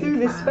move through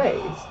this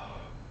phase.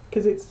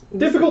 Because it's...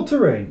 Difficult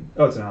terrain.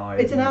 Oh, it's an ally.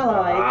 It's an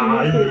ally. It can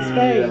move through its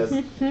yes.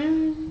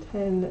 phase.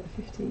 10,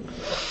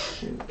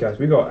 15... Guys,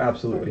 we got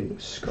absolutely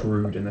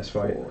screwed in this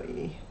fight.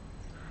 40.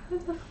 Who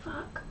the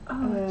fuck?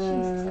 Oh,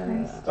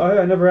 Jesus Christ. Oh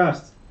yeah, I never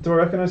asked. Do I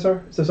recognise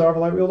her? Is this our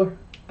light wielder?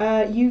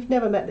 You've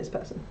never met this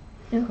person.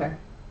 Okay.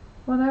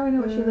 Well, now we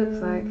know what she looks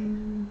like.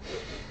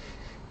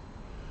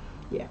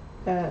 Yeah.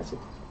 So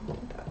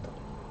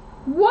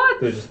What?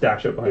 They just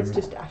dash up behind it's me.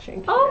 just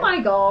dashing. Oh yeah. my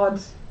god.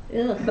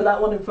 Ugh. But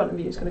that one in front of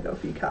you is going to go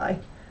for you, Kai.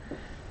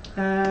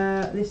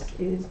 This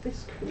is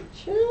this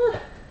creature.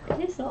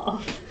 Piss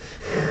off.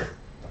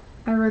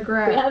 I We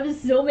regret. have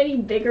so many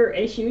bigger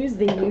issues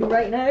than you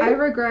right now. I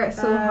regret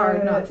so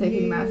hard not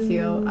taking you- mass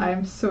heal.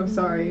 I'm so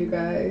sorry, you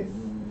guys.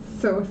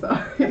 So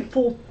sorry.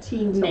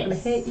 14's not going to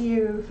Miss. hit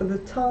you for the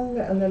tongue,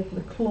 and then for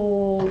the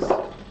claws,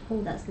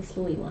 Oh, that's the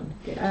slowy one.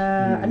 Good.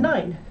 a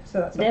 9. So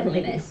that's not gonna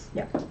Definitely hit you. miss.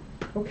 Yeah.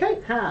 Okay.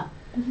 Ha.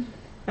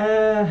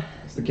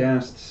 It's the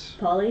ghasts.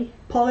 Polly,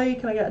 Polly,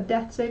 can I get a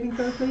death saving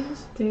throw,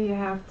 please? Do you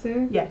have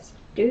to? Yes.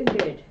 do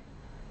good.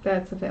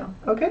 That's a fail.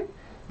 Okay.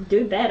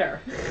 Do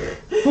better.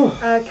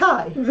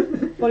 Kai,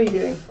 what are you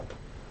doing?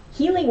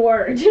 Healing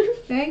word.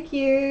 Thank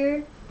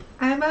you.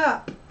 I'm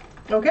up.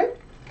 Okay.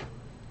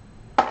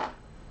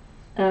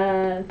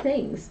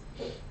 Things.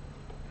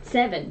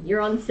 7.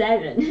 You're on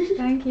 7.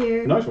 Thank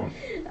you. Nice one.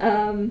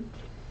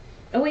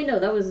 Oh wait, no,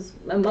 that was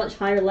a much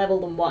higher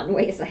level than 1.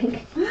 Wait a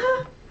sec.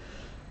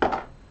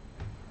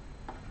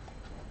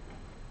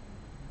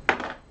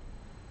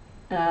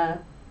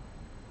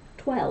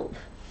 12.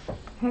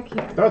 Heck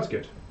yeah. That's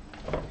good.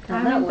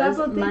 And I'm that was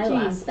double my digits.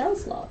 last spell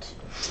slot.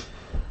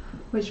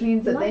 Which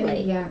means that they Lovely.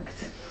 get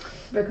yanked.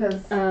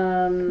 Because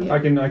Yeah. I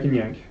can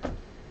yank.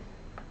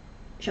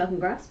 Shock and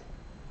grasp.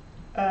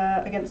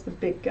 Against the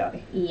big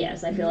guy.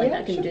 Yes, I feel like Yeah,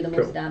 that can sure. do the Cool.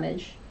 most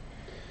damage.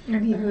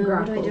 and he can What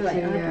grapple do I do? I too,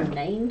 add yeah. a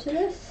 9 to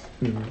this.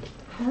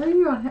 How are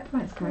you on hit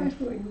points, guys?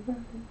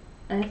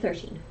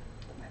 13.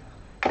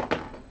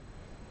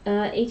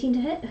 18 to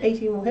hit.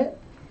 18 will hit.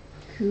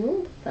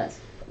 Cool. That's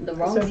the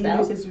wrong So he spell.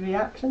 uses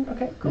reaction.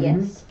 Okay, cool.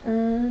 Yes.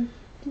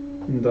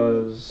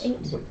 Does 8.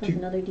 what, That's 2?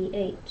 another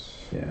d8.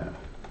 Yeah.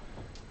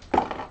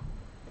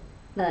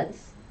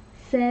 That's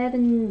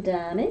 7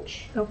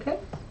 damage. Okay.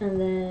 And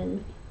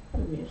then,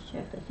 let me just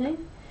check the thing.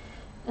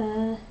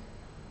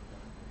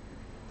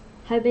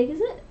 How big is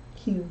it?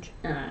 Huge.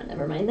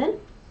 Never mind then.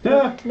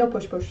 Yeah. No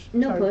push.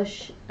 No Sorry.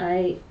 push.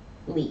 I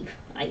leave.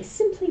 I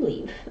simply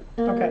leave.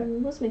 Okay.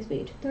 What's my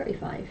speed?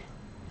 35.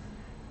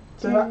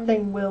 So that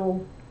thing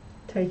will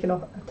take an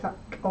attack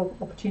of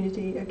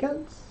opportunity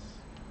against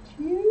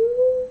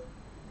you.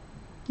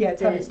 Yeah,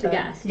 it's on its The turn.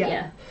 ghast,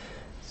 yeah.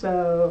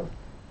 So,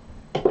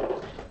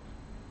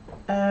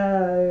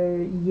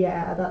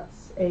 yeah,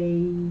 that's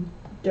a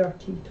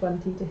dirty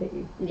 20 to hit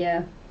you.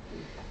 Yeah.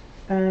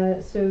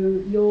 So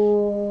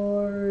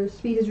your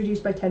speed is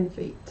reduced by 10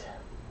 feet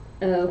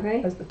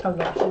Okay. as the tongue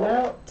lashes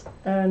out,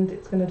 and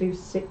it's going to do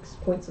 6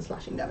 points of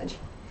slashing damage.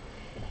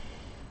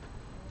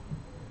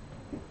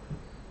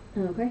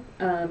 Okay.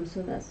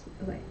 So that's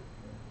okay.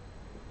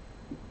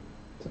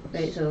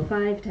 Right, so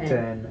 5, 10,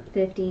 10.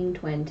 15,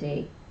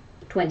 20,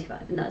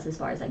 25, and that's as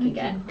far as I can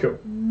get. Cool.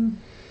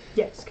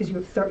 Yes, because you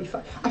have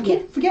 35. I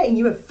keep forgetting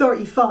you have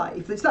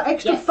 35. It's that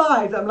extra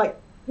 5 that I'm like,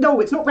 no,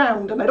 it's not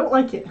round, and I don't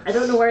like it. I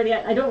don't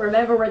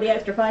remember where the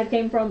extra 5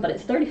 came from, but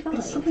it's 35.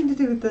 It's something to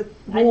do with the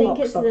I warlock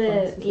think it's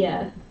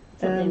subclasses,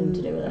 something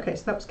to do with it. Okay,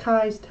 so that was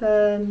Kai's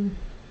turn.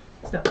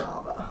 It's now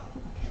Arva.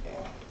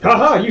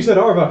 Haha, you said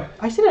Arva!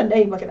 I said her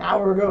name like an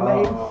hour ago,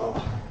 mate.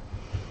 Oh.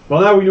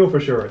 Well, now we know for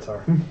sure it's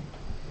her.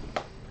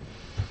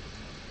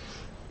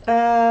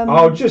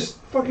 Just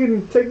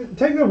fucking take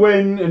the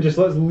win and just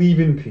let's leave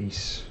in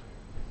peace.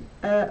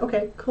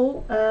 Okay,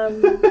 cool.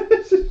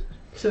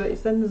 So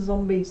it's then the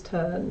zombie's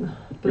turn.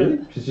 Really?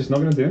 She's just not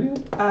going to do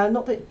anything?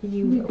 Not that you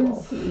You know can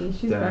of. see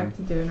she's Damn. back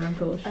to doing her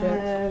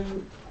bullshit.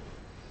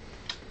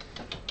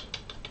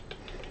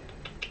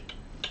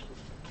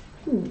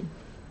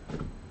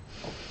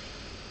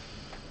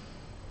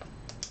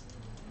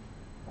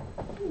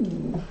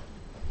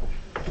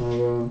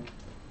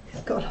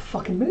 It's got a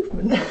fucking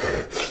movement.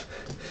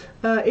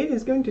 It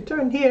is going to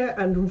turn here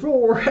and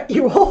roar at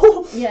you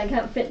all. Yeah, I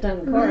can't fit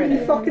down the Really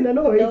corridor. fucking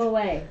annoyed. No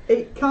way.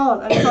 It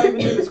can't, and it can't even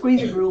do the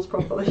squeezing rules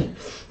properly.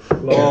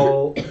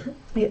 Lol.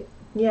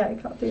 Yeah,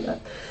 it can't do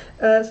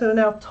that. So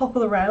now top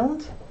of the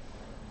round.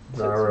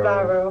 So it's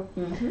Varro.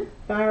 Mm-hmm.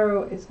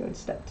 Varro is going to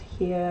step to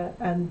here,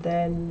 and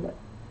then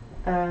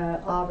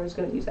Arva is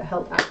going to use a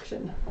held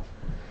action.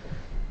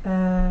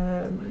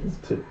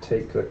 To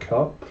take the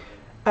cup.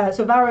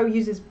 So Varro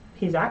uses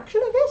his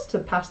action, I guess, to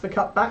pass the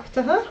cup back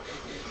to her.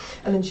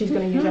 And then she's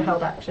going to use a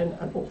held action,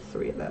 and all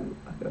three of them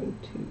are going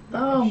to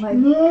Oh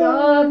vanish. my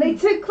god, they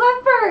took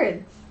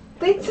Clifford!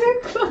 They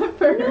took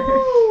Clifford!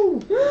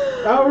 No!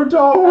 Our Oh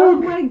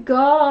dog! my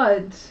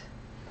god!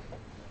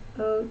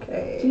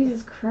 Okay.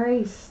 Jesus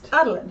Christ.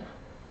 Adolin.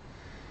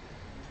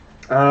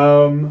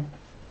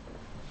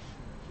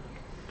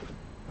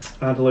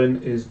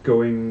 Adolin is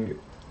going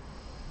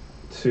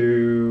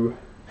to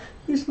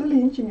You're slowly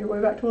inching your way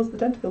back towards the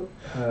tentacle.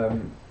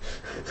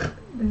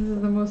 This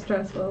is the most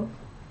stressful.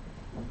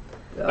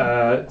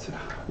 I'm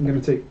going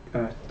to take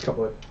a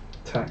couple of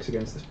attacks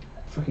against this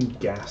fucking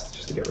ghast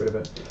just to get rid of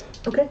it.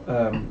 Okay.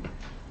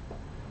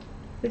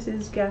 This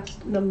is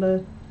ghast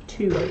number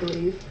 2, I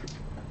believe.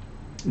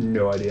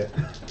 No idea.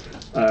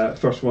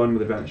 First one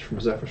with advantage from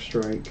Zephyr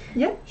Strike.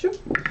 Yeah, sure.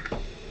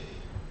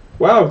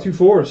 Wow, 2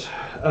 4s.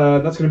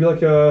 That's going to be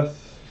like a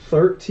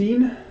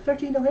 13.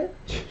 13 will hit.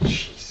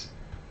 Jeez.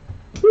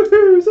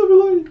 Woohoo,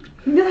 Silver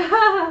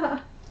Yeah.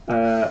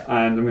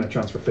 And I'm going to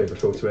transfer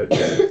Favourite Foe to it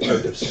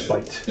out of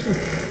spite.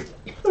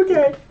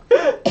 Okay.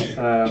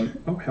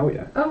 Oh, hell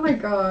yeah. Oh my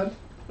god.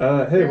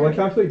 Hey, well, I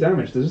calculate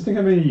damage. Does this thing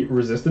have any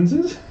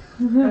resistances?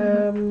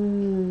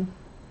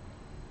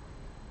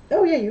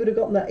 Oh yeah, you would have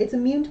gotten that. It's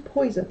immune to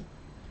poison.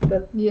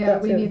 But Yeah,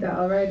 that's we the need only that thing.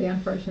 already,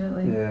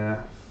 unfortunately.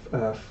 Yeah.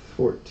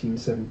 14,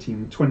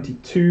 17,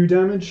 22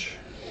 damage.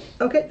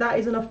 Okay, that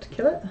is enough to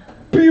kill it.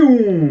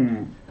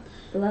 Boom!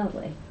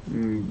 Lovely.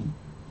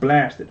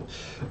 Blasted.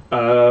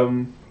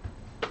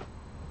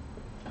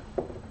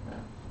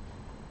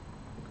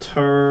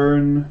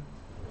 Turn,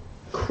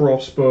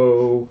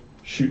 crossbow,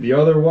 shoot the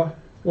other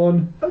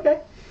one.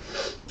 Okay.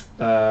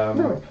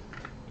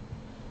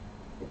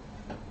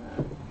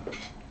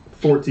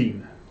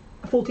 14.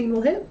 14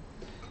 will hit.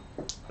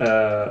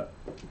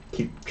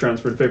 Keep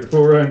transferring Favourite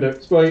Foe around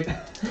out. Spite.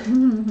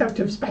 Out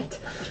of spite.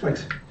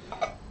 Spite.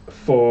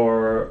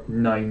 For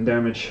 9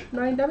 damage.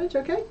 9 damage,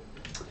 okay.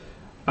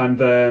 And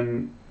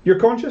then you're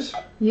conscious.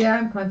 Yeah,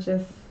 I'm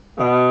conscious.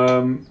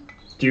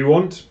 Do you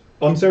want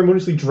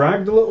unceremoniously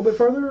dragged a little bit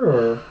further,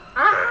 or?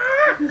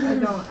 I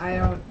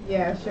don't,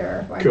 yeah,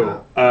 sure, why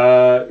Cool.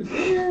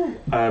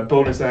 not?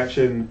 Bonus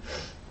action,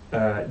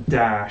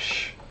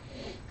 dash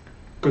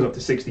goes up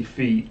to 60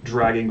 feet.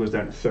 Dragging goes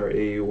down to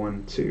 30.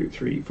 1, 2,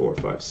 3, 4,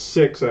 5,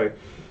 6. I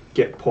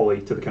get Polly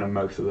to the kind of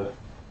mouth of the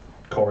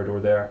corridor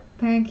there.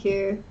 Thank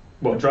you.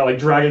 Well,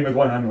 dragging with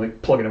one hand, and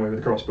like plugging away with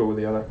the crossbow with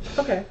the other.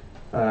 Okay.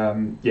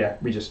 Yeah,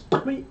 we just.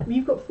 Wait,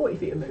 you've got 40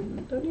 feet of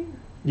movement, don't you?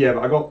 Yeah,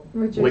 but I got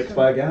Reduce licked it.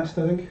 by a ghast,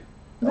 I think.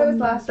 That was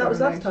last that was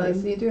round, last actually,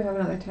 time. so you do have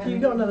another 10.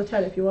 You've got another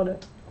 10 if you want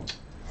it.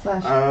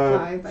 Slash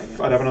 5, I guess.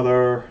 I'd have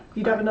another.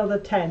 You'd have another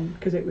 10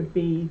 because it would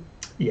be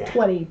Yeah.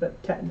 20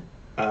 but 10.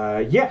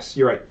 Yes,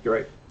 you're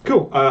right.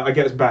 Cool. I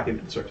get us back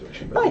into the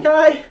circulation. Bye,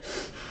 Kai!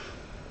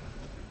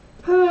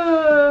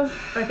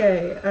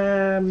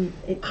 Okay,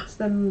 it's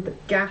then the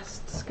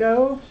ghasts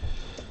go.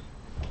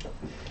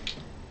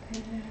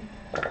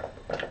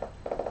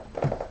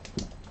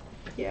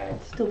 Yeah,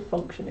 it's still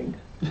functioning.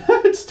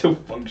 It's still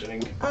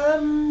functioning.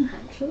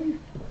 Actually.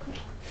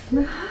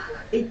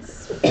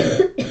 It's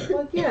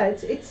well, yeah,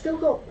 it's still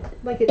got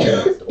like its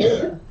last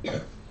order,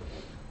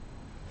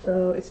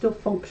 so it still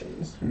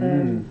functions.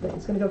 But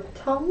it's going to go for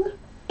tongue,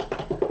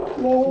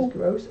 which is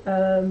gross.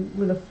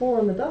 With a 4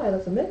 on the die,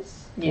 that's a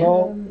miss.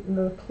 Yeah. And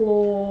the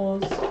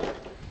claws,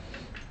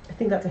 I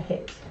think that's a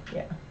hit.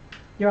 Yeah,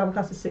 your armor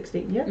class is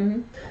 16. Yeah,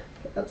 Mhm.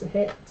 Okay, that's a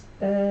hit.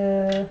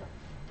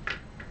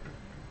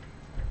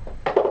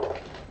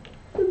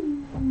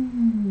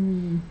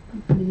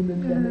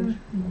 Minimum damage.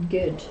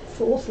 Good.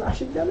 4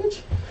 slashing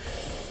damage.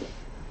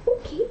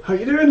 Okay. How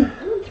you doing?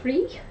 I'm on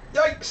 3.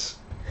 Yikes!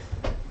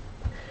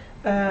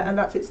 And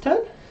that's its turn.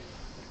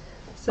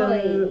 So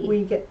Polly.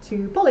 we get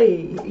to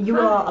Polly. You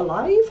are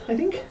alive, I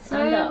think. I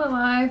Stand am up.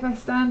 alive. I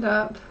stand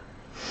up.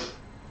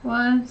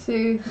 1,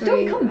 2, 3.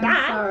 Don't come I'm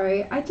back.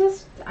 sorry.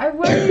 I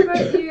worry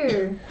about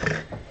you.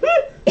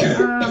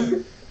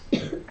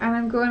 And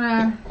I'm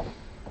gonna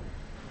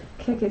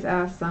kick his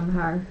ass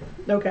somehow.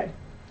 Okay.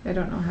 I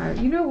don't know how.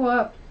 You know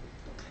what?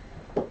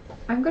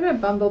 I'm gonna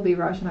bumblebee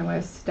rush and I'm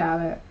gonna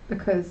stab it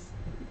because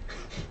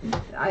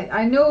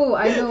I know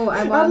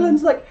I'm on.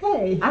 Adolin's like,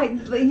 hey.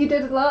 You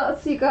did a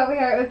lot, so you got me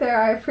out of there.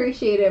 I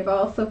appreciate it, but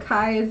also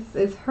Kai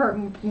is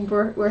hurting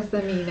worse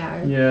than me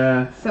now.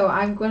 Yeah. So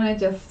I'm gonna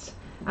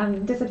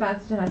I'm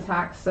disadvantaged in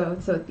attacks. So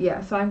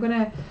yeah. So I'm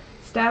gonna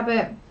stab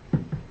it.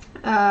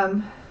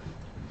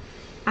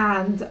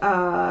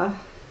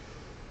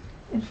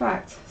 In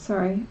fact,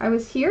 sorry, I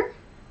was here.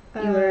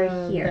 You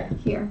were here.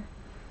 Here.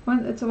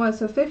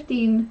 So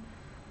 15,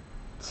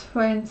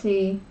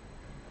 20,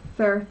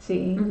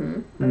 30,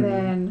 Mhm. and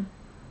then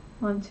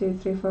 1, 2,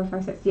 3, 4,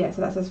 5, 6. Yeah,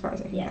 so that's as far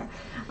as I can Yeah.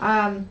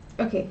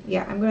 get. Okay,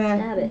 yeah, I'm gonna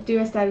Stab it. do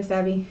a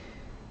stabby.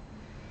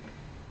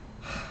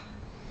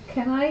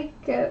 Can I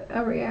get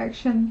a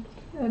reaction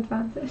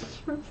advantage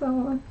from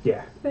someone?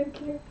 Yeah.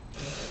 Thank you.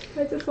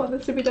 I just want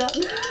this to be done.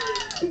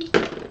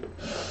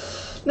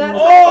 That's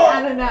Oh!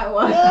 and a nat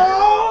 1.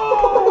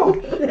 Oh!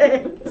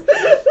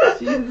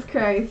 Jesus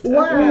Christ.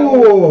 Wow. Okay.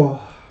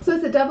 Oh! So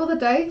is it double the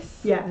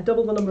dice? Yeah,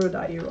 double the number of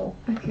die you roll.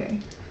 Okay.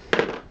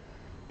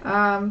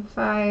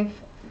 5.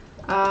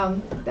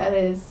 That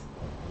is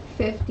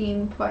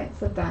 15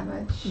 points of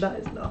damage. That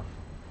is enough.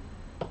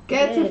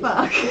 Get to Good.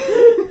 fuck.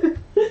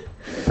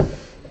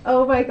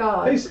 Oh my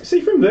god. Hey,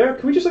 see from there,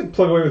 can we just like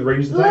plug away with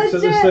ranged attacks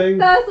at this Legit, thing?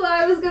 that's what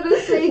I was gonna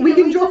say. We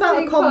can drop just out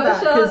of take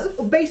combat pot because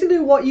shots? basically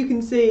what you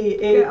can see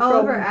is Get all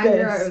of from our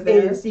anger out this of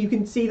there. is you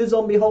can see the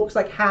zombie Hulk's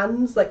like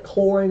hands like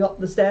clawing up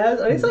the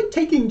stairs, and it's like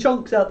taking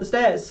chunks out the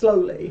stairs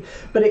slowly,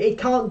 but it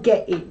can't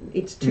get in.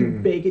 It's too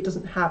big. It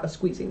doesn't have a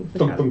squeezing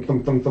Thunk, mechanic.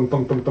 thunk, thunk, thunk,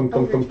 thunk, thunk, thunk,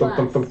 thunk, thunk,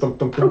 thunk, thunk, thunk,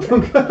 thunk, thunk,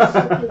 thunk,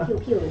 thunk. Pew,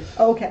 pew, pew.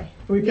 Okay,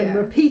 we can Yeah.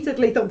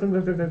 repeatedly thunk, thunk,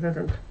 thunk, thunk, thunk,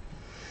 thunk.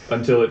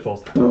 Until it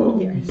falls down.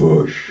 Yes.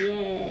 Bush.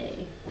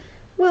 Yay.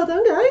 Well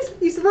done, guys.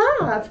 You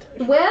survived.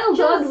 Well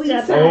done, we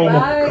Just Oh my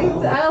survived,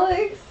 God.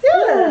 Alex.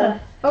 Yeah.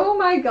 Oh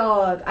my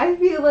god, I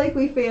feel like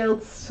we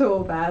failed so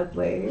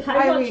badly.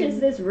 How much is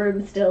this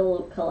room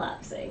still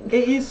collapsing?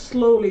 It is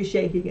slowly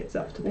shaking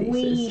itself to pieces.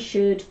 We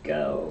should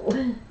go.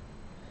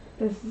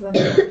 This is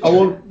amazing. I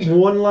want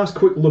one last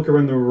quick look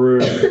around the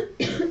room.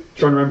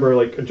 Try and remember,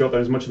 like, and jot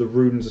down as much of the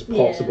runes as Yeah.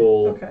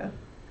 possible. Okay.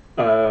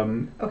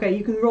 Um, Okay,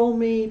 you can roll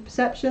me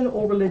perception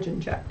or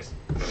religion checks.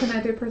 Can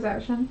I do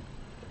perception?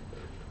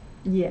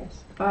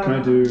 Yes. can I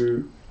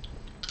do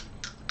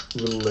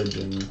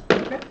religion?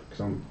 Okay. Because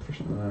I'm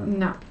proficient with that.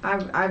 No,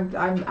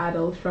 I'm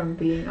addled from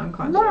being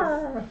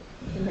unconscious.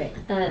 Okay.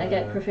 I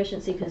get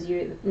proficiency because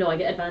you. No, I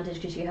get advantage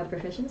because you have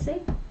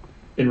proficiency.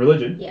 In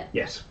religion? Yeah.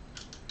 Yes.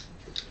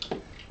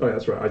 Oh, yeah,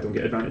 that's right. I don't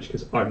get advantage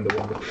because I'm the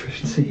one with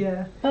proficiency.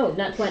 Yeah. Oh,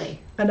 nat 20.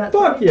 And that's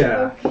Fuck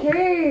yeah!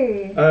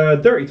 Okay.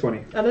 Dirty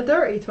 20. And a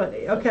dirty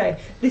 20. Okay.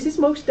 This is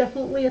most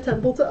definitely a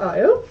temple to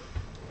Io.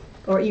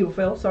 Or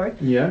Eowfil, sorry.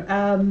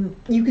 Yeah.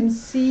 You can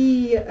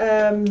see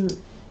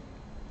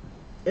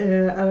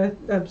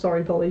and I'm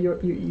sorry, Polly,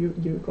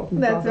 you got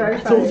That's very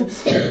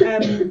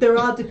There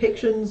are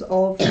depictions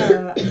of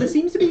there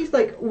seems to be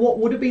like what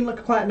would have been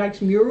like quite a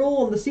nice mural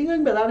on the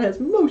ceiling, but that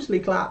has mostly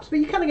collapsed. But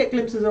you kind of get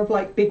glimpses of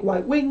like big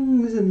white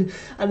wings and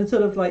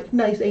sort of like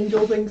nice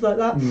angel things like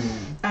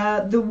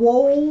that. The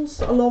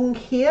walls along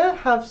here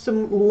have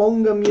some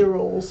longer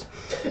murals,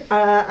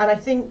 and I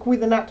think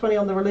with the nat 20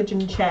 on the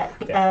religion check,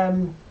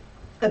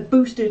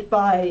 boosted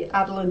by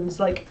Adolin's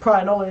like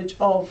prior knowledge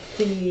of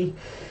the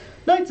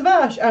Knights of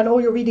Ash and all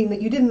your reading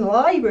that you did in the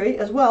library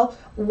as well,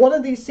 one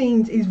of these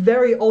scenes is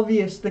very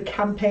obvious the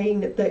campaign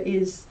that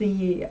is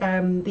the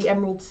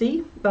Emerald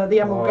Sea, the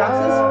Emerald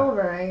Gases, Oh,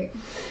 right.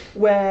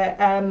 where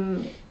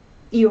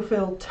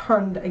Eowfil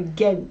turned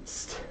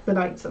against the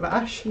Knights of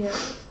Ash. Yeah.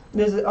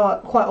 There's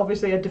quite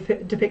obviously a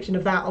depiction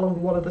of that along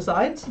one of the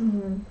sides.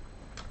 Mm-hmm.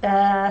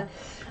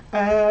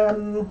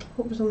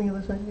 What was on the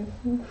other side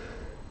again?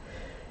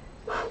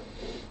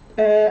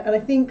 And I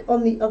think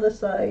on the other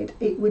side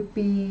it would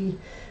be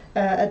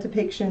a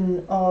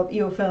depiction of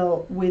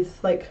Eowfil with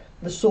like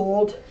the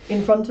sword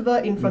in front of her,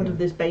 in front of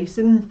this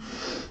basin,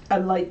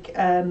 and like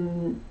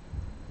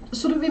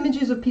sort of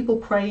images of people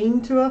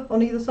praying to her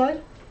on either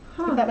side.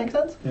 If that makes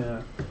sense.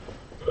 Yeah.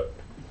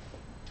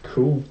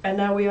 Cool. And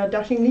now we are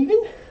dashing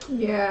leaving.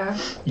 Yeah.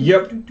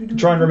 Yep.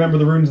 Try and remember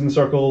the runes in the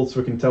circle so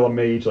we can tell a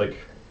mage like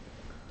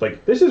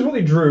this is what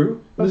they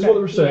drew. This is what they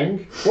were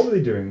saying. What were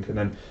they doing? And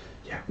then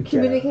we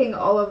Communicating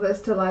all of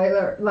this to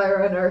Lyra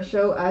and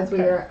Ursho as we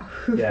are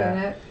hoofing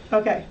it.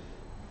 Okay.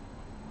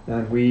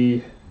 And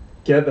we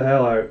get the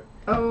hell out.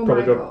 Oh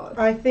Probably my go- god.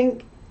 I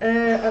think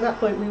at that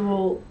point we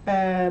will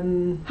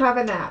Have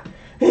a nap.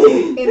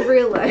 In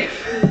real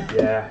life.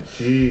 Yeah.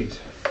 Jeez.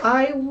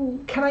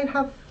 Can I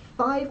have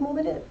 5 more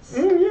minutes?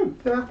 Yeah. To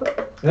wrap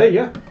up? Hey,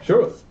 yeah.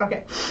 Sure.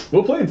 Okay.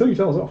 We'll play until you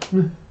tell us off.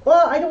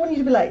 Well, I don't want you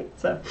to be late,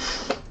 so.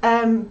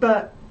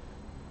 But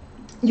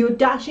you're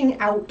dashing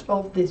out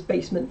of this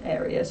basement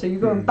area, so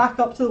you're going back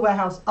up to the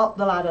warehouse, up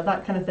the ladder,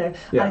 that kind of thing.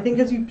 Yeah. And I think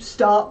as you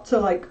start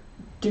to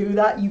do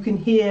that, you can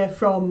hear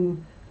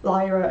from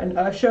Lyra and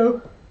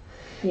Ursho.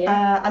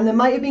 Yeah. And there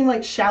might have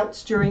been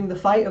shouts during the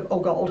fight of, oh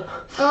god,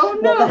 Oh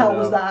no. what the hell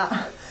was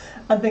that?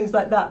 And things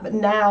like that. But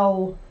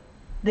now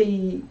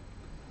the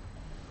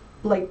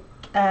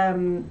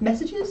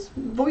messages,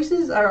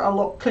 voices are a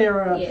lot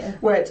clearer. Yeah.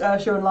 Where it's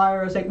Ursho and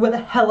Lyra saying, where the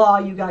hell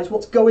are you guys?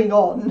 What's going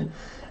on?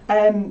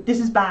 This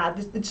is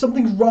bad.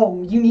 Something's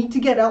wrong. You need to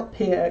get up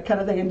here, kind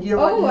of thing. And you're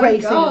Oh my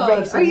racing, God.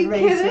 racing, Are you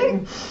racing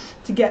kidding?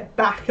 to get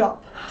back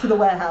up to the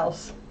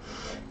warehouse.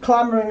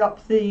 Clambering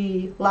up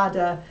the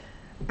ladder,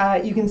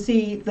 you can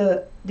see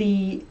that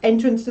the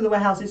entrance to the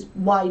warehouse is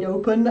wide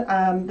open.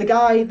 The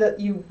guy that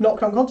you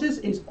knocked unconscious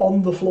is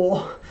on the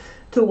floor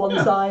to one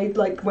side,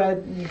 where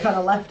you kind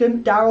of left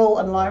him. Daryl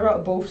and Lyra are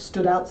both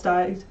stood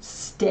outside,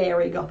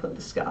 staring up at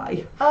the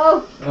sky.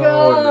 Oh Oh,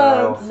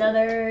 god. no.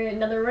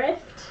 Another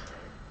rift.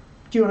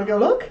 Do you want to go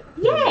look?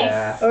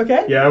 Yes.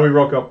 Okay. Yeah, we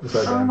rock up the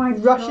side Oh down. my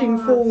Rushing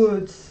god.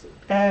 forwards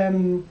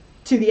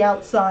to the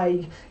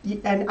outside,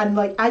 and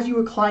as you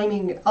were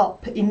climbing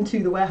up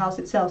into the warehouse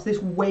itself, this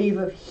wave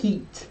of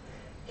heat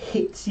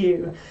hits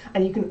you,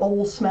 and you can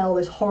all smell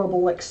this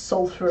horrible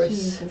sulphurous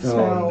Jesus.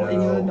 smell Oh, no.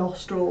 in your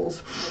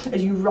nostrils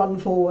as you run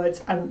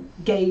forwards and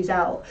gaze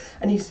out,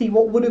 and you see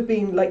what would have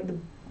been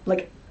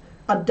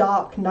a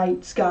dark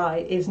night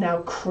sky is now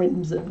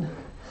crimson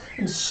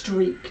and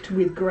streaked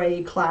with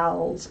grey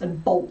clouds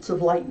and bolts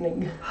of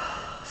lightning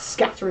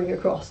scattering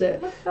across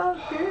it. That's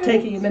not good.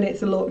 Taking a minute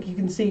to look, you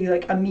can see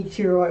a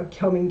meteor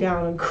coming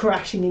down and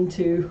crashing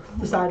into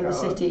the side of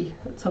the God. city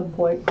at some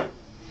point.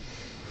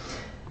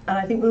 And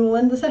I think we will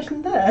end the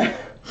session there.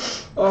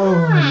 Oh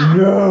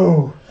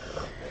no!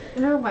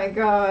 Oh my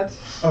god.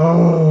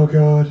 Oh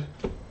god.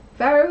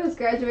 Farrow has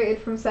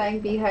graduated from saying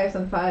beehives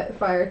on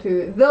fire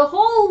to the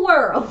whole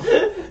world.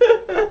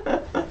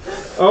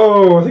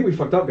 Oh, I think we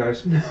fucked up,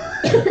 guys.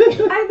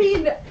 I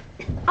mean,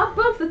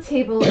 above the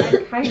table,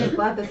 I'm kind of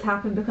glad this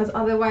happened because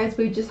otherwise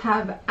we'd just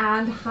have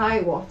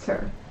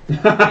Highwater.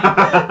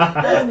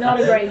 That's not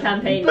a great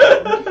campaign.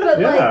 But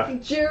Yeah.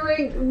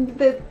 during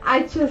the,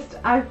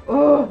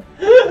 oh.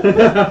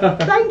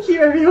 Thank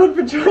you everyone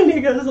for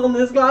joining us on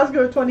this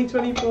Glasgow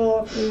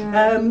 2024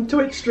 Yeah.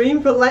 Twitch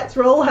stream for Let's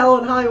Roll Hell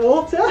and High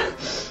Water.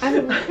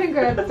 And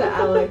congrats to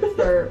Alex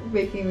for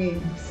making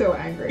me so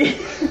angry.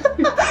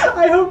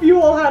 I hope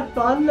you all had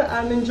fun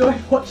and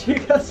enjoyed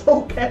watching us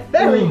all get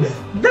very,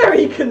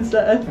 very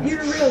concerned.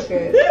 You're real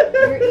good.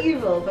 You're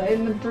evil, but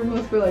in the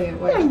most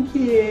brilliant way. Thank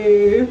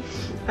you.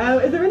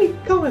 Is there any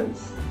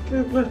comments?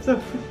 There's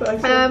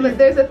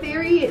a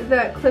theory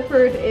that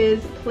Clifford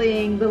is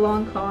playing the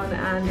long con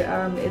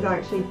and is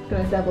actually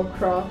going to double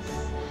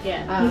cross.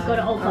 Yeah, he's got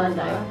it all planned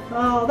out.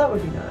 Oh, that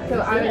would be nice. So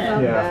I would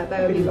love Yeah. that.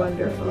 That would be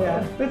wonderful.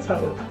 Yeah, let's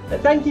hope.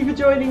 But thank you for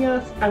joining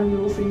us, and we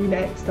will see you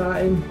next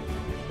time.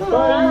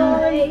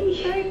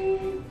 Bye.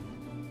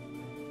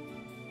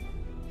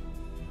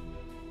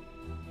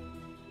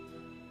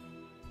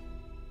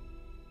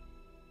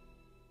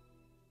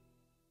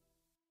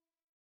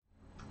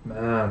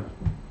 Man.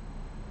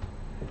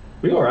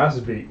 We got our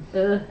asses beat.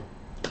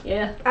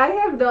 Yeah. I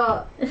have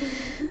not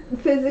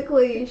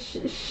physically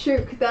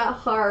shook that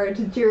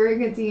hard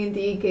during a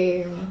D&D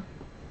game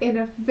in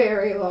a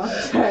very long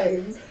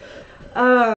time.